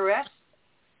IRS?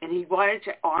 And he wanted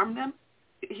to arm them?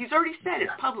 He's already said it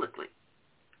publicly.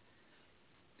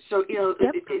 So,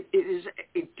 it is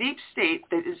a deep state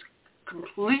that is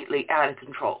completely out of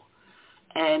control.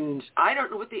 And I don't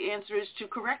know what the answer is to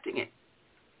correcting it.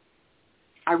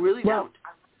 I really don't.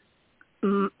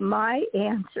 my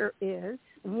answer is,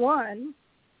 one,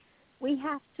 we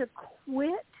have to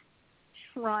quit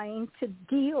trying to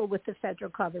deal with the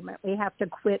federal government. We have to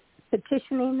quit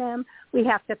petitioning them. We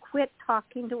have to quit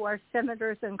talking to our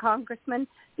senators and congressmen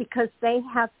because they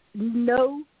have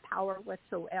no power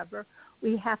whatsoever.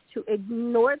 We have to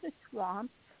ignore the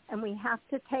swamp, and we have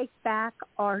to take back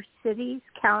our cities,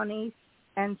 counties,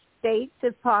 and states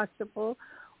if possible.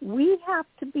 We have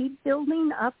to be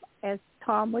building up, as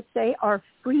Tom would say, our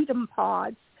freedom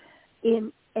pods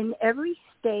in every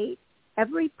state,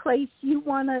 every place you're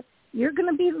going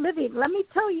to be living. Let me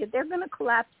tell you, they're going to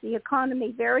collapse the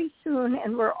economy very soon,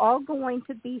 and we're all going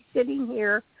to be sitting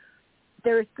here.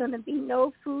 There's going to be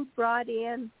no food brought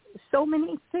in, so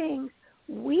many things.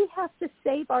 We have to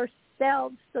save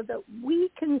ourselves so that we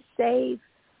can save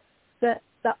the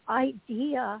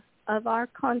idea of our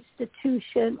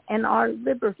Constitution and our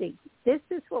liberty. This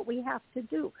is what we have to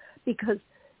do because,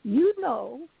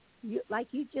 like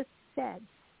you just said,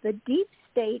 the deep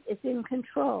state is in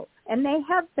control, and they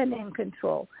have been in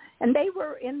control. And they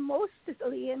were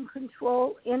mostly in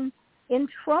control in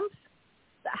Trump's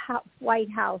White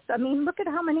House. I mean, look at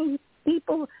how many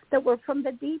people that were from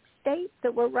the deep state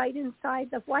that were right inside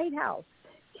the White House.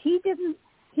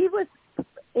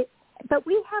 But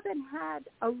we haven't had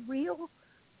a real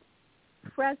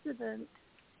president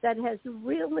that has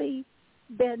really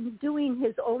been doing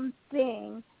his own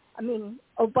thing. I mean,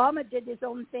 Obama did his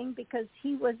own thing because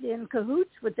he was in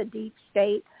cahoots with the deep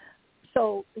state.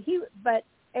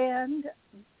 And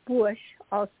Bush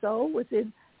also was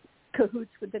in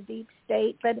cahoots with the deep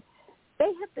state. But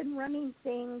they have been running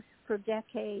things for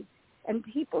decades. And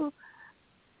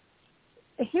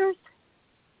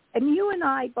and you and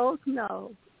I both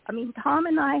know, I mean, Tom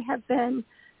and I have been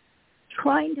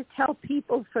trying to tell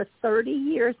people for 30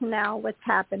 years now what's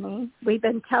happening. We've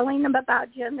been telling them about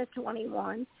Agenda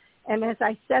 21. And as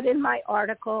I said in my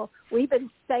article, we've been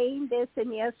saying this,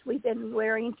 and yes, we've been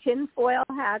wearing tinfoil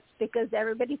hats because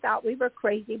everybody thought we were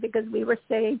crazy because we were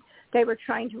saying they were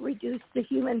trying to reduce the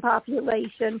human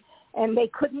population, and they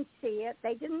couldn't see it.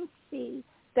 They didn't see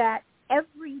that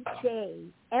every day,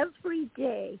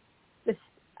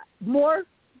 more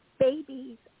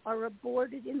babies are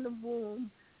aborted in the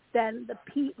womb than the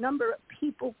number of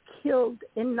people killed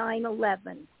in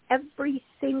 9/11 every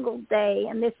single day,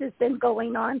 and this has been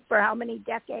going on for how many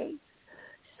decades?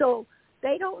 So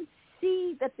they don't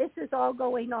see that this is all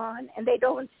going on, and they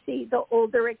don't see the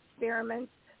older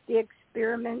experiments, the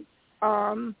experiments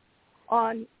on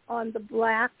the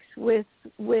blacks with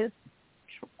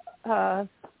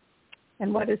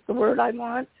and what is the word I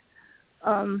want?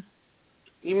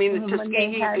 You mean the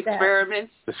Tuskegee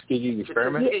experiments? Tuskegee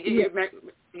experiment?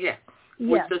 Yeah.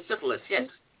 With the syphilis, yes.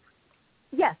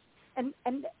 Yes. And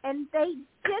they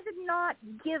did not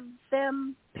give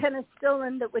them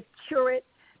penicillin that would cure it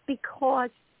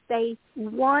because they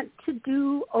want to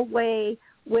do away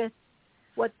with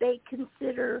what they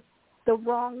consider the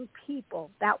wrong people.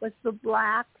 That was the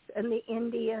blacks and the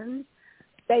Indians.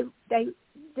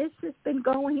 This has been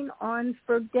going on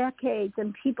for decades,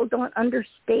 and people don't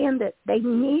understand it. They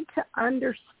need to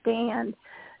understand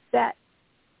that.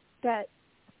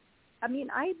 I mean,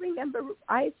 I remember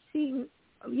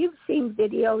you've seen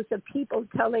videos of people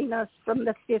telling us from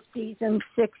the 50s and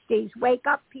 60s, wake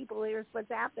up, people, here's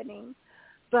what's happening.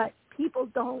 But people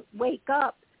don't wake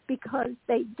up because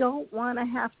they don't want to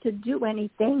have to do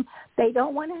anything. They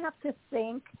don't want to have to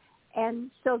think, and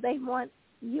so they want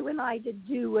you and I to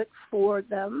do it for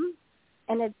them,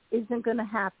 and it isn't going to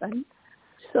happen.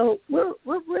 So we're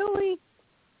really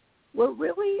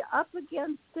up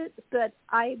against it, but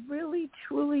I really,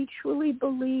 truly, truly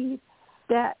believe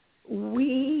that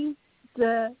we,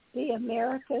 the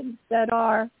Americans that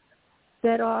are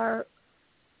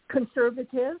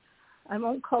conservative, I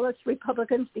won't call us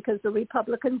Republicans because the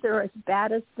Republicans are as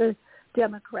bad as the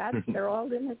Democrats. They're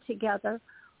all in it together.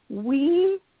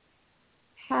 We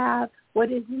have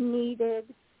what is needed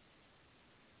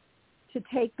to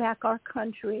take back our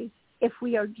country if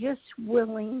we are just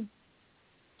willing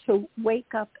to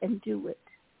wake up and do it.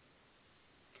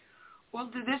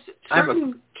 Well,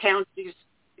 certain counties,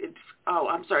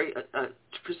 I'm sorry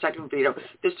for a second, Vito.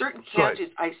 There's certain counties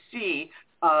I see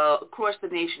across the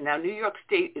nation. Now, New York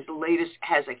State is the latest,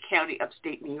 has a county,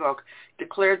 upstate New York,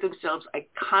 declared themselves a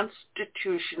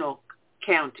constitutional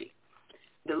county.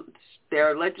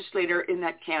 Their legislator in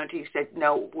that county said,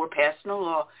 no, we're passing a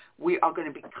law. We are going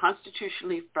to be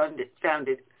constitutionally founded.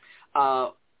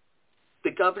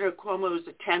 The Governor Cuomo's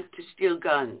attempt to steal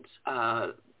guns,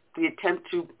 the attempt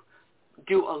to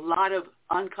do a lot of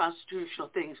unconstitutional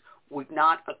things would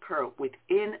not occur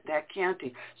within that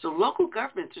county. So local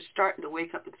governments are starting to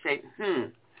wake up and say,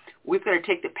 we've got to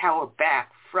take the power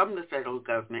back from the federal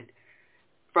government,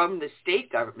 from the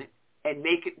state government, and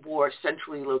make it more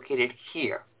centrally located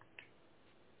here.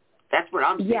 That's what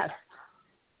I'm saying.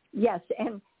 Yes,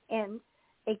 and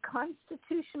a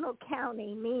constitutional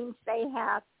county means they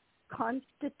have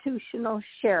constitutional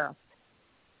sheriff,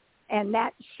 and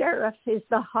that sheriff is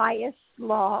the highest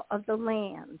law of the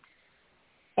land.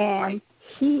 And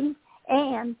we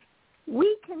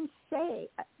can say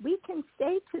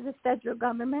to the federal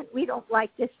government, we don't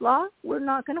like this law, we're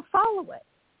not going to follow it,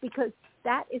 because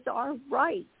that is our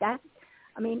right. That's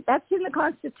in the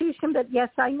Constitution, but yes,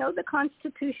 I know the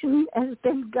Constitution has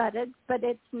been gutted, but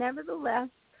it's nevertheless,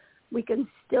 we can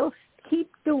still keep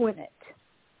doing it.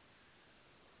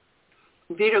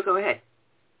 Vito, go ahead.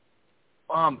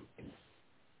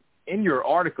 In your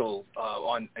article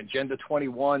on Agenda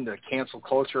 21, the cancel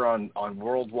culture on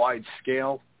worldwide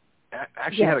scale, I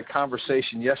actually had a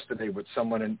conversation yesterday with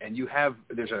someone, and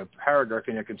there's a paragraph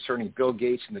in there concerning Bill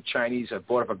Gates and the Chinese have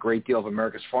bought up a great deal of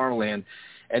America's farmland,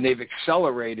 and they've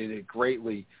accelerated it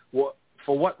greatly.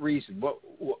 For what reason? What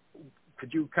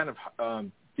could you kind of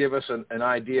give us an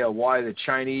idea why the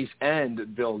Chinese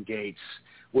and Bill Gates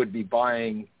would be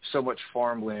buying so much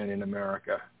farmland in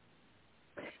America?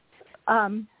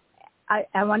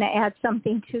 I want to add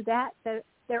something to that.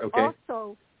 They're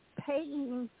also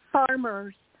paying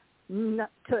farmers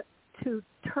to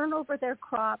turn over their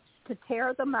crops, to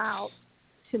tear them out,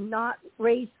 to not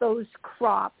raise those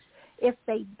crops. If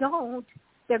they don't,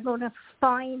 they're going to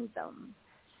fine them.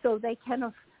 So they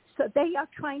are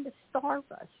trying to starve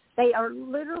us. They are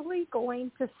literally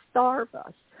going to starve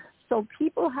us. So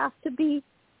people have to be.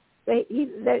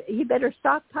 You better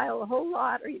stockpile a whole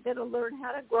lot, or you better learn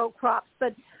how to grow crops.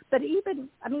 But even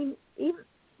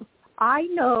I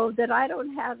know that I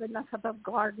don't have enough of a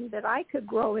garden that I could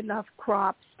grow enough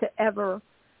crops to ever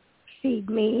feed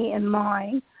me and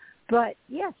mine. But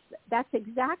yes, that's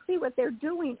exactly what they're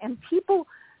doing. And people,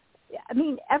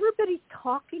 everybody's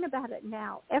talking about it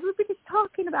now. Everybody's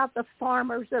talking about the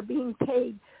farmers are being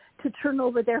paid to turn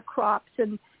over their crops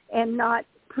and not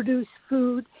produce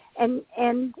food. And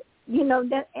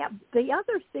the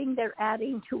other thing they're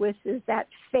adding to us is that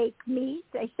fake meat.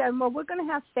 They said, well, we're going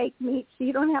to have fake meat so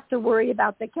you don't have to worry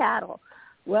about the cattle.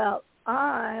 Well,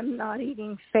 I'm not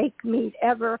eating fake meat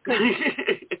ever.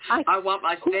 I want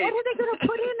my steak. What are they going to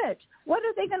put in it? What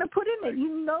are they going to put in it? You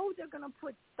know they're going to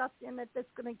put stuff in it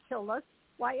that's going to kill us.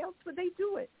 Why else would they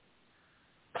do it?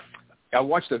 I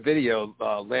watched a video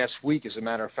last week, as a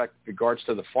matter of fact, in regards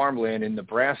to the farmland in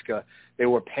Nebraska. They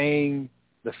were paying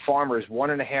the farmers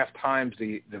 1.5 times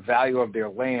the value of their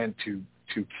land to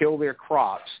kill their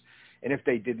crops. And if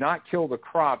they did not kill the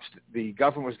crops, the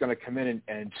government was going to come in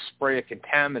and spray a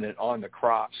contaminant on the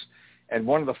crops. And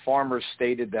one of the farmers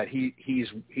stated that he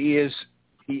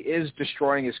is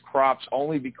destroying his crops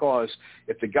only because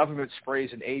if the government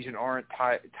sprays an Agent Orange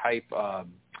type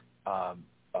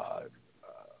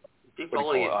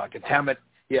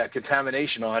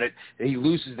contamination on it, and he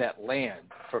loses that land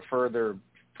for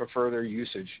further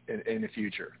usage in the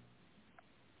future.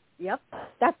 Yep,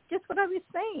 that's just what I was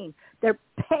saying. They're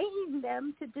paying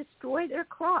them to destroy their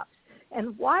crops.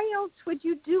 And why else would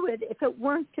you do it if it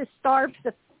weren't to starve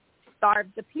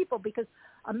the people? Because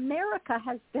America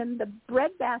has been the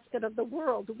breadbasket of the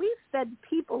world. We've fed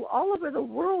people all over the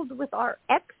world with our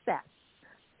excess.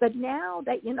 But now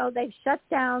that, they've shut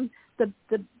down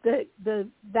the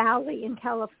valley in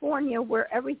California where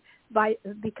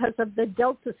because of the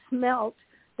Delta smelt,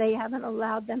 they haven't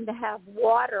allowed them to have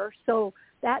water. So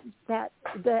that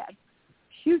the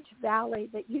huge valley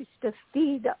that used to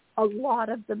feed a lot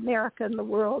of America and the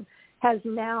world has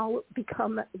now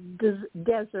become a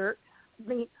desert.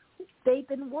 They've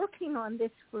been working on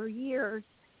this for years,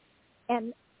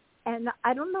 and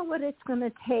I don't know what it's going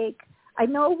to take. I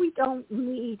know we don't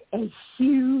need a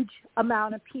huge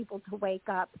amount of people to wake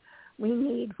up. We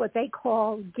need what they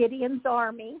call Gideon's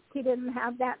army. He didn't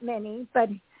have that many, but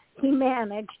he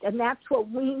managed, and that's what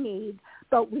we need.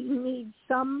 But we need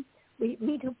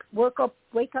to wake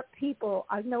up people.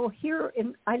 I know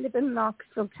I live in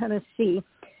Knoxville, Tennessee,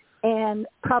 and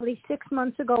probably 6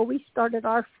 months ago we started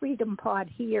our Freedom Pod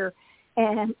here,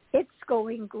 and it's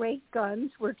going great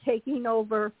guns. We're taking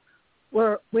over.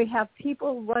 We have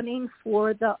people running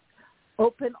for the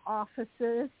open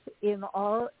offices in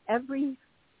every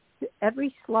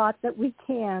slot that we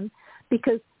can,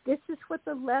 because this is what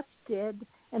the left did.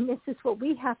 And this is what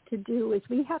we have to do, is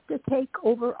we have to take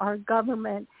over our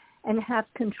government and have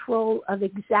control of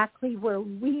exactly where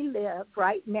we live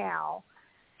right now.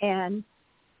 And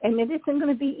And it isn't going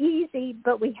to be easy,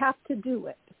 but we have to do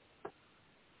it.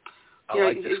 I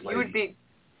like this you would be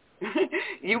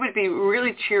you would be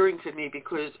really cheering for me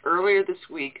because earlier this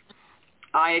week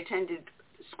I attended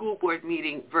the school board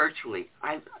meeting virtually.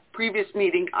 Previous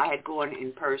meeting I had gone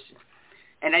in person,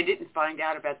 and I didn't find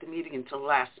out about the meeting until the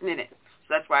last minute. So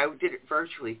that's why I did it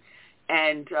virtually.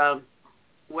 And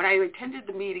when I attended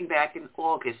the meeting back in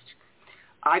August,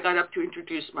 I got up to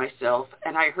introduce myself,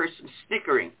 and I heard some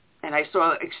snickering, and I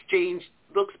saw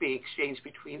looks being exchanged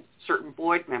between certain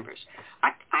board members.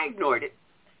 I ignored it,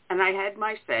 and I had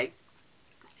my say,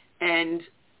 and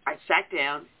I sat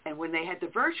down, and when they had the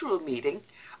virtual meeting,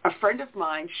 a friend of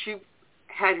mine, she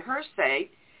had her say,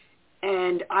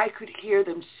 and I could hear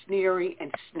them sneering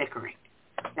and snickering.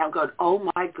 Now I'm going,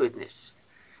 oh my goodness.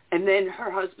 And then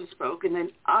her husband spoke, and then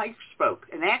I spoke,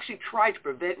 and they actually tried to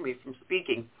prevent me from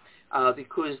speaking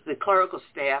because the clerical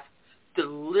staff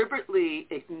deliberately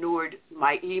ignored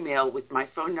my email with my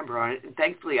phone number on it. And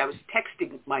thankfully, I was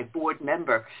texting my board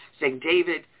member saying,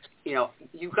 David,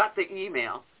 you got the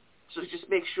email, so just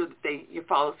make sure that you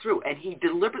follow through. And he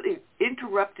deliberately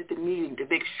interrupted the meeting to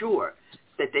make sure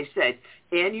that they said,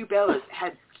 Ann Ubella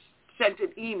had sent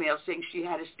an email saying she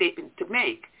had a statement to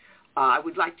make. I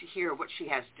would like to hear what she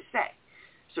has to say.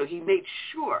 So he made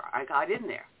sure I got in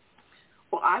there.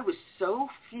 Well, I was so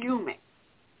fuming,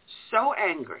 so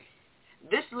angry.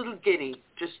 This little guinea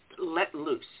just let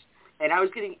loose, and I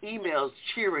was getting emails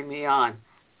cheering me on.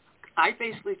 I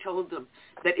basically told them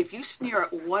that if you sneer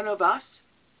at one of us,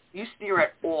 you sneer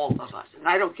at all of us, and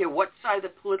I don't care what side of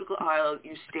the political aisle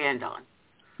you stand on.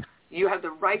 You have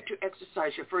the right to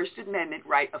exercise your First Amendment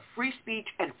right of free speech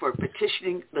and for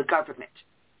petitioning the government.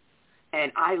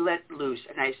 And I let loose,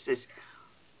 and I says,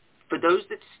 for those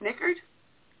that snickered,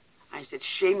 I said,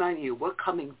 shame on you. We're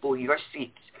coming for your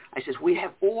seats. I says, we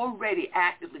have already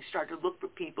actively started to look for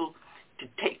people to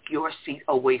take your seat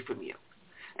away from you.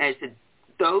 And I said,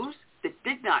 those that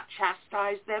did not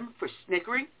chastise them for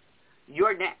snickering,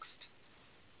 you're next.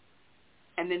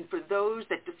 And then for those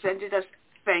that defended us,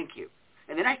 thank you.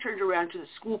 And then I turned around to the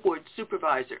school board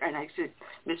supervisor, and I said,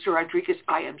 Mr. Rodriguez,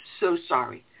 I am so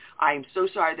sorry. I am so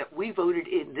sorry that we voted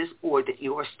in this board that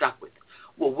you are stuck with.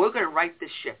 Well, we're going to right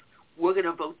this ship. We're going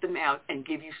to vote them out and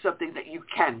give you something that you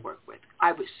can work with.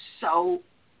 I was so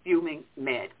fuming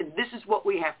mad. And this is what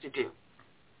we have to do.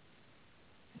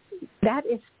 That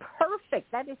is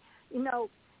perfect. That is,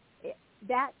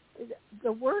 that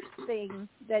the worst thing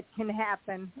that can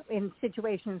happen in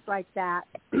situations like that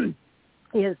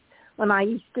is when I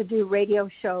used to do radio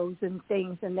shows and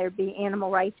things and there'd be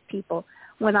animal rights people.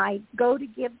 When I go to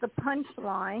give the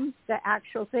punchline, the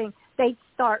actual thing, they'd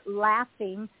start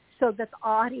laughing so that the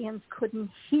audience couldn't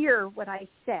hear what I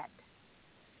said.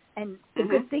 And the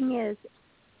good thing is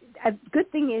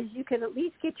you can at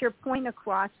least get your point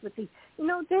across with the,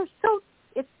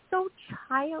 it's so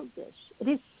childish. It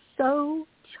is so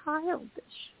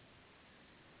childish.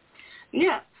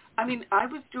 Yeah. I mean, I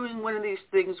was doing one of these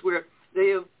things where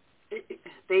they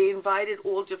invited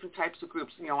all different types of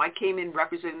groups. I came in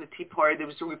representing the Tea Party. There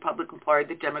was the Republican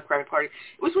Party, the Democratic Party.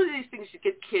 It was one of these things to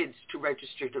get kids to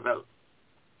register to vote.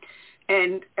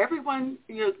 And everyone,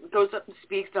 goes up and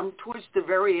speaks. I'm towards the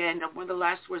very end. I'm one of the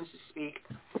last ones to speak.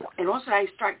 And also I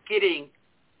start getting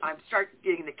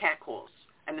the catcalls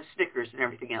and the stickers and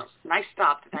everything else. And I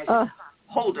stopped and I said,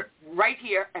 hold it right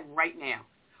here and right now.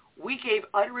 We gave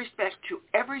utter respect to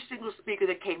every single speaker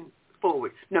that came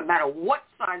forward, no matter what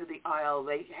side of the aisle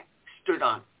they stood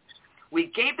on.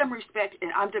 We gave them respect,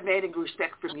 and I'm demanding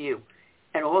respect from you.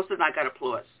 And all of a sudden I got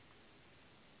applause.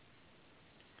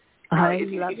 I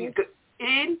love it.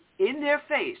 In their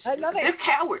face. I love it. They're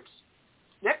cowards.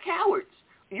 They're cowards.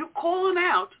 You call them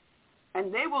out,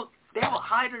 and they will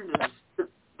hide under the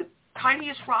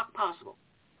tiniest rock possible.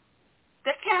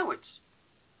 They're cowards.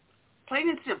 Plain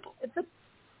and simple.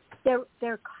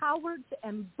 They're cowards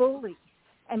and bullies,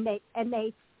 and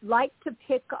they like to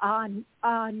pick on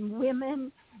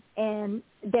women, and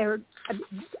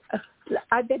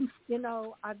I've been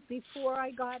before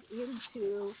I got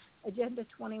into Agenda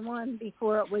 21,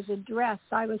 before it was addressed,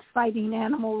 I was fighting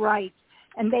animal rights,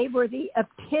 and they were the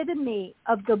epitome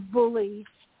of the bullies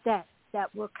that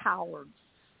were cowards.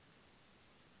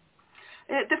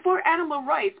 They're for animal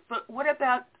rights, but what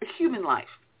about human life?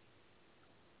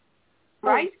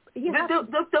 Right?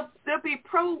 They'll be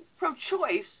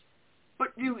pro-choice, but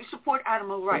you support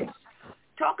animal rights.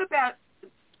 Talk about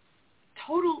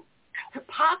total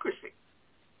hypocrisy.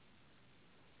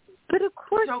 But of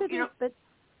course it is. But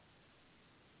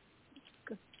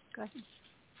go ahead.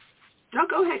 No,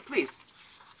 go ahead, please.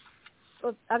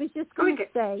 Well, I was just going to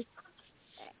say,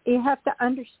 you have to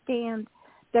understand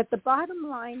that the bottom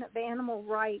line of animal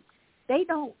rights, they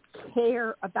don't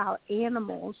care about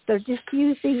animals. They're just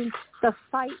using the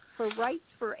fight for rights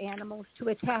for animals to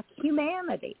attack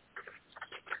humanity.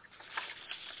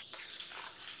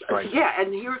 Right. Yeah,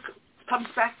 and here it comes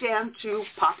back down to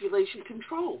population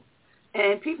control.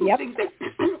 And people think that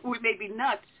we may be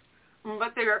nuts,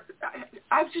 but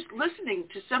I was just listening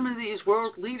to some of these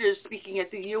world leaders speaking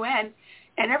at the UN,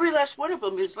 and every last one of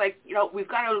them is like, we've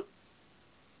got to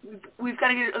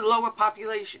get a lower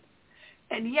population.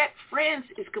 And yet France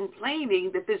is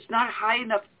complaining that there's not a high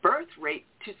enough birth rate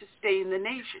to sustain the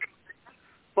nation.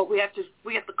 But we have to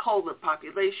cull the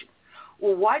population.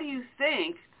 Well, why do you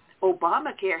think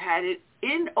Obamacare had it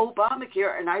in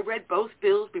Obamacare? And I read both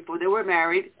bills before they were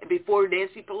married and before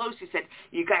Nancy Pelosi said,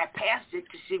 you got to pass it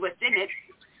to see what's in it.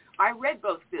 I read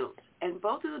both bills, and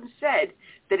both of them said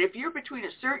that if you're between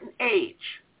a certain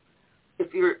age,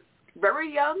 if you're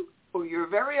very young or you're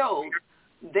very old,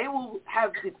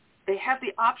 they have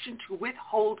the option to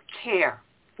withhold care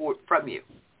from you.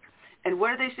 And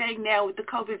what are they saying now with the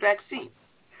COVID vaccine?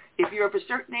 If you're of a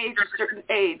certain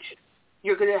age,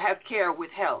 you're going to have care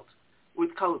withheld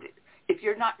with COVID. If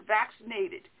you're not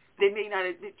vaccinated, they may not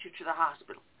admit you to the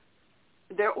hospital.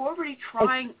 They're already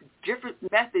trying different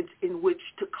methods in which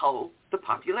to cull the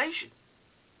population.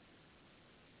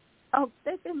 Oh,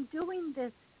 they've been doing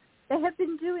this. They have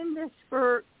been doing this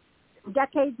for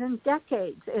decades and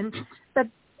decades,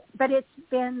 but it's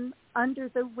been under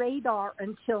the radar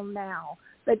until now.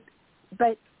 But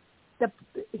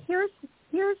here's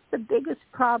the biggest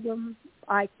problem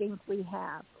I think we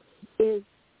have is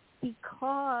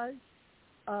because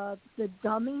of the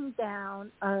dumbing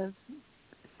down of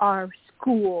our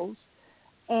schools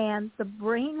and the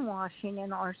brainwashing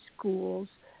in our schools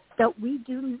that we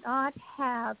do not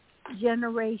have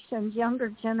younger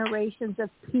generations of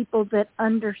people that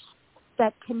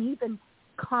can even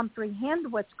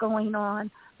comprehend what's going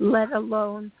on, let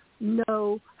alone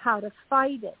know how to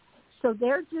fight it. So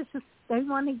they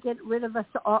want to get rid of us,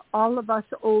 all of us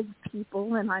old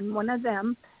people, and I'm one of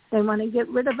them. They want to get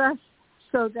rid of us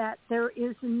so that there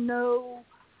is no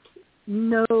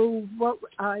what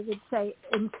I would say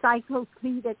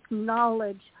encyclopedic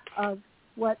knowledge of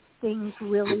what things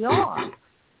really are.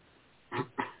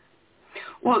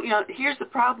 Well, here's the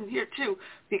problem here too,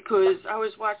 because I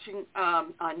was watching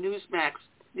on Newsmax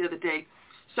the other day.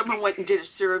 Someone went and did a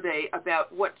survey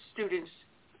about what students,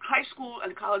 high school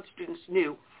and college students,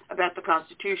 knew about the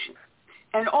Constitution.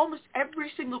 And almost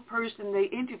every single person they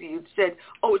interviewed said,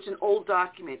 oh, it's an old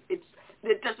document. It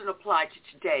doesn't apply to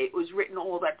today. It was written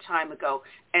all that time ago.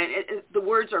 And the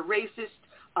words are racist,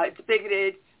 it's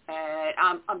bigoted,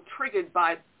 and I'm triggered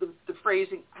by the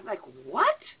phrasing. I'm like,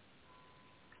 what?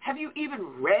 Have you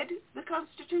even read the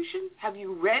Constitution? Have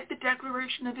you read the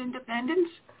Declaration of Independence?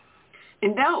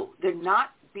 And no, they're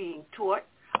not being taught.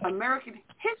 American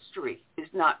history is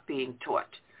not being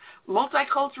taught.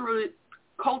 Multiculturalism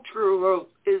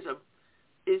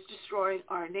is destroying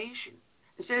our nation.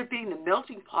 Instead of being the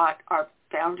melting pot our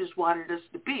founders wanted us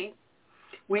to be,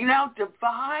 we now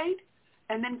divide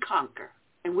and then conquer,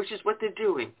 and which is what they're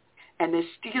doing. And they're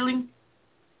stealing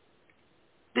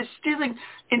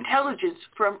intelligence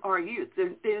from our youth.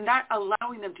 They're not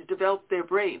allowing them to develop their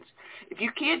brains. If you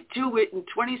can't do it in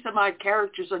 20-some-odd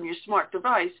characters on your smart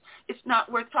device, it's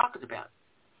not worth talking about.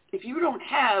 If you don't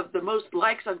have the most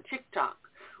likes on TikTok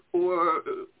or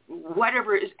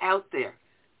whatever is out there,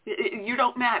 you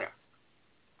don't matter.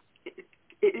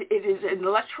 It is an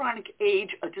electronic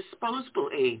age, a disposable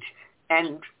age,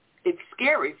 and it's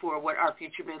scary for what our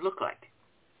future may look like.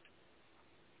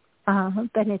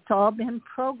 But it's all been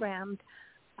programmed.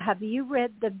 Have you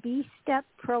read the B-STEP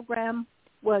program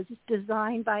was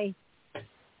designed by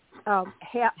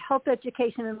Health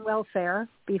Education and Welfare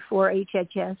before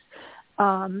HHS,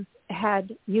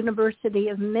 had University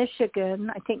of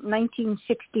Michigan, I think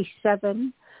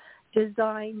 1967,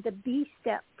 designed the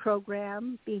B-STEP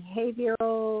program,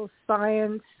 behavioral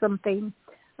science something.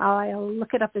 I'll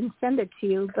look it up and send it to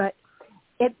you, but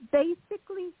it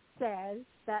basically says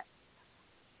that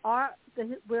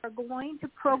we're going to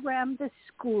program the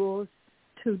schools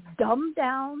to dumb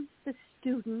down the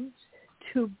students.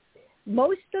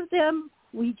 Most of them,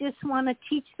 we just want to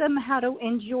teach them how to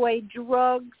enjoy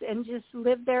drugs and just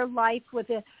live their life with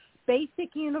a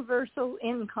basic universal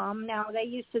income. Now, they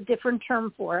used a different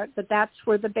term for it, but that's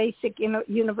where the basic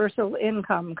universal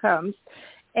income comes.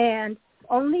 And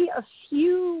only a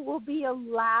few will be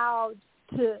allowed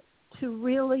to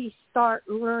really start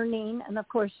learning. And, of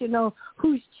course,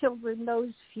 whose children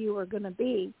those few are going to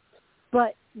be.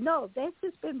 But, no, they've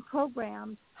just been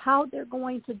programmed how they're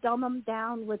going to dumb them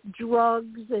down with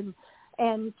drugs and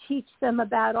and teach them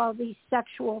about all these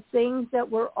sexual things that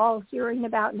we're all hearing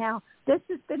about now. This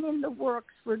has been in the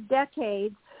works for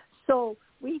decades. So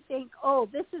we think, oh,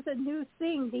 this is a new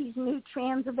thing, these new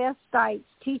transvestites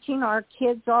teaching our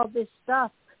kids all this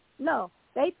stuff. No,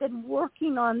 they've been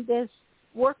working on this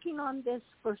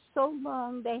for so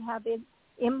long. They have it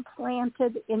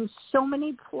implanted in so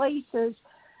many places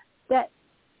that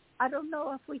I don't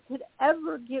know if we could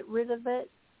ever get rid of it.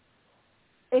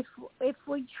 If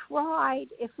we tried,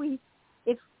 if we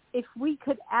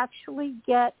could actually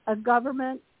get a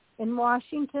government in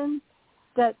Washington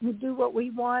that would do what we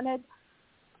wanted,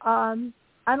 I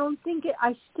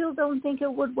still don't think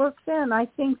it would work then. I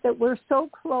think that we're so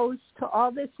close to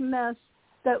all this mess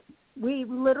that we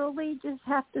literally just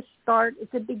have to start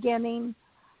at the beginning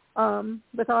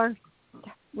with our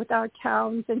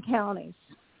towns and counties.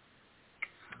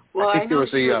 Well, I think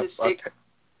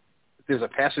there's a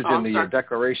passage in the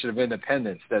Declaration of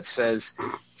Independence that says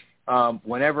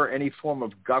whenever any form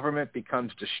of government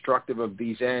becomes destructive of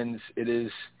these ends, it is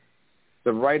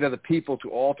the right of the people to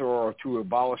alter or to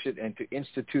abolish it and to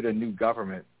institute a new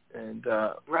government. And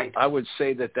right. I would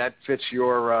say that fits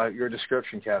your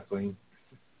description, Kathleen.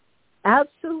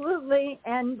 Absolutely.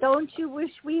 And don't you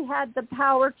wish we had the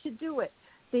power to do it?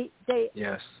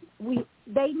 Yes.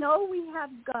 They know we have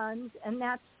guns, and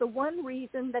that's the one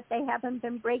reason that they haven't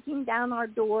been breaking down our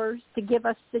doors to give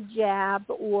us the jab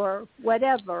or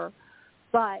whatever.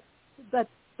 But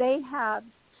they have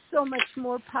so much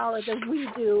more power than we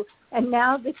do. And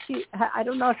now that I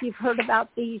don't know if you've heard about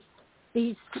these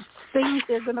things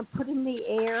they're going to put in the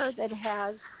air that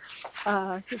has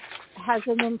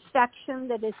an infection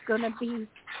that is going to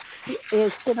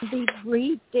be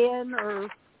breathed in or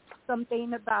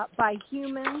something by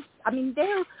humans. I mean,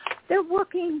 they're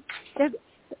working.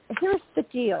 Here's the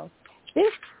deal.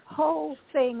 This whole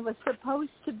thing was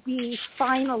supposed to be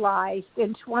finalized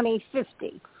in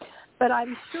 2050, but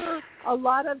I'm sure a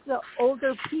lot of the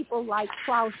older people like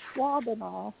Klaus Schwab and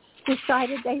all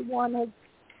decided they wanted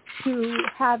to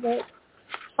have it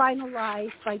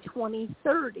finalized by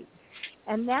 2030.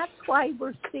 And that's why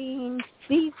we're seeing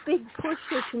these big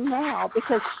pushes now,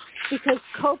 because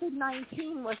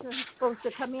COVID-19 wasn't supposed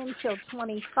to come in till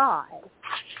 25.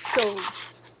 So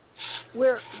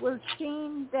we're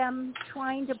seeing them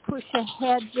trying to push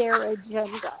ahead their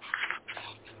agenda.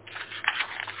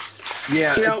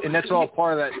 Yeah, and that's all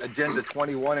part of that Agenda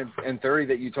 21 and 30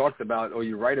 that you talked about, or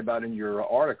you write about in your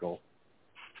article.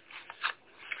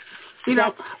 You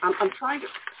know, I'm trying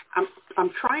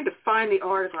to find the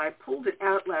article. I pulled it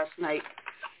out last night,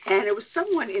 and it was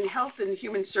someone in Health and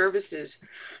Human Services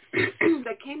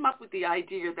that came up with the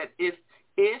idea that if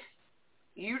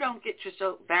you don't get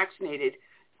yourself vaccinated,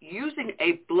 using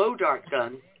a blow dart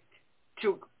gun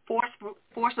to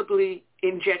forcibly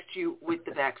inject you with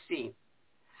the vaccine.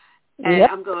 And yep.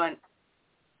 I'm going,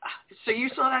 so you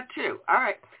saw that too. All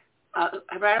right.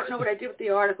 But I don't know what I did with the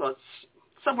article. It's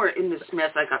somewhere in this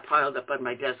mess I got piled up on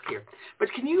my desk here.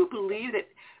 But can you believe that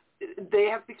they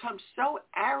have become so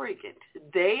arrogant?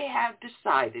 They have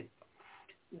decided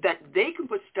that they can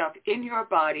put stuff in your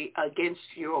body against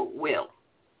your will.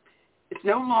 It's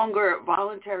no longer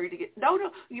voluntary to get. No.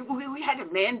 We had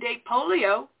to mandate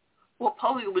polio. Well,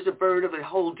 polio was a bird of a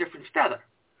whole different feather.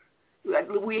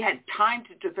 We had time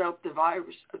to develop the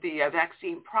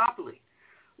vaccine properly.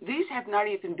 These have not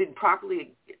even been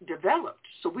properly developed,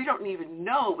 so we don't even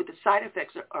know what the side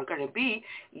effects are going to be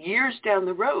years down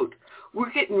the road.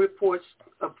 We're getting reports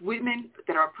of women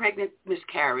that are pregnant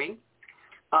miscarrying,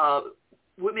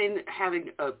 women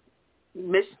having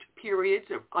missed periods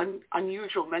of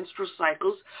unusual menstrual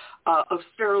cycles, of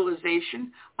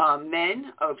sterilization,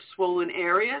 men of swollen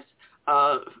areas.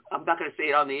 I'm not going to say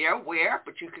it on the air where,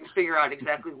 but you can figure out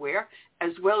exactly where,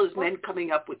 as well as men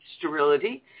coming up with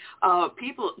sterility,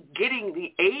 people getting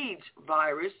the AIDS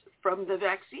virus from the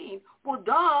vaccine. Well,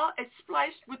 it's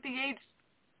spliced with the AIDS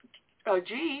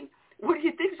gene. What do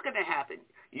you think is going to happen?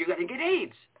 You're going to get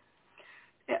AIDS.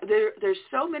 There's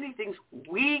so many things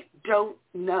we don't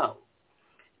know.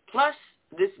 Plus,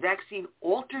 this vaccine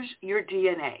alters your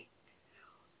DNA.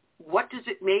 What does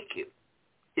it make you?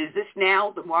 Is this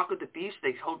now the mark of the beast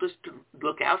they told us to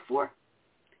look out for?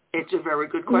 It's a very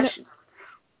good question.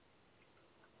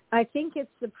 I think it's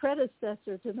the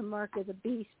predecessor to the mark of the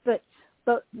beast. But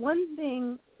one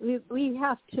thing we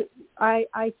have to,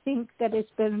 I think that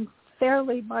it's been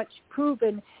fairly much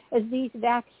proven, is these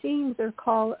vaccines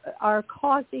are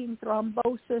causing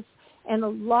thrombosis and a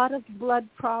lot of blood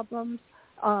problems,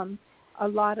 a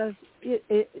lot of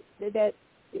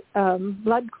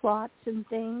blood clots and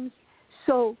things.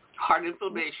 So heart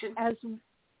inflammation,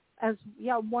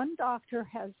 one doctor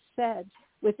has said,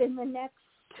 within the next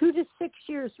 2 to 6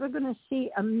 years, we're going to see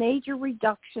a major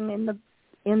reduction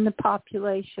in the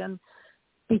population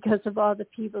because of all the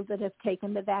people that have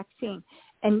taken the vaccine.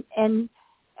 And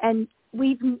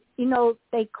we've,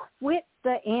 they quit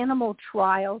the animal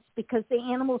trials because the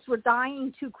animals were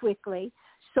dying too quickly.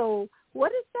 So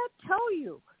what does that tell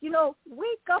you?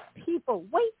 Wake up, people,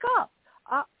 wake up.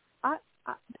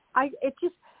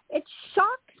 It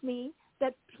shocks me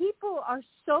that people are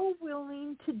so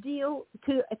willing to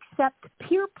accept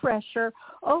peer pressure.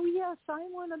 Oh yes, I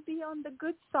want to be on the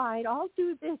good side. I'll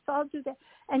do this, I'll do that.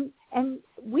 And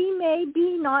we may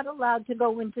be not allowed to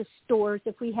go into stores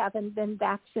if we haven't been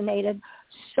vaccinated.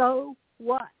 So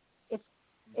what?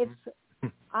 If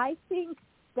I think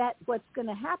that what's going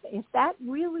to happen, if that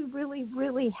really, really,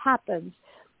 really happens,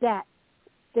 that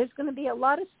there's going to be a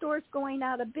lot of stores going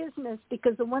out of business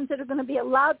because the ones that are going to be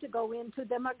allowed to go into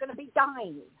them are going to be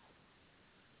dying.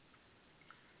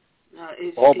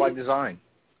 All by design.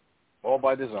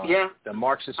 Yeah. The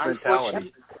Marxist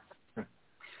mentality.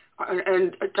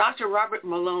 And Dr. Robert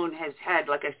Malone has had,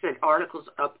 like I said, articles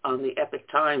up on the Epoch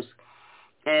Times,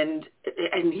 and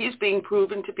he's being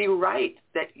proven to be right,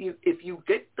 that if you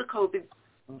get the COVID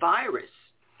virus,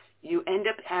 you end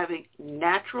up having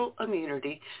natural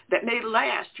immunity that may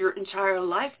last your entire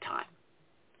lifetime.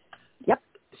 Yep.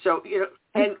 So,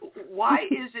 and why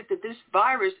is it that this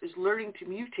virus is learning to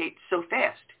mutate so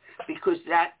fast? Because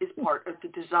that is part of the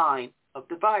design of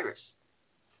the virus.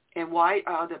 And why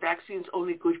are the vaccines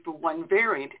only good for one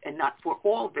variant and not for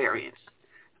all variants?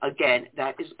 Again,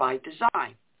 that is by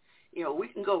design. We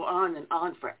can go on and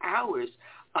on for hours,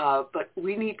 but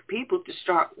we need people to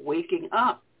start waking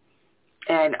up.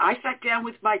 And I sat down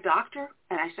with my doctor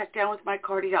and I sat down with my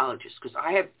cardiologist because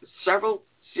I have several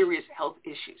serious health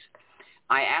issues.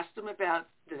 I asked them about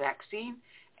the vaccine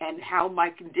and how my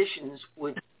conditions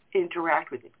would interact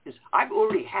with it because I've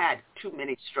already had too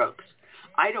many strokes.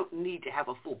 I don't need to have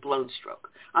a full-blown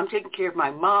stroke. I'm taking care of my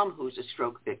mom who's a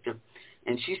stroke victim,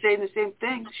 and she's saying the same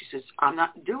thing. She says, I'm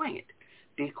not doing it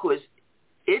because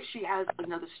if she has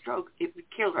another stroke, it would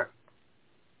kill her.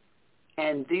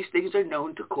 And these things are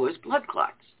known to cause blood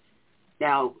clots.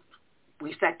 Now,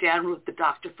 we sat down with the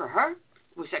doctor for her.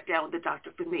 We sat down with the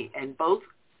doctor for me. And both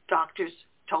doctors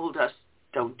told us,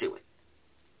 don't do it.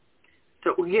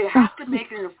 So you have to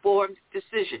make an informed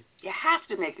decision. You have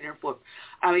to make it informed.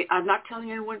 I mean, I'm not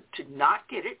telling anyone to not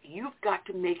get it. You've got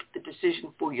to make the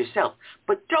decision for yourself.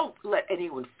 But don't let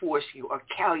anyone force you or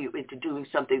cow you into doing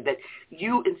something that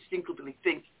you instinctively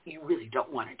think you really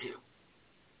don't want to do.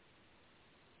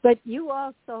 But you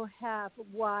also have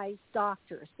wise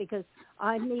doctors, because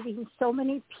I'm meeting so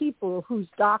many people whose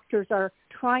doctors are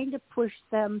trying to push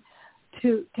them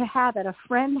to have it. A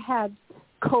friend had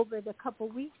COVID a couple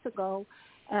weeks ago,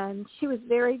 and she was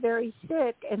very, very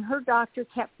sick, and her doctor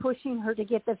kept pushing her to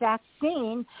get the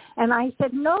vaccine. And I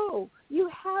said, no, you're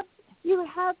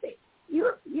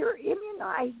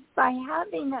immunized by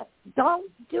having it.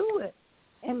 Don't do it.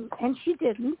 And she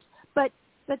didn't. But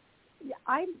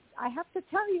I have to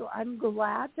tell you, I'm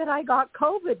glad that I got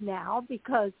COVID now,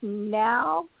 because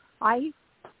now I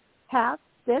have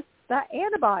the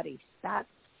antibodies. That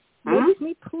makes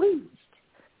me pleased.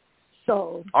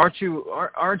 So aren't you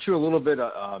a little bit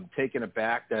taken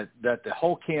aback that the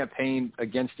whole campaign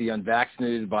against the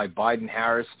unvaccinated by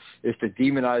Biden-Harris is to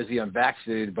demonize the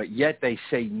unvaccinated, but yet they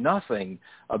say nothing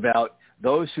about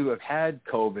those who have had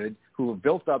COVID, who have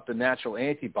built up the natural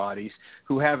antibodies,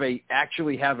 who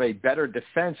actually have a better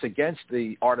defense against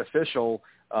the artificial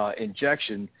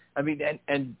injection. I mean,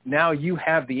 and now you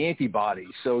have the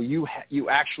antibodies, so you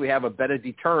actually have a better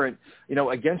deterrent,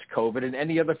 against COVID and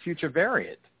any other future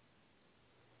variant.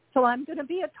 So I'm going to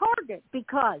be a target,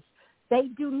 because they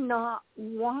do not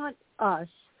want us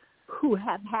who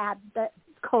have had the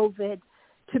COVID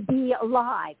to be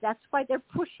alive. That's why they're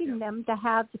pushing them to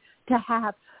have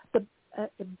the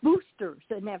boosters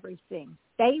and everything.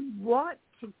 They want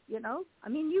to, I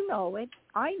mean, you know it.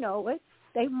 I know it.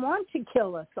 They want to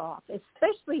kill us off,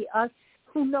 especially us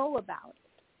who know about it.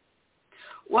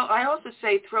 Well, I also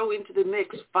say throw into the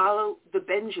mix, follow the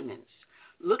Benjamins.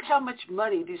 Look how much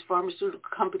money these pharmaceutical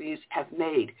companies have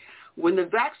made. When the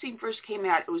vaccine first came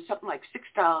out, it was something like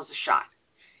 $6 a shot.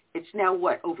 It's now,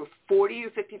 over $40 or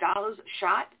 $50 a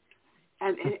shot?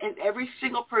 And every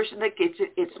single person that gets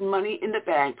it, it's money in the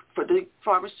bank for the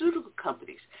pharmaceutical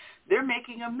companies. They're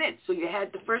making a mint. So you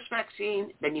had the first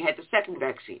vaccine, then you had the second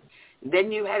vaccine.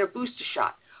 Then you had a booster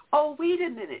shot. Oh, wait a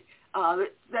minute.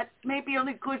 That may be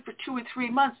only good for 2 or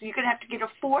 3 months. You're going to have to get a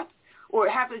fourth, or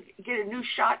have to get a new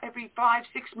shot every 5-6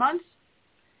 months.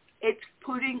 It's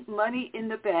putting money in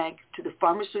the bank to the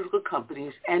pharmaceutical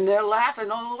companies, and they're laughing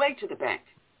all the way to the bank.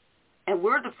 And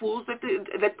we're the fools that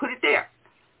put it there.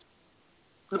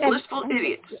 The blissful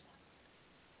idiots.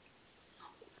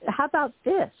 How about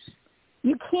this?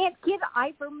 You can't get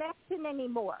ivermectin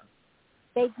anymore.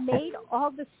 They've made all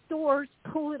the stores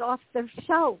pull it off their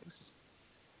shelves.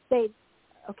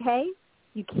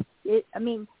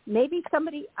 Maybe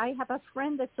somebody, I have a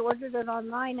friend that's ordered it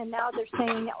online, and now they're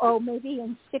saying, maybe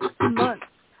in 6 months.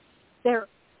 They're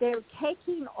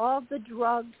taking all the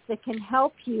drugs that can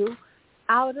help you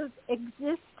out of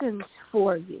existence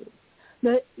for you.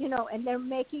 And they're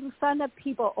making fun of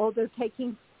people. They're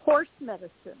taking horse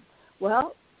medicine.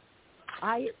 Well,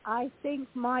 I think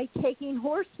my taking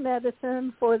horse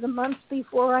medicine for the months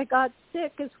before I got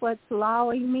sick is what's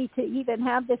allowing me to even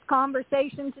have this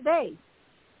conversation today.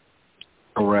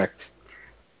 Correct.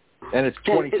 And it's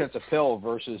 20 cents a pill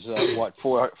versus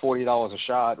 $40 a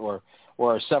shot or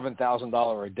a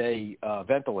 $7,000 a day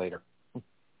ventilator.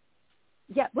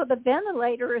 Yeah, well, the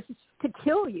ventilator is to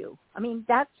kill you. I mean,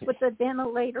 that's what the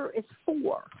ventilator is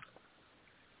for.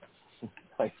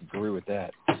 I agree with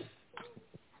that.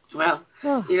 Well,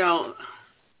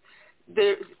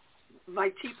 my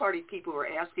Tea Party people were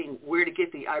asking where to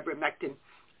get the ivermectin,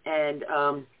 and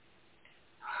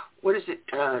what is it?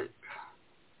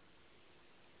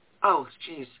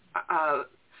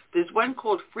 There's one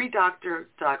called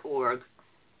freedoctor.org,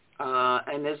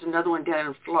 and there's another one down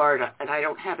in Florida, and I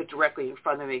don't have it directly in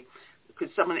front of me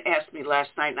because someone asked me last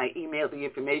night, and I emailed the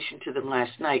information to them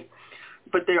last night.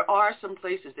 But there are some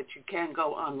places that you can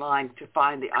go online to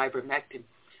find the ivermectin.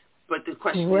 But the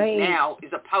question is now,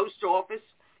 is the post office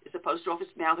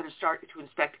now going to start to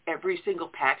inspect every single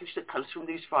package that comes from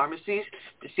these pharmacies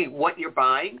to see what you're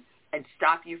buying and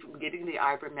stop you from getting the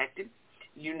ivermectin?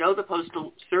 You know the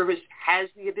Postal Service has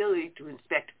the ability to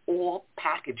inspect all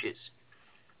packages.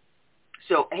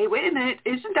 So, hey, wait a minute.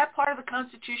 Isn't that part of the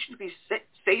Constitution to be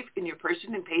safe in your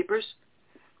person and papers?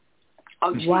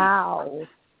 Oh, gee. Wow.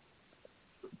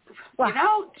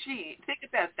 Think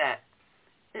about that.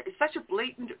 It's such a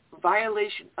blatant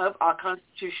violation of our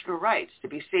constitutional rights to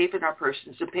be safe in our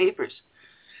persons and papers.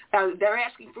 Now, they're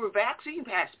asking for vaccine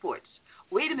passports.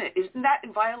 Wait a minute. Isn't that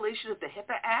in violation of the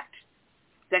HIPAA Act?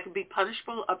 That could be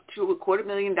punishable up to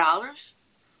 $250,000?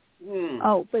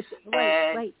 But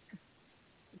wait.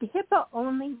 The HIPAA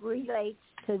only relates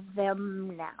to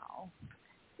them now.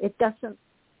 It doesn't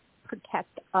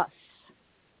protect us.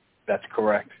 That's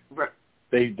correct. Right.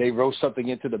 They wrote something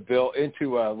into the bill,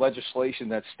 into legislation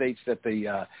that states that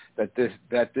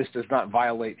that this does not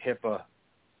violate HIPAA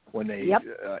when they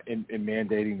in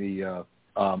mandating the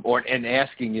and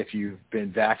asking if you've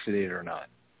been vaccinated or not.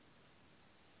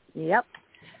 Yep.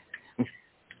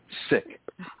 Sick.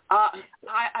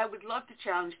 I would love to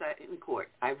challenge that in court.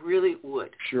 I really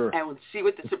would. Sure. And see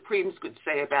what the Supremes could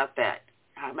say about that.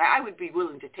 I would be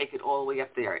willing to take it all the way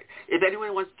up there. If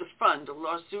anyone wants to fund a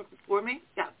lawsuit for me,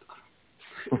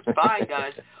 fine,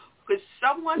 guys. Because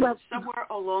someone somewhere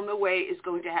along the way is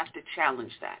going to have to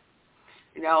challenge that.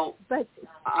 But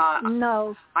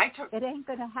no, it ain't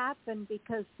going to happen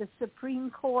because the Supreme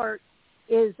Court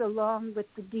is along with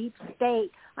the deep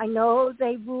state. I know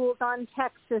they ruled on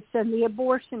Texas and the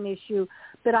abortion issue,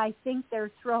 but I think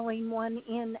they're throwing one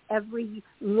in every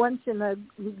once in a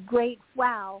great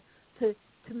while to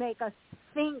make us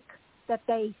think that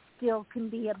they still can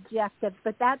be objective.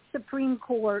 But that Supreme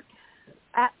Court,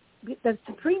 the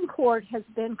Supreme Court has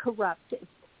been corrupted.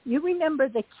 You remember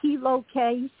the Kelo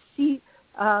case,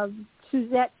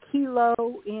 Suzette Kelo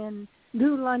in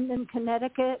New London,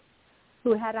 Connecticut,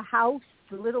 who had a house,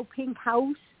 the little pink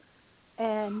house,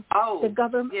 and the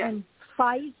government and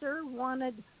Pfizer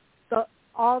wanted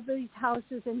all these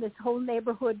houses in this whole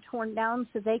neighborhood torn down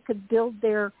so they could build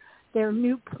their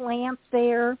new plant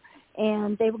there,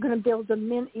 and they were going to build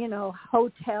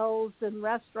hotels and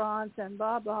restaurants and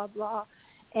blah blah blah.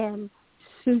 And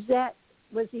Suzette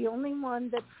was the only one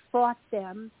that fought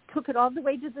them, took it all the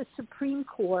way to the Supreme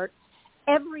Court.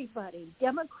 Everybody,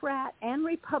 Democrat and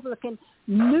Republican,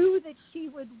 knew that she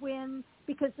would win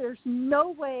because there's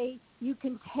no way you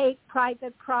can take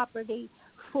private property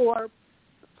for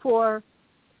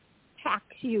tax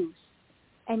use.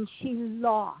 And she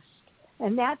lost.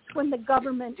 And that's when the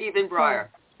government Stephen Breyer.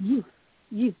 You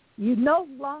no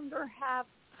longer have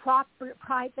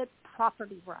private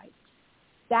property rights.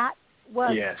 That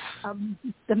was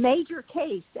the major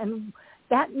case. And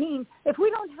that means if we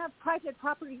don't have private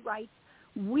property rights,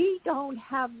 we don't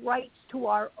have rights to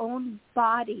our own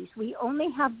bodies. We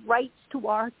only have rights to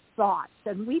our thoughts.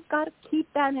 And we've got to keep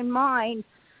that in mind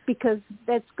because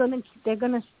they're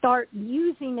going to start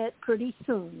using it pretty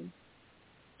soon.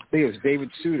 think it was David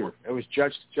Souter. It was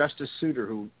Justice Souter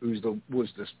who was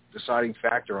the deciding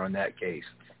factor on that case,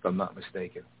 if I'm not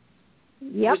mistaken.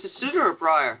 Yep. Was it Souter or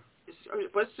Breyer?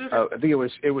 Was Souter? I think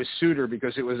it was Souter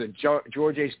because it was a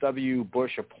George H.W.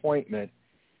 Bush appointment,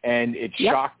 and it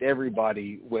shocked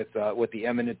everybody with the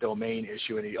eminent domain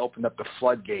issue, and he opened up the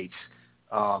floodgates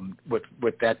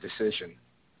with that decision.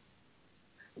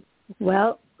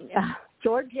 Well,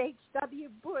 George H.W.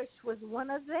 Bush was one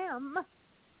of them.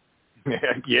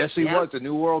 Yes, he was. The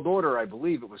New World Order, I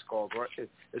believe it was called. Right?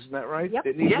 Isn't that right? Yep.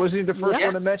 Wasn't he the first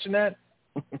one to mention that?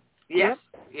 Yes,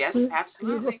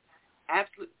 absolutely.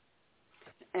 Absolutely.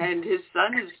 And his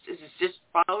son is just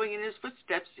following in his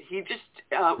footsteps. He just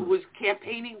was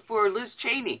campaigning for Liz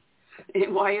Cheney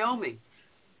in Wyoming.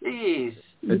 Jeez.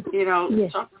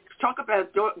 Talk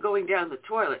about going down the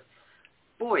toilet.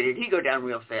 Boy, did he go down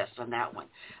real fast on that one.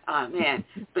 Man,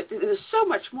 but there's so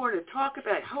much more to talk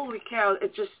about. Holy cow.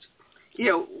 It just,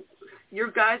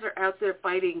 your guys are out there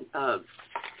fighting.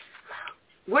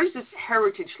 What is this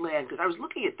heritage land? Because I was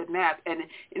looking at the map, and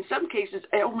in some cases,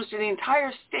 almost an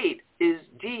entire state is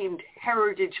deemed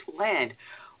heritage land.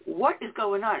 What is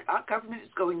going on? Our government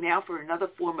is going now for another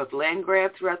form of land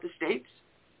grab throughout the states?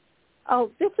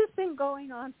 Oh, this has been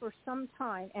going on for some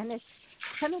time, and it's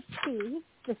Tennessee,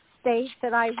 the state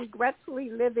that I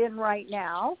regretfully live in right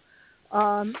now,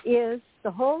 is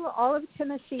all of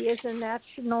Tennessee is in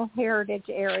national heritage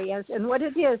areas. And what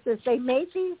it is they made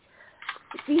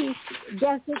these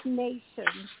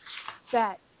designations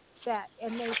that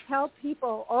and they tell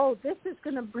people, oh, this is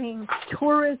going to bring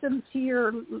tourism to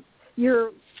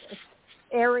your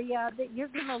area, that you're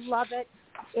going to love it.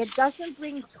 It doesn't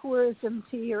bring tourism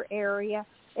to your area.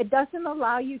 It doesn't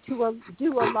allow you to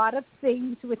do a lot of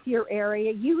things with your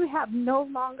area. You have no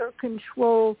longer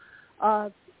control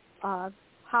of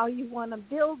how you want to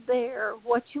build there,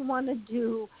 what you want to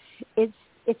do. It's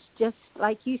just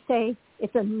like you say,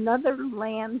 it's another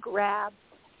land grab,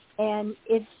 and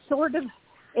it's sort of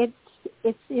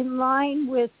it's in line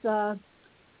with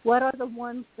what are the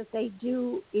ones that they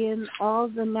do in all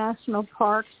the national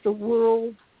parks, the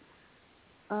world.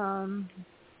 And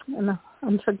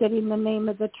I'm forgetting the name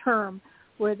of the term,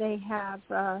 where they have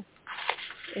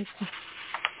it's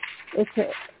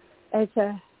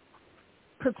a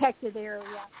protected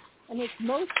area, and it's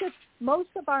most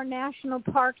of our national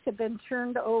parks have been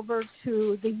turned over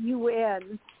to the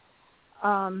UN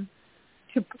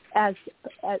as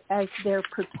their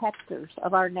protectors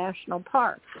of our national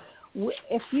parks.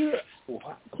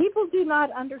 People do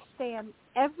not understand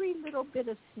every little bit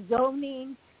of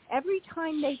zoning. Every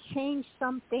time they change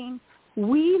something,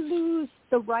 we lose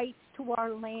the rights to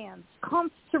our lands.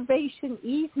 Conservation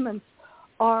easements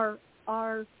are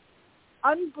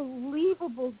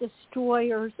unbelievable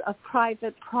destroyers of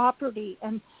private property,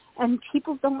 and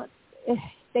people don't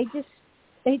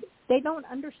they don't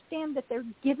understand that they're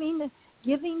giving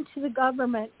to the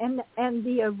government, and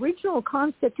the original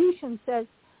Constitution says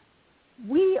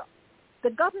the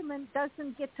government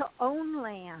doesn't get to own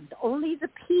land, only the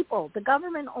people. The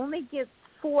government only gets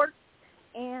forts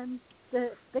and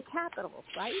the capitals,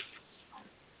 right?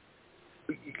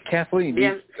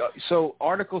 Kathleen, so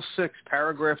Article 6,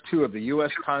 Paragraph 2 of the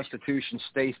U.S. Constitution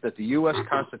states that the U.S.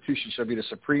 Constitution shall be the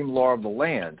supreme law of the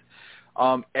land.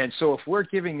 And so if we're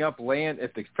giving up land,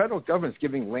 if the federal government's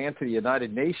giving land to the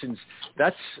United Nations,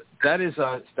 that's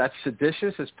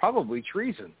seditious. It's probably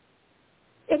treason.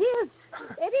 It is.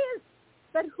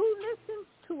 But who listens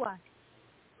to us?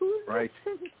 Who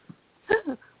listens?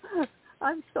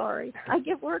 I'm sorry. I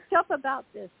get worked up about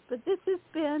this, but this has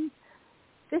been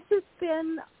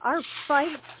our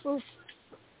fight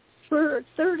for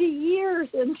 30 years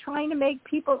in trying to make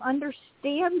people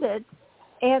understand it.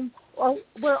 And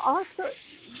we're also,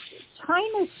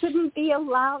 China shouldn't be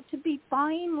allowed to be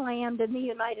buying land in the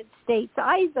United States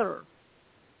either.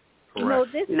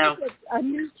 Correct.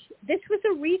 This was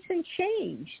a recent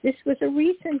change.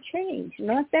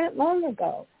 Not that long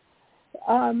ago.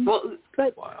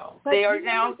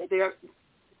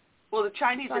 The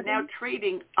Chinese are now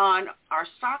trading on our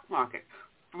stock market.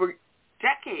 For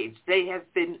decades, they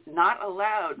have been not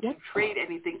allowed to trade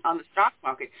anything on the stock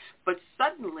market, but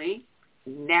suddenly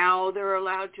now they're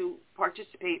allowed to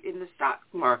participate in the stock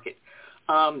market.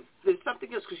 There's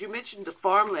something else, because you mentioned the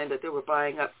farmland that they were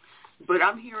buying up. But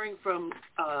I'm hearing from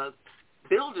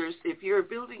builders, if you're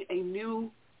building a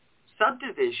new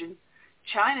subdivision,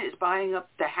 China is buying up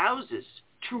the houses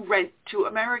to rent to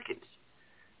Americans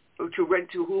or to rent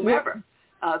to whomever.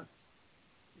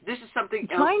 This is something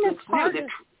else that's new.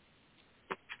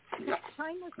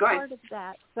 China's part of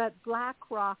that, but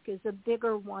BlackRock is a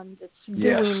bigger one that's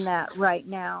doing that right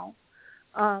now.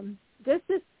 This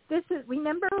is.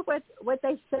 Remember what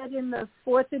they said in the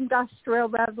Fourth Industrial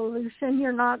Revolution?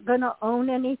 You're not going to own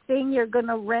anything. You're going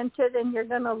to rent it, and you're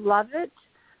going to love it.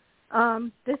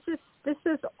 This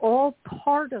is all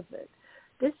part of it.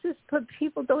 This is what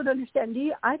people don't understand.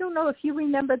 I don't know if you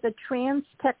remember the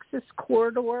Trans-Texas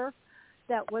Corridor.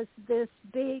 That was this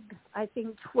big, I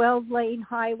think, 12-lane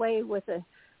highway with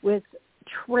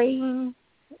train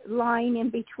line in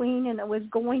between, and it was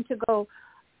going to go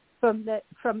from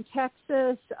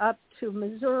Texas up to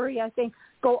Missouri, I think,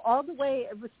 go all the way.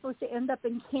 It was supposed to end up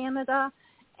in Canada,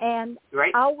 and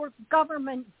our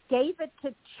government gave it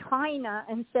to China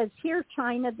and says, "Here,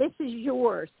 China, this is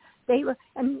yours." They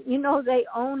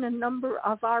own a number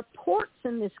of our ports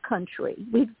in this country.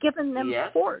 We've given them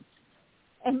ports.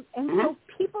 And so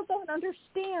people don't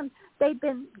understand. They've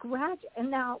been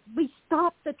and now we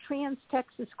stopped the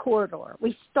Trans-Texas Corridor.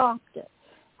 We stopped it,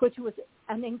 which was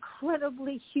an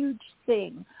incredibly huge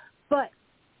thing. But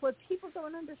what people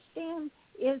don't understand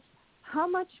is how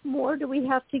much more do we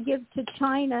have to give to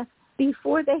China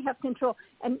before they have control?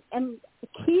 And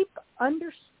keep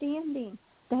understanding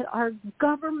that our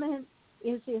government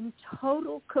is in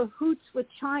total cahoots with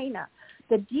China.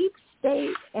 The deep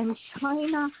state and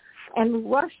China and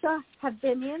Russia have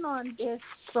been in on this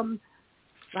from,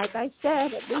 like I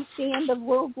said, at least the end of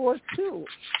World War II.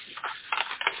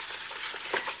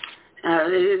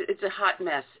 It's a hot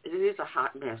mess. It is a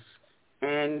hot mess.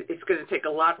 And it's going to take a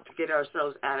lot to get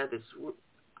ourselves out of this.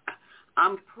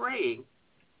 I'm praying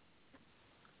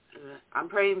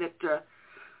that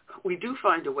we do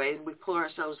find a way and we pull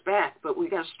ourselves back. But we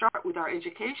got to start with our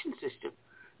education system.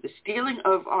 The stealing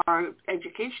of our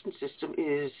education system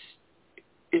is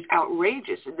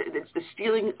outrageous. It's the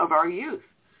stealing of our youth.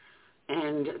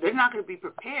 And they're not going to be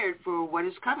prepared for what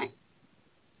is coming.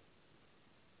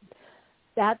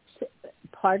 That's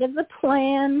part of the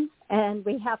plan, and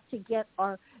we have to get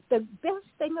the best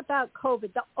thing about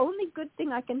COVID, the only good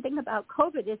thing I can think about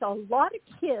COVID is a lot of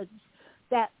kids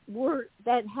that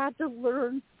had to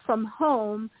learn from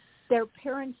home, their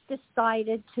parents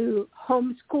decided to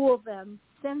homeschool them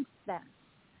since then.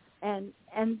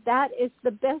 And that is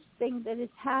the best thing that has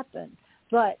happened.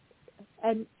 But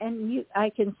I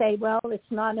can say, well, it's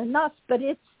not enough, but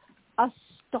it's a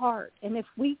start. And if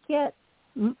we get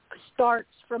starts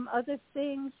from other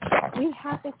things, we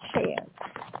have a chance.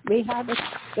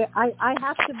 I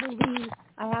have to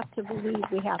believe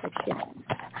we have a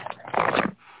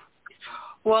chance.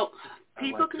 Well,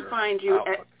 people can find you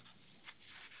at.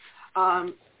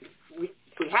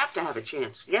 We have to have a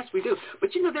chance. Yes, we do. But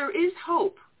there is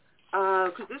hope.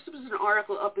 Because this was an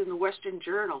article up in the Western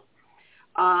Journal.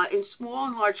 In small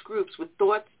and large groups with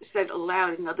thoughts said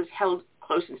aloud and others held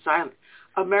close and silent,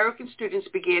 American students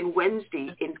began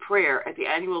Wednesday in prayer at the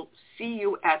annual See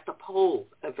You at the Pole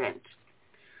event.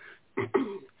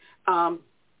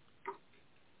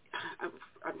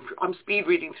 I'm speed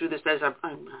reading through this as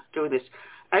I'm doing this.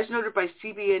 As noted by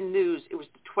CBN News, it was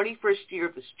the 21st year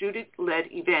of the student-led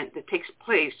event that takes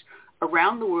place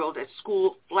around the world at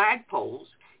school flagpoles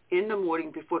in the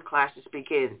morning before classes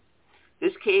begin.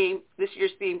 This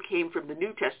year's theme came from the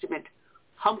New Testament,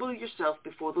 humble yourself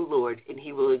before the Lord and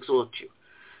he will exalt you.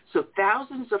 So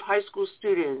thousands of high school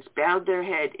students bowed their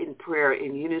head in prayer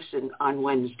in unison on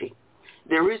Wednesday.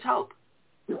 There is hope.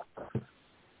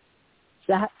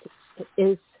 That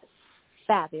is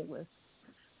fabulous.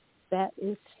 That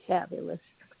is fabulous.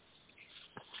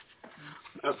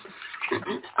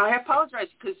 I apologize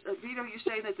because, Vito, you're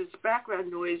saying that there's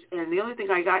background noise, and the only thing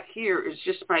I got here is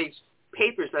just my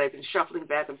papers that I've been shuffling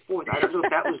back and forth. I don't know if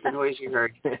that was the noise you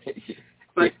heard.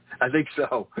 But I think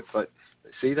so. But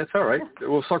see, that's all right.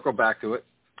 We'll circle back to it.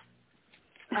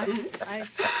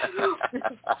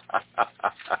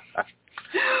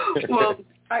 Well,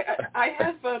 I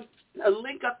have a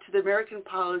link up to the American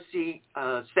Policy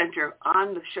Center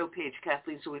on the show page,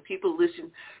 Kathleen, so when people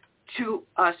listen to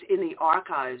us in the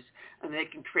archives and they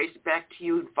can trace it back to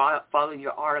you and follow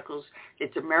your articles,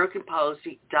 it's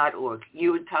AmericanPolicy.org.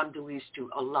 You and Tom DeLeese do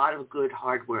a lot of good,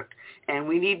 hard work. And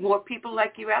we need more people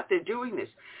like you out there doing this.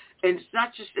 And it's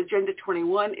not just Agenda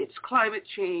 21. It's climate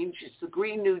change. It's the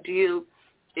Green New Deal.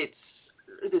 It's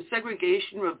the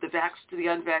segregation of the vaxxed to the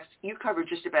unvaxxed. You cover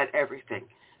just about everything.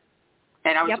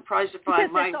 And I was surprised to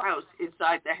find my house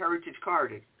inside the Heritage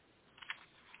Garden.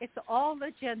 It's all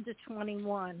Agenda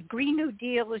 21. Green New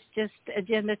Deal is just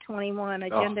Agenda 21,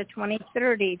 Agenda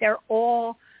 2030. They're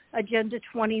all Agenda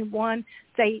 21.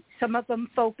 Some of them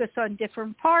focus on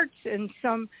different parts and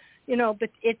some,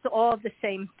 but it's all the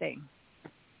same thing.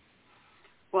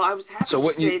 Well, I was happy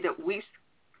to say that we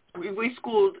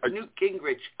schooled Newt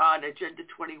Gingrich on Agenda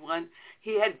 21.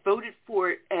 He had voted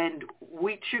for it, and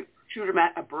we shoot him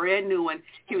out a brand new one.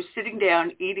 He was sitting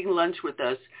down eating lunch with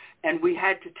us, and we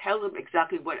had to tell him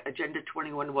exactly what Agenda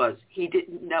 21 was. He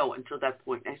didn't know until that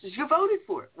point. And I said, you voted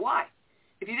for it. Why?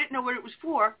 If you didn't know what it was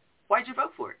for, why'd you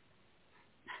vote for it?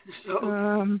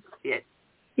 So, yeah.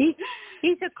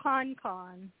 He's a con.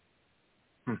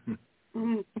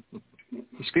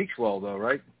 He speaks well, though,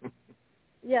 right?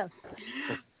 Yes.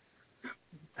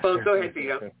 Well, go ahead,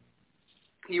 Vito.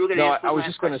 You were going to ask I was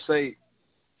just going to say,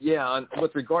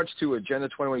 with regards to Agenda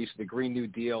 21, you said the Green New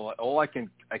Deal. All I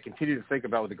continue to think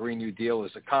about with the Green New Deal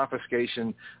is the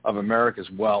confiscation of America's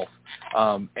wealth,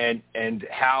 and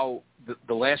how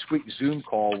the last week's Zoom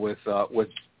call with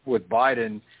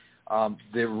Biden,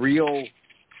 the real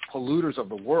polluters of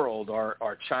the world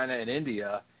are China and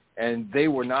India, and they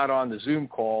were not on the Zoom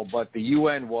call, but the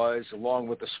UN was, along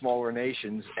with the smaller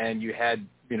nations, and you had,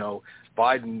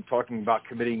 Biden talking about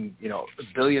committing,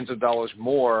 billions of dollars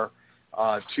more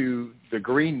to the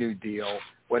Green New Deal,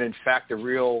 when in fact the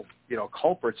real,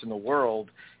 culprits in the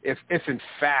world, if in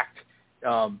fact,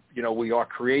 we are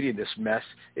creating this mess,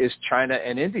 is China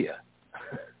and India.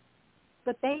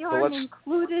 But they aren't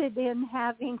included in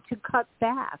having to cut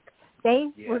back. They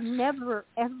were never,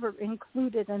 ever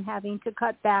included in having to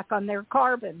cut back on their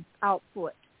carbon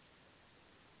output.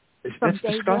 It's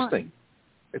disgusting.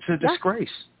 It's a disgrace.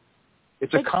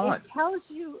 It's a con.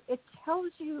 It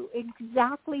tells you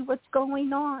exactly what's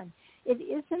going on. It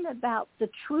isn't about the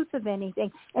truth of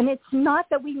anything. And it's not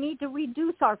that we need to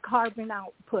reduce our carbon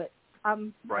output.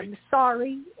 I'm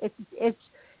sorry.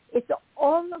 It's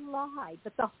all a lie.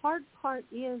 But the hard part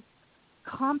is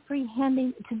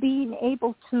comprehending, to being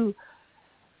able to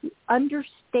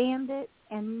understand it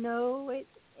and know it,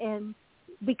 and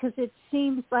because it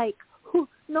seems like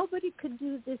nobody could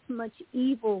do this much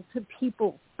evil to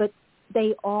people, but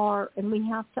they are, and we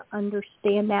have to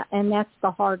understand that, and that's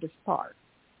the hardest part.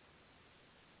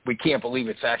 We can't believe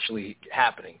it's actually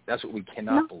happening. That's what we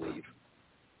cannot believe.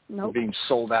 No. We're being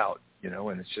sold out,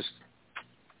 and it's just,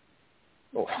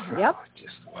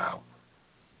 wow.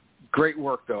 Great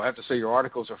work, though. I have to say your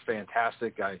articles are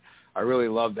fantastic. I really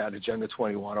love that Agenda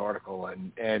 21 article,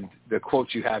 and the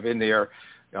quotes you have in there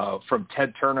from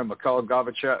Ted Turner, Mikhail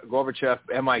Gorbachev,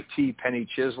 MIT, Penny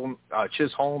Chisholm,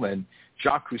 and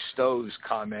Jacques Cousteau's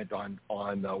comment on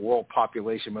world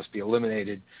population must be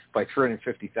eliminated by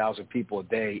 350,000 people a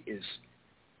day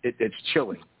it's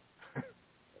chilling.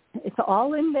 It's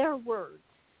all in their words.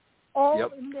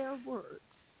 In their words.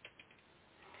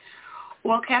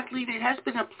 Well, Kathleen, it has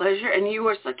been a pleasure, and you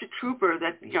are such a trooper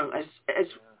that, as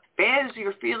bad as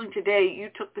you're feeling today, you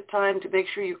took the time to make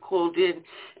sure you called in,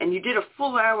 and you did a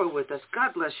full hour with us.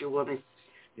 God bless you, woman.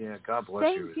 Yeah, God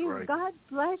bless you. Thank you. Right. God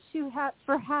bless you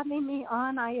for having me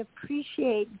on. I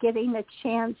appreciate getting a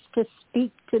chance to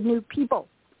speak to new people.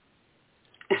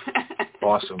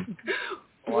 Awesome.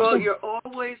 Well, you're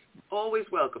always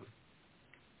welcome.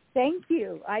 Thank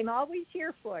you. I'm always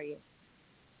here for you.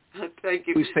 Thank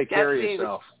you. Please take care of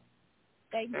yourself.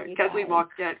 Thank you. Kathleen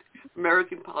Marquette,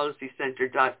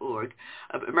 AmericanPolicyCenter.org,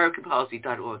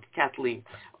 AmericanPolicy.org. Kathleen,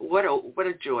 what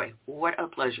a joy. What a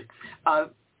pleasure.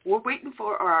 We're waiting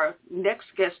for our next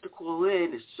guest to call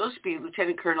in. It's supposed to be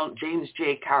Lieutenant Colonel James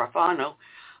J. Carafano.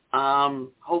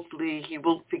 Hopefully he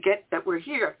won't forget that we're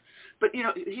here. But,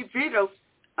 Vito,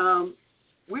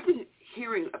 we've been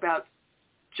hearing about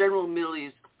General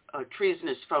Milley's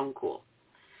treasonous phone call.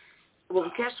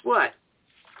 Well, guess what?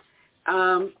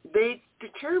 They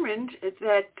determined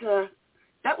that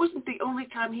that wasn't the only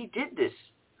time he did this.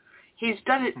 He's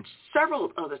done it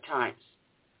several other times.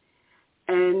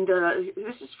 And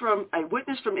this is from a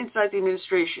witness from inside the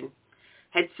administration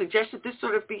had suggested this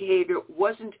sort of behavior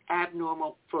wasn't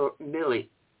abnormal for Milley.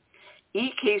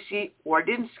 E. Casey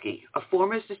Wardinsky, a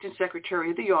former Assistant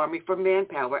Secretary of the Army for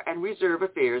Manpower and Reserve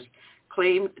Affairs,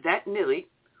 claimed that Milley,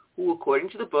 who, according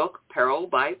to the book, Peril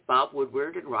by Bob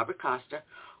Woodward and Robert Costa,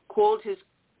 called his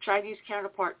Chinese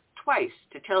counterpart twice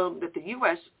to tell him that the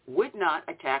U.S. would not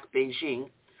attack Beijing,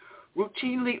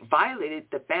 routinely violated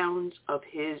the bounds of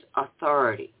his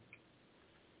authority.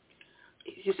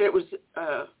 He said it was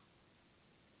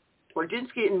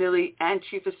Wardinsky and Milley and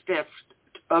Chief of Staff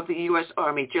of the U.S.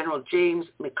 Army, General James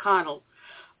McConnell,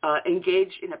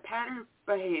 engaged in a pattern of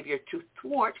behavior to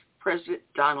thwart President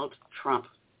Donald Trump.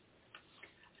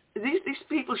 These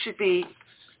people should be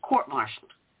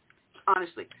court-martialed,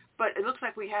 honestly. But it looks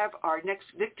like we have our next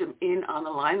victim in on the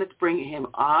line. Let's bring him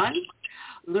on.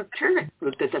 Lieutenant,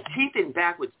 the teeth in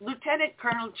backwards, Lieutenant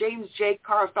Colonel James J.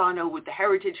 Carafano with the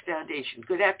Heritage Foundation.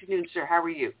 Good afternoon, sir. How are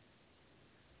you?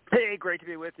 Hey, great to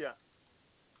be with you.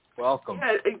 Welcome.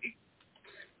 Yeah,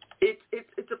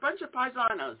 it's a bunch of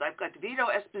paisanos. I've got Vito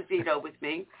Esposito with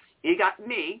me. You got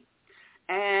me.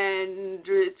 and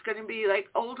it's going to be like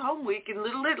Old Home Week in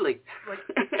Little Italy.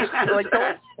 Like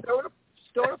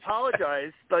don't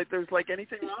apologize. Like there's like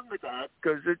anything wrong with that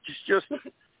because it's just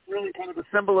really kind of a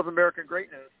symbol of American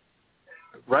greatness.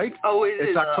 Right? Oh,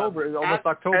 it's October. It's almost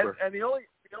October. And the only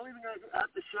thing I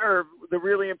have to share, the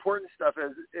really important stuff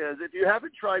is if you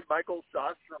haven't tried Michael's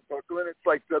sauce from Brooklyn, it's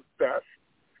like the best.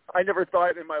 I never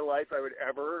thought in my life I would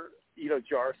ever eat a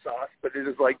jar sauce, but it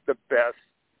is like the best.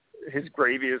 His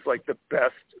gravy is like the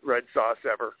best red sauce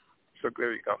ever. So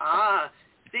there you go.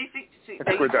 See,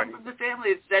 they come from the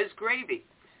family that says gravy.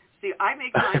 See, I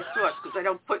make my sauce because I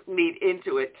don't put meat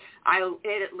into it. I'll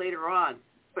add it later on,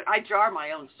 but I jar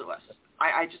my own sauce.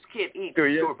 I just can't eat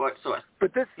store-bought sauce.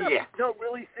 But this stuff, no,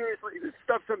 really seriously, this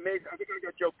stuff's amazing. I think I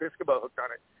got Joe Piscopo hooked on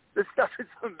it. This stuff is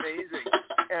amazing.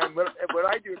 And what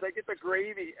I do is I get the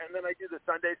gravy, and then I do the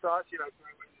Sunday sauce,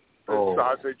 the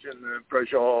sausage and the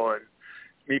brajol and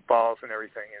meatballs and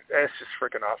everything. And it's just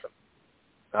freaking awesome.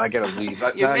 I got to leave.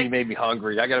 Now you made me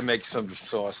hungry. I got to make some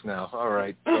sauce now. All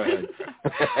right, go ahead.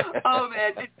 Oh,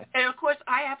 man. And, of course,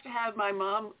 I have to have my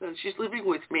mom. She's living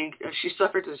with me. She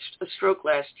suffered a stroke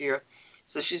last year,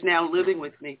 so she's now living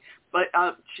with me. But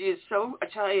she is so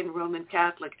Italian Roman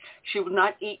Catholic, she will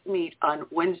not eat meat on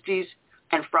Wednesdays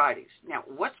and Fridays. Now,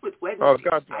 what's with Wednesdays? Oh,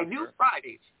 God bless I knew her.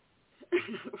 Fridays.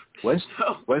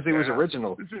 Wednesday was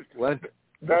original.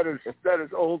 That is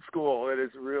old school. It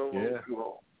is real old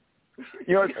school.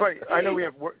 It's funny. I know we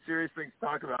have serious things to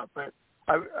talk about, but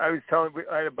I was telling,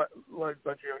 I had a bunch of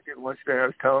young kids lunch today. I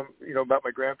was telling about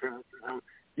my grandparents and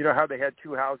how they had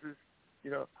two houses.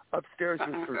 Upstairs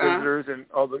was for visitors and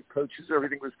all the coaches,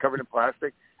 everything was covered in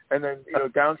plastic, and then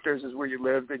downstairs is where you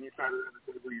lived and you sat at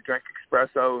the table, you drank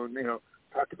espresso and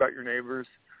talked about your neighbors.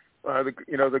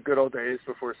 The good old days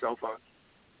before cell phones.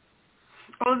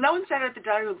 Well, no one sat at the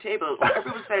dining room table.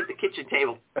 Everyone sat at the kitchen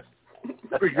table.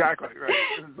 Exactly right.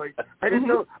 It was like I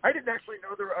didn't actually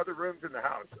know there were other rooms in the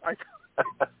house.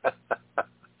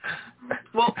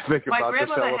 Well, think my about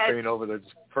grandmother the cellophane over the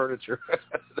furniture.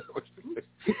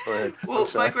 Go ahead. Well,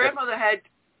 my grandmother had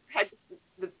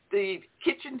the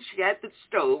kitchen. She had the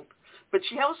stove, but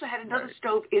she also had another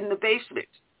stove in the basement.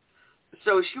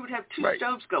 So she would have two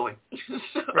stoves going.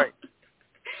 So right.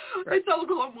 It's Old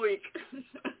Home Week.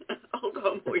 Old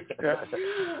Home Week. Yeah.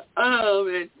 Oh,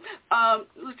 man.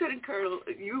 Lieutenant Colonel,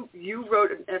 you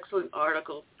wrote an excellent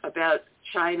article about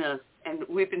China, and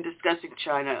we've been discussing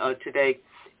China today.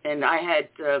 And I had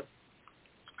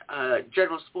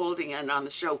General Spaulding on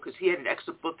the show because he had an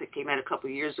excellent book that came out a couple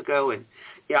of years ago. And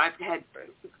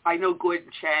I know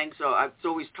Gordon Chang, so I was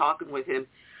always talking with him.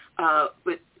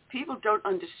 But people don't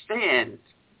understand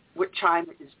what China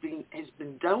has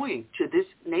been doing to this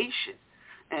nation.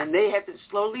 And they have been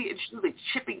slowly and surely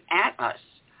chipping at us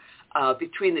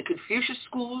between the Confucius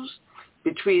schools,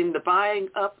 between the buying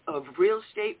up of real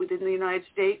estate within the United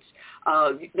States.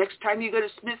 Next time you go to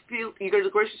Smithfield, you go to the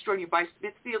grocery store and you buy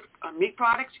Smithfield meat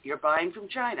products, you're buying from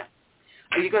China.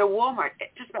 Or you go to Walmart,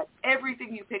 just about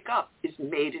everything you pick up is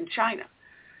made in China.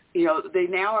 They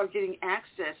now are getting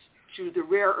access to the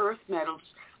rare earth metals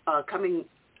are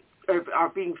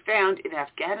being found in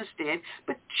Afghanistan.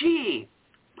 But gee,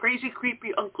 crazy, creepy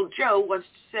Uncle Joe wants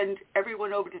to send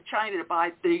everyone over to China to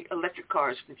buy the electric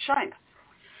cars from China.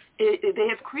 They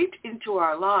have creeped into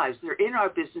our lives. They're in our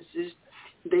businesses.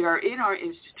 They are in our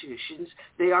institutions.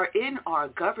 They are in our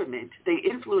government. They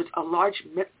influence a large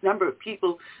number of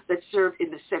people that serve in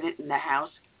the Senate and the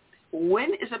House.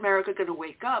 When is America going to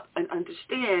wake up and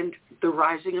understand the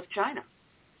rising of China?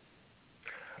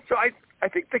 So I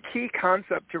think the key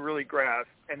concept to really grasp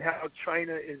and how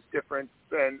China is different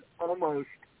than almost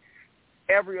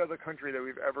every other country that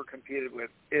we've ever competed with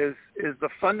is the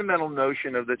fundamental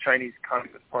notion of the Chinese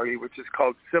Communist Party, which is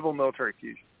called civil-military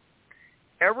fusion.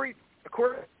 According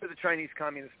to the Chinese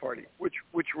Communist Party,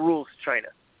 which rules China,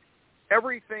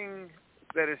 everything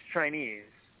that is Chinese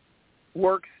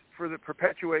works for the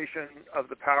perpetuation of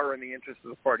the power and the interests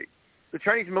of the party. The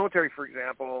Chinese military, for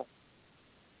example,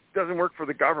 doesn't work for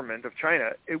the government of China.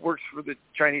 It works for the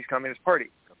Chinese Communist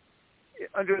Party.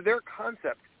 Under their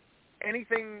concept,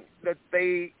 anything that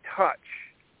they touch,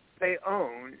 they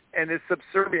own and is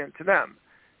subservient to them.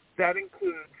 That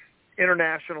includes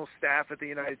international staff at the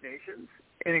United Nations.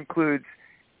 It includes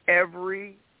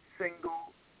every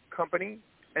single company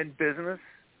and business,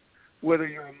 whether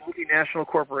you're a multinational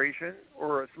corporation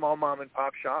or a small mom and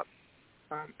pop shop,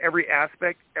 every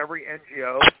aspect, every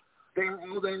NGO, they're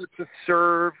all there to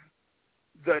serve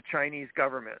the Chinese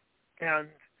government. And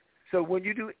so when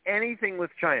you do anything with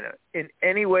China in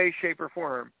any way, shape, or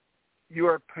form, you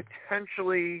are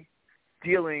potentially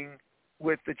dealing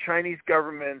with the Chinese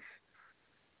government's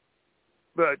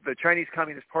the Chinese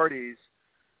Communist Party's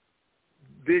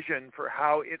vision for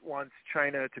how it wants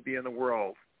China to be in the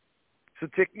world. So,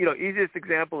 easiest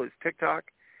example is TikTok.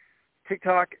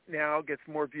 TikTok now gets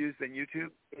more views than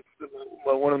YouTube. It's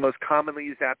one of the most commonly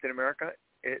used apps in America.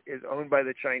 It is owned by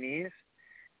the Chinese.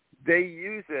 They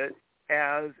use it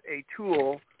as a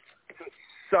tool to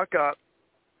suck up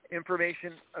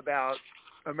information about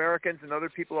Americans and other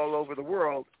people all over the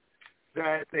world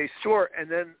that they store.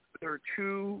 And then there are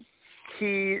two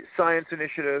key science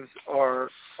initiatives are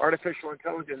artificial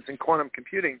intelligence and quantum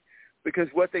computing, because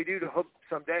what they do to hope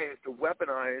someday is to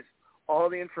weaponize all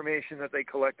the information that they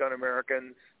collect on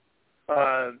Americans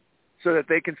so that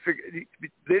they can figure –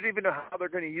 they don't even know how they're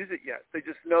going to use it yet. They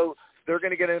just know they're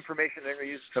going to get information they're going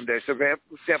to use it someday. So, for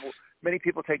example, many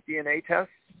people take DNA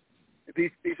tests.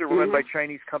 These are run by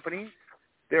Chinese companies.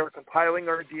 They're compiling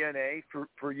our DNA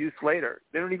for use later.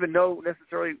 They don't even know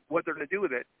necessarily what they're going to do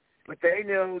with it, but they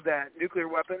know that nuclear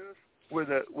weapons were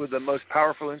the most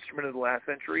powerful instrument of the last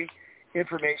century.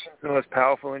 Information is the most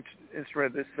powerful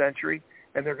instrument of this century,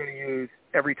 and they're going to use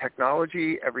every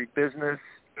technology, every business,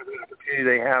 every opportunity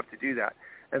they have to do that.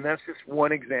 And that's just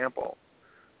one example.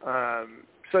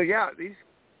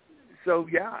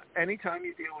 Anytime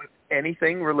you deal with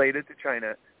anything related to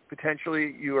China,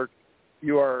 potentially you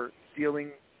are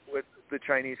dealing with the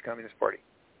Chinese Communist Party.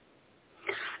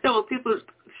 No, well, people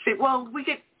say, well, we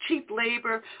get cheap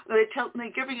labor. They're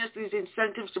giving us these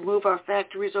incentives to move our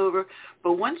factories over.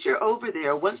 But once you're over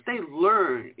there, once they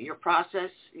learn your process,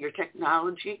 your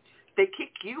technology, they kick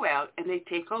you out and they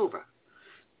take over.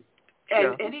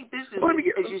 And any business,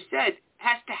 as you said,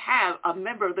 has to have a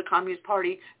member of the Communist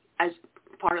Party as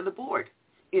part of the board.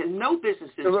 No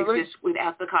businesses exist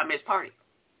without the Communist Party.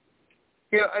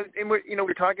 And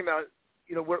we're talking about,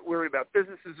 we're worried about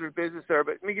businesses or business there,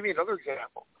 but let me give you another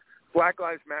example. Black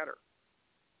Lives Matter.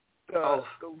 The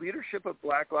leadership of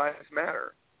Black Lives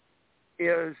Matter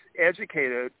is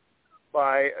educated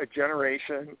by a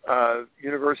generation of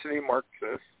university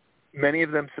Marxists. Many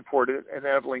of them support it and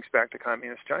have links back to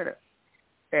communist China.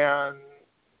 And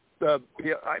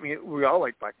we all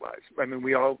like Black Lives.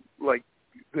 We all like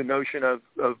the notion of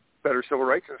better civil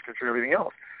rights in this country and everything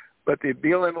else. But the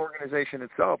BLM organization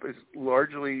itself is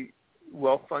largely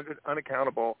well-funded,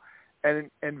 unaccountable, and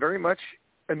very much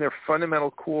in their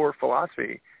fundamental core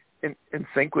philosophy in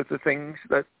sync with the things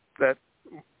that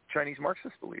Chinese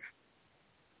Marxists believe.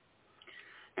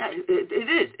 It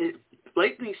is. It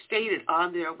blatantly stated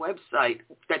on their website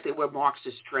that they were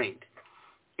Marxist trained.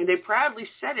 And they proudly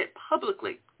said it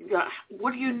publicly.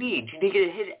 What do you need? Do you need to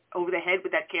get hit over the head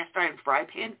with that cast iron fry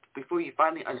pan before you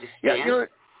finally understand?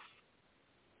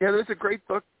 There's a great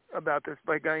book about this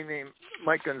by a guy named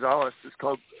Mike Gonzalez. It's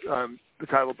called, the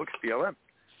title of the book is BLM.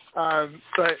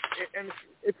 But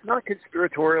it's not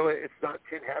conspiratorial. It's not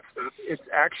tin hat stuff. It's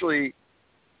actually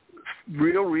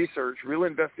real research, real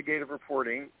investigative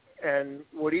reporting. And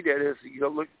what he did is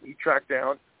he tracked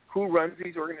down who runs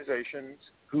these organizations,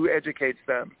 who educates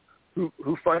them,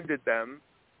 who funded them,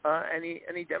 and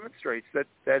he demonstrates that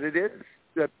it is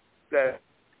that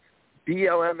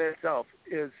BLM itself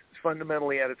is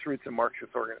fundamentally at its roots a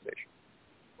Marxist organization.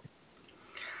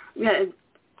 Yeah, and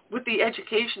with the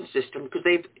education system, because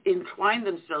they've entwined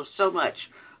themselves so much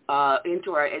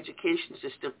into our education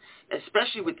system,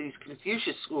 especially with these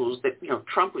Confucius schools that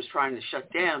Trump was trying to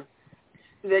shut down,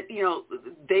 that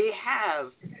they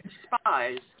have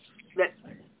spies that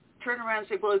turn around and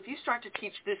say, well, if you start to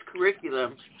teach this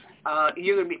curriculum,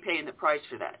 you're going to be paying the price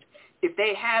for that. If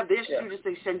they have their students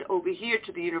they send over here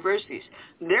to the universities,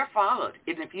 they're followed.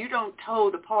 And if you don't toe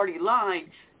the party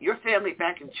line, your family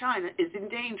back in China is in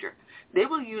danger. They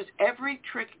will use every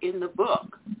trick in the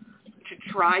book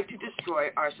to try to destroy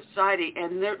our society.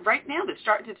 And right now they're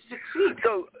starting to succeed.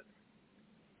 So,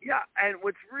 and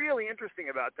what's really interesting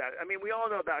about that, we all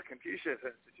know about Confucius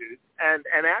Institute, and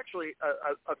actually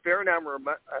a fair number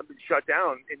have been shut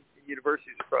down in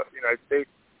universities across the United States.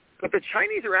 But the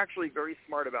Chinese are actually very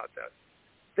smart about this.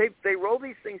 They roll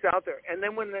these things out there, and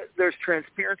then when there's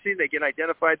transparency, they get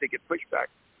identified, they get pushed back.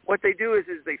 What they do is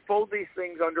they fold these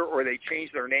things under, or they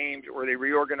change their names, or they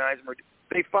reorganize them, or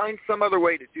they find some other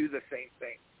way to do the same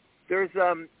thing. There's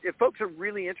if folks are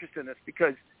really interested in this,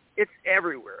 because it's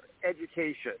everywhere: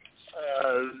 education,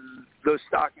 the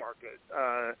stock market,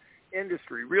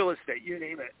 industry, real estate, you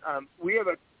name it. We have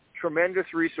a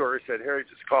tremendous resource at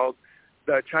Heritage. It's called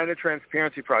the China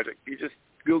Transparency Project. You just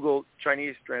Google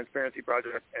Chinese Transparency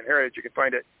Project and Heritage, you can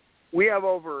find it. We have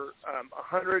over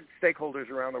 100 stakeholders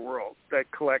around the world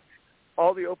that collect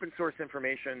all the open source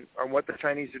information on what the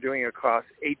Chinese are doing across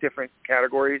 8 different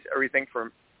categories, everything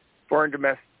from foreign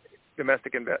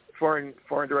foreign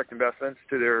direct investments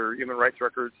to their human rights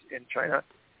records in China,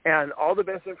 and all the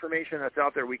best information that's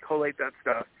out there. We collate that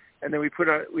stuff, and then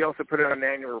we also put it on an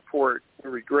annual report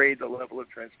where we grade the level of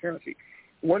transparency.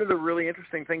 One of the really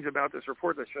interesting things about this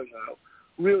report that shows how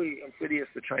really insidious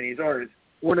the Chinese are is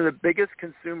one of the biggest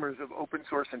consumers of open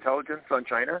source intelligence on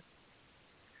China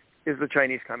is the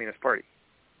Chinese Communist Party.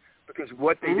 Because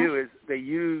what they do is they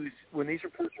use, when these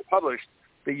reports are published,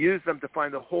 they use them to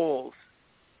find the holes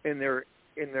in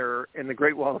the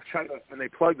Great Wall of China, and they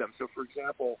plug them. So, for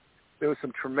example, there was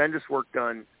some tremendous work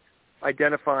done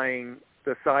identifying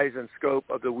the size and scope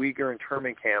of the Uyghur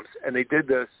internment camps, and they did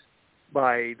this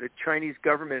by the Chinese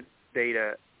government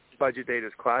data. Budget data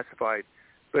is classified,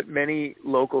 but many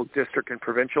local district and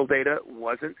provincial data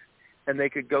wasn't, and they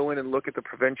could go in and look at the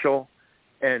provincial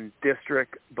and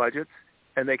district budgets,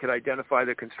 and they could identify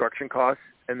the construction costs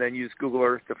and then use Google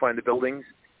Earth to find the buildings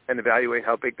and evaluate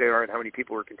how big they are and how many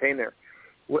people were contained there.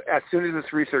 As soon as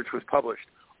this research was published,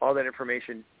 all that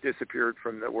information disappeared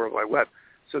from the World Wide Web.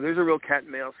 So there's a real cat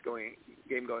and mouse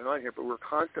game going on here, but we're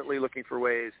constantly looking for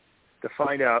ways to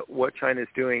find out what China is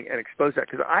doing and expose that,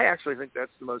 because I actually think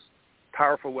that's the most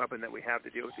powerful weapon that we have to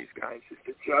deal with these guys, is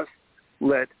to just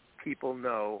let people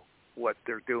know what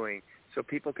they're doing so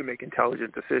people can make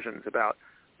intelligent decisions about,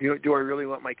 do I really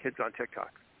want my kids on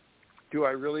TikTok? Do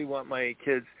I really want my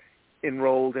kids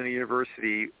enrolled in a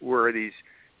university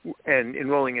and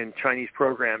enrolling in Chinese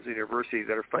programs at universities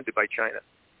that are funded by China?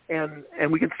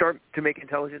 And we can start to make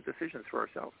intelligent decisions for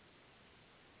ourselves.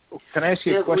 Can I ask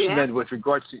you a question then with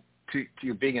regards to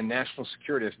you being in national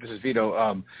security? This is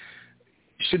Vito.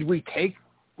 Should we take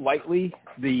lightly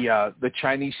the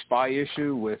Chinese spy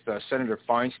issue with Senator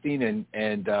Feinstein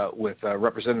and with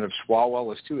Representative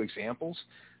Swalwell as two examples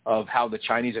of how the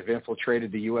Chinese have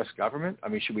infiltrated the U.S. government? I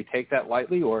mean, should we take that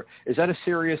lightly, or is that a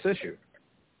serious issue?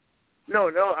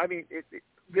 No. I mean,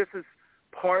 this is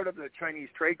part of the Chinese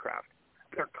tradecraft.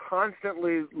 They're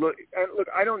constantly look.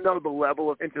 I don't know the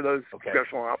level into those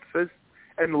special offices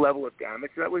and the level of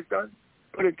damage that was done,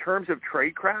 but in terms of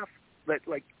tradecraft,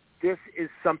 like this is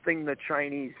something the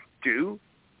Chinese do.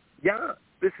 Yeah,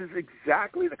 this is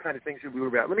exactly the kind of things that we were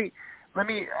about. Let me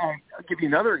give you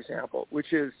another example,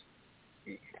 which is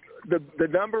the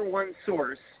number one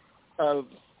source of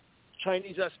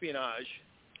Chinese espionage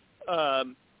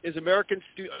is American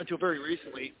until very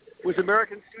recently was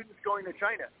American students going to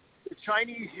China. The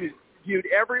Chinese viewed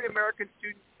every American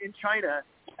student in China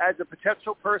as a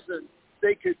potential person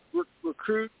they could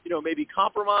recruit, maybe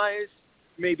compromise,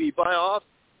 maybe buy off.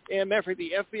 And matter of fact,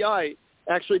 the FBI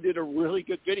actually did a really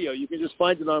good video. You can just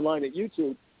find it online at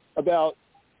YouTube about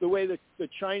the way that the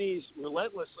Chinese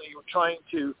relentlessly were trying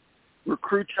to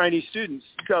recruit Chinese students.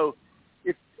 So,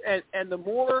 and the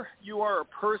more you are a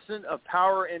person of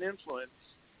power and influence,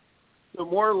 the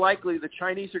more likely the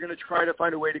Chinese are going to try to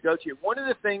find a way to go to you. One of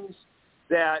the things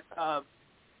that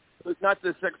was not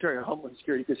the Secretary of Homeland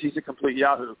Security, because he's a complete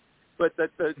yahoo, but that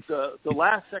the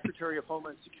last Secretary of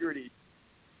Homeland Security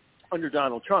under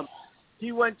Donald Trump,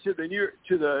 he went to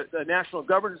the National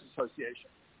Governors Association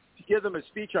to give them a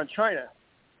speech on China,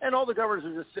 and all the governors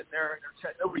were just sitting there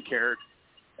and nobody cared.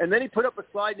 And then he put up a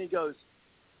slide and he goes,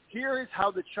 "Here is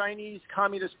how the Chinese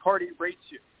Communist Party rates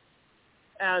you."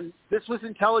 And this was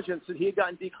intelligence that he had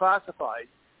gotten declassified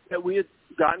that we had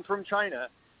gotten from China,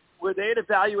 where they had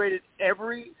evaluated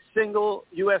every single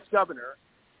U.S. governor,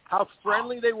 how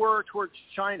friendly they were towards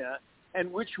China,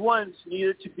 and which ones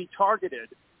needed to be targeted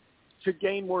to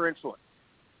gain more influence.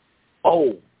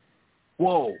 Oh,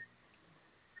 whoa.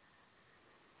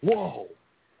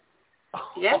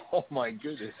 Yeah. Oh, my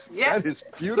goodness. Yeah. That is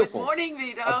beautiful. Good morning,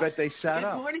 Vito. I bet they sat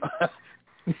up. Good morning.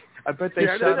 I bet they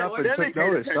sat up and took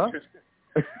notice, huh?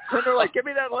 And they're like, give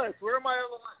me that list. Where am I on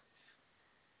the list?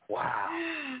 Wow.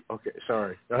 Okay,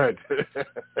 sorry. Go ahead.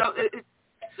 So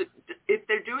if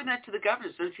they're doing that to the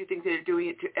governors, don't you think they're doing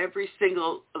it to every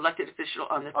single elected official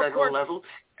on the federal level,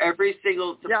 every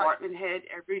single department head,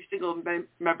 every single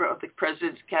member of the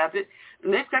president's cabinet?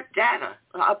 And they've got data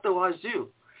up the wazoo.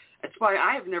 That's why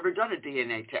I have never done a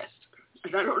DNA test,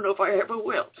 and I don't know if I ever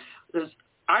will. Because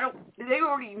they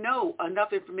already know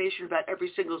enough information about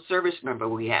every single service member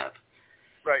we have.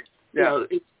 Right. Yeah.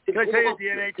 Can I tell you a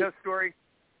DNA test story?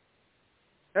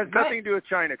 It has nothing to do with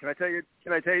China. Can I tell you?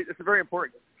 It's very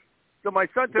important. So my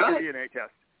son took a DNA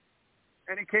test,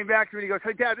 and he came back to me and he goes,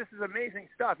 "Hey, Dad, this is amazing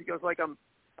stuff." He goes, "Like I'm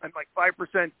like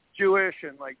 5% Jewish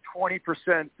and like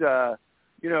 20%,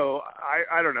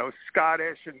 I don't know,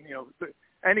 Scottish, and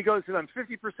and he goes, and I'm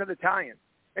 50% Italian."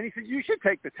 And he said, "You should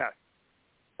take the test."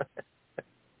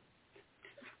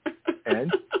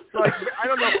 And so like, I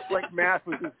don't know if like math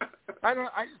was. I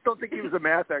just don't think he was a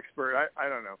math expert. I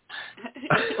don't know.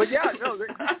 But yeah, no.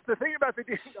 The thing about the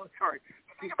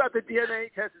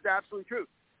DNA test is absolutely true.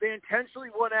 They intentionally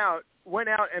went out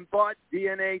and bought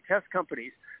DNA test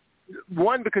companies.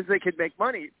 One, because they could make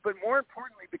money, but more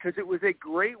importantly, because it was a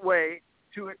great way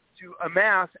to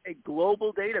amass a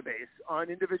global database on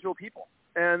individual people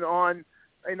and on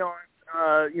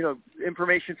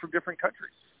information from different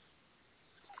countries.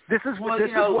 This is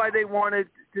why they wanted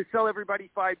to sell everybody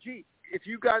 5G. If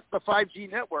you got the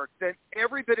 5G network, then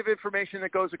every bit of information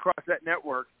that goes across that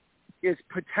network is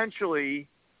potentially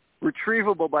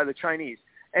retrievable by the Chinese.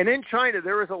 And in China,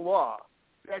 there is a law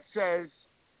that says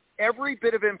every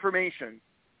bit of information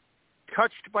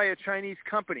touched by a Chinese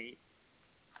company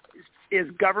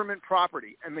is government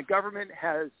property, and the government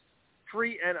has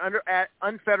free and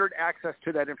unfettered access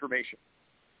to that information.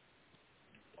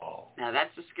 Now,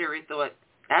 that's a scary thought.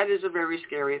 That is a very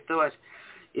scary thought.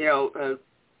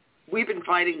 We've been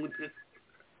fighting with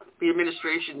the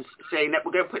administration's saying that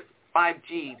we're going to put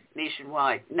 5G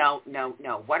nationwide. No.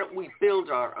 Why don't we build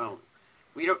our own?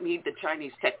 We don't need the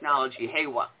Chinese technology,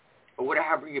 Heiwa, or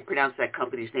whatever you pronounce that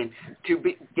company's name, to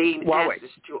gain Huawei. access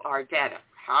to our data.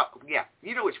 Yeah,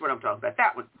 you know which one I'm talking about,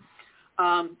 that one.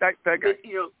 That guy.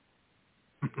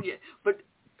 But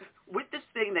with this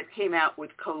thing that came out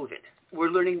with COVID, we're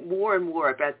learning more and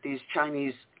more about these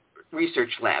Chinese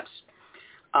research labs.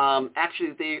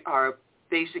 Actually, they are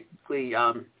basically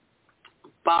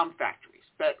bomb factories,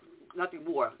 but nothing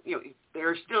more.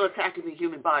 They're still attacking the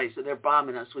human body, so they're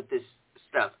bombing us with this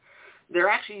stuff. They're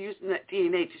actually using that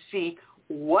DNA to see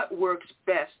what works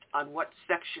best on what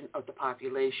section of the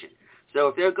population. So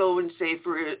if they're going, say,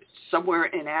 for somewhere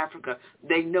in Africa,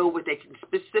 they know what they can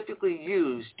specifically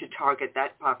use to target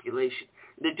that population.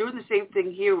 They're doing the same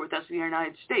thing here with us in the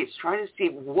United States, trying to see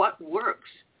what works.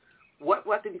 What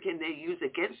weapon can they use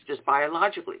against us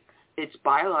biologically? It's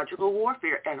biological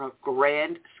warfare at a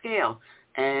grand scale.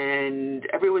 And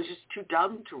everyone's just too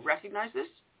dumb to recognize this?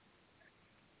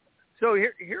 So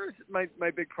here's my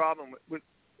big problem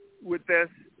with this,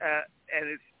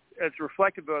 and it's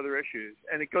reflective of other issues,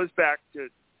 and it goes back to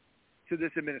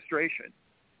this administration.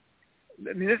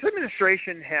 I mean, this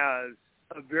administration has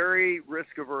a very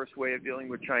risk-averse way of dealing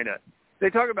with China. They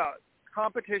talk about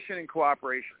competition and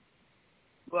cooperation.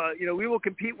 Well, we will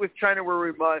compete with China where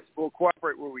we must. We'll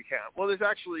cooperate where we can. Well, there's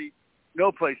actually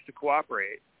no place to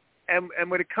cooperate. And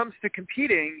when it comes to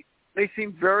competing, they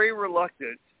seem very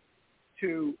reluctant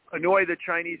to annoy the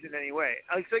Chinese in any way.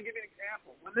 I'll give you an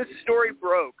example. When this story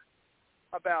broke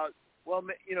about,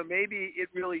 maybe it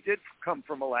really did come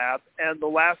from a lab, and the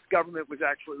last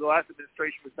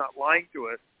administration was not lying to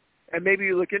us, and maybe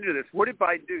you look into this. What did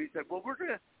Biden do? He said, well,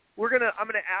 I'm going to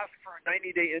ask for a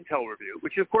 90-day intel review,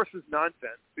 which of course was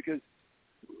nonsense because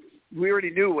we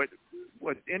already knew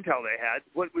what intel they had.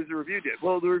 What was the review did?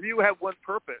 Well, the review had one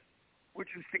purpose, which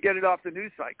was to get it off the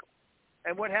news cycle.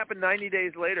 And what happened 90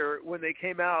 days later when they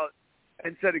came out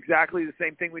and said exactly the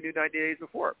same thing we knew 90 days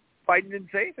before? Biden didn't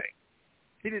say anything.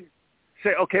 He didn't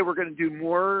say, okay, we're going to do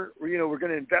more, we're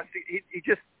going to investigate. He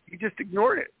just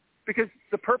ignored it because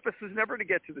the purpose was never to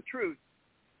get to the truth.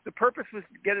 The purpose was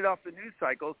to get it off the news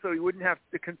cycle so he wouldn't have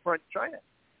to confront China.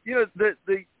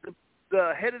 The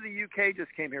head of the UK just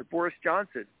came here, Boris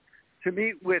Johnson, to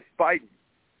meet with Biden.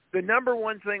 The number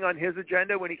one thing on his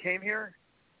agenda when he came here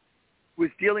was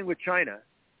dealing with China.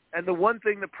 And the one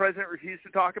thing the president refused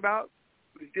to talk about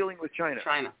was dealing with China.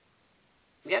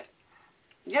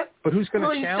 Yep. But who's going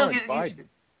to challenge Biden?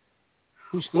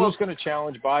 Who's going to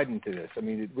challenge Biden to this? I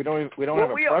mean, we don't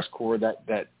have a press corps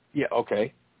that. Yeah.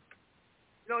 Okay.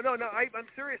 No. I'm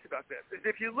serious about this.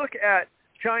 If you look at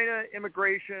China,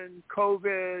 immigration,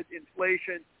 COVID,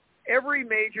 inflation, every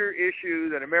major issue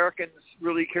that Americans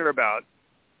really care about,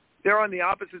 they're on the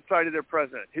opposite side of their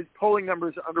president. His polling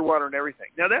numbers are underwater and everything.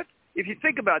 Now, if you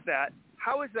think about that,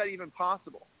 how is that even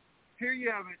possible? Here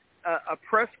you have a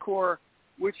press corps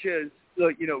which is,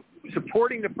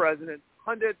 supporting the president,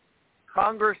 pundits,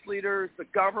 Congress leaders, the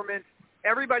government,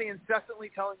 everybody incessantly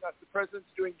telling us the president's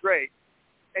doing great.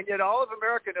 And yet all of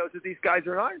America knows that these guys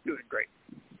are not doing great.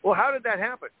 Well, how did that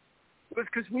happen? It was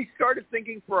because we started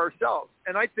thinking for ourselves.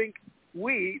 And I think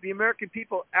we, the American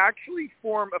people, actually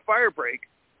form a fire break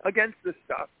against this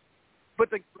stuff. But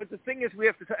the thing is we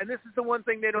have to, and this is the one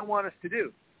thing they don't want us to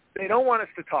do. They don't want us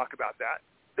to talk about that.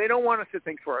 They don't want us to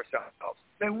think for ourselves.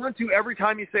 They want to, every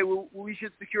time you say, well, we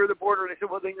should secure the border, and they say,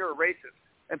 well, then you're a racist.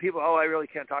 And people, I really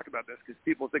can't talk about this because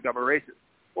people think I'm a racist.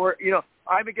 Or,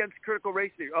 I'm against critical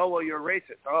race theory. Oh, well, you're a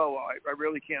racist. Oh, well, I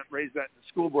really can't raise that in the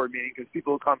school board meeting because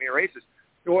people will call me a racist.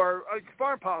 or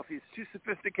foreign policy is too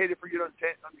sophisticated for you to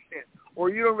understand, or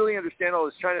you don't really understand all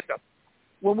this China stuff.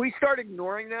 When we start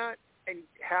ignoring that and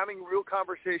having real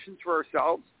conversations for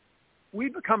ourselves, we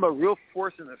become a real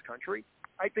force in this country.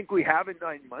 I think we have in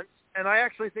 9 months, and I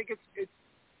actually think it's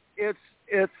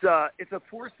a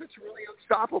force that's really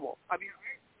unstoppable. I mean,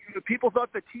 people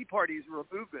thought the Tea Parties were a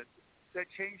movement that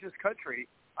changed this country.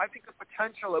 I think the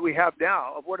potential that we have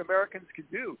now of what Americans can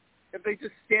do if they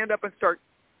just stand up and start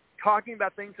talking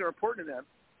about things that are important to them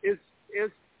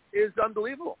is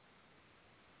unbelievable.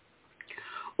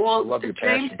 Well,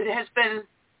 James,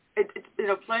 it's been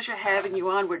a pleasure having you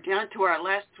on. We're down to our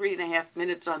last 3.5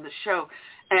 minutes on the show,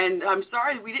 and I'm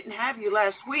sorry we didn't have you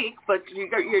last week, but you're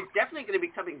definitely going to be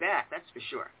coming back. That's for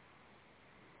sure.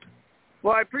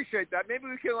 Well, I appreciate that. Maybe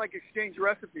we can exchange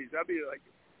recipes. That'd be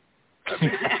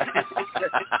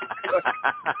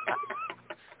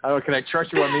can I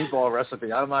trust you on meatball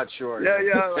recipe? I'm not sure.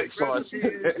 Yeah. Recipes,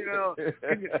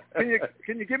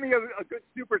 can you give me a good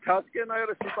super Tuscan? I got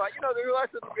a super. There are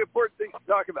lots of important things to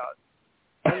talk about,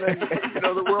 and then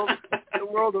the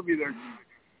world will be there.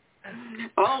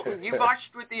 Oh, you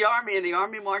marched with the Army, and the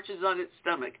Army marches on its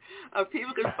stomach.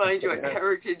 People can find you at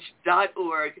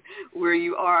heritage.org, where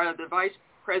you are the Vice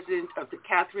President of the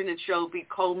Catherine and Shelby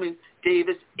Coleman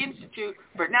Davis Institute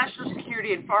for National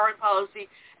Security and Foreign Policy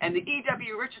and the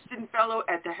E.W. Richardson Fellow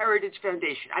at the Heritage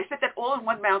Foundation. I said that all in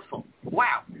one mouthful.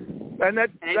 Wow. And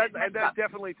that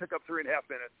definitely took up 3.5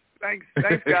 minutes. Thanks,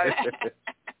 guys.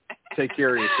 Take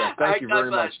care of yourself. Thank you very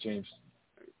much, James.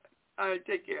 All right,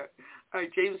 take care. All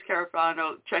right, James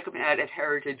Carafano, check him out at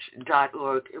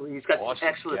heritage.org. He's got some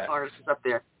excellent articles up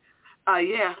there.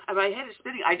 Yeah, and my head is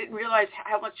spinning. I didn't realize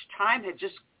how much time had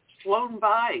just flown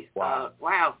by.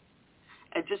 Wow.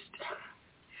 And just,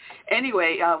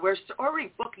 anyway, we're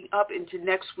already booking up into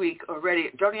next week already.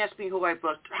 Don't ask me who I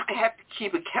booked. I have to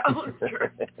keep a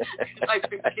calendar because I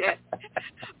forget.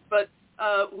 But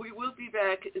we will be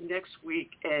back next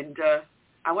week, and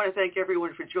I want to thank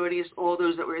everyone for joining us, all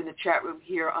those that were in the chat room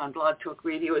here on Blog Talk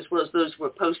Radio, as well as those who are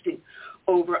posting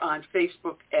over on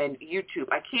Facebook and YouTube.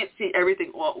 I can't see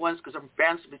everything all at once because I'm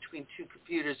bouncing between two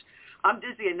computers. I'm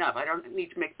dizzy enough. I don't need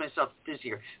to make myself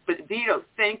dizzier. But, Vito,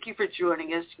 thank you for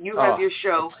joining us. You have your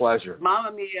show, pleasure.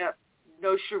 Mamma Mia,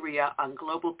 No Sharia, on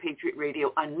Global Patriot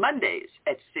Radio on Mondays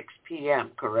at 6 p.m.,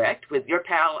 correct, with your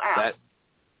pal Al?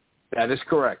 That is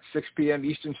correct, 6 p.m.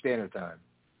 Eastern Standard Time.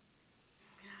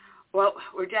 Well,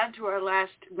 we're down to our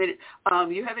last minute.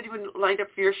 You have anyone lined up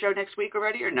for your show next week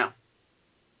already, or no?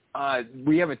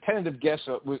 We have a tentative guest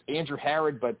with Andrew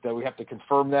Harrod, but we have to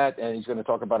confirm that, and he's going to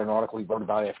talk about an article he wrote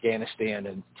about Afghanistan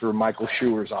and through Michael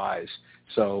Schuer's eyes.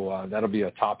 So that'll be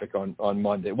a topic on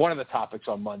Monday, one of the topics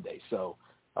on Monday. So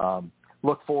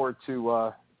look forward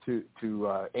to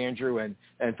Andrew, and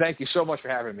thank you so much for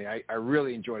having me. I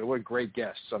really enjoyed it. What a great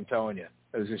guest, I'm telling you.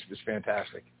 It was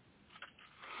fantastic.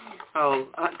 Oh,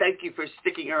 thank you for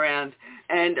sticking around.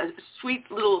 And a sweet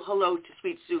little hello to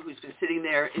Sweet Sue, who's been sitting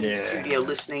there in the studio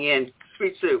listening in.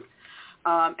 Sweet Sue.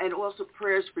 And also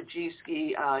prayers for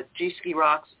G-Ski. G-Ski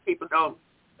rocks. People know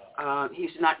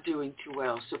he's not doing too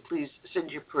well, so please send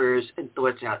your prayers and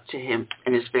thoughts out to him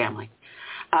and his family.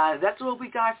 That's all we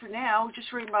got for now.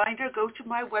 Just a reminder, go to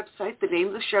my website, the name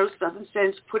of the show, Southern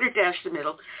Sense, put a dash in the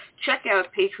middle. Check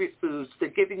out Patriot Foods. They're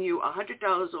giving you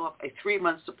 $100 off a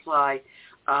 3-month supply.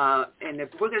 And if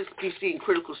we're going to be seeing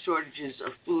critical shortages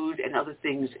of food and other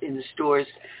things in the stores,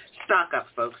 stock up,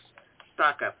 folks.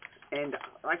 Stock up. And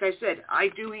like I said, I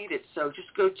do eat it. So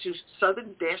just go to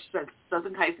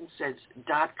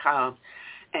southern-sense.com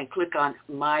and click on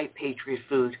My Patriot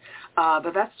Food.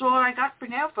 But that's all I got for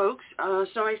now, folks.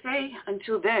 So I say,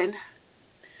 until then,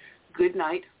 good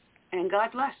night and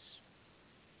God bless.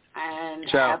 And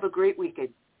have a great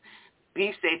weekend.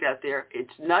 Be safe out there.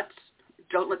 It's nuts.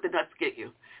 Don't let the nuts get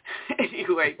you.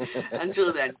 Anyway,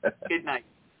 until then, good night.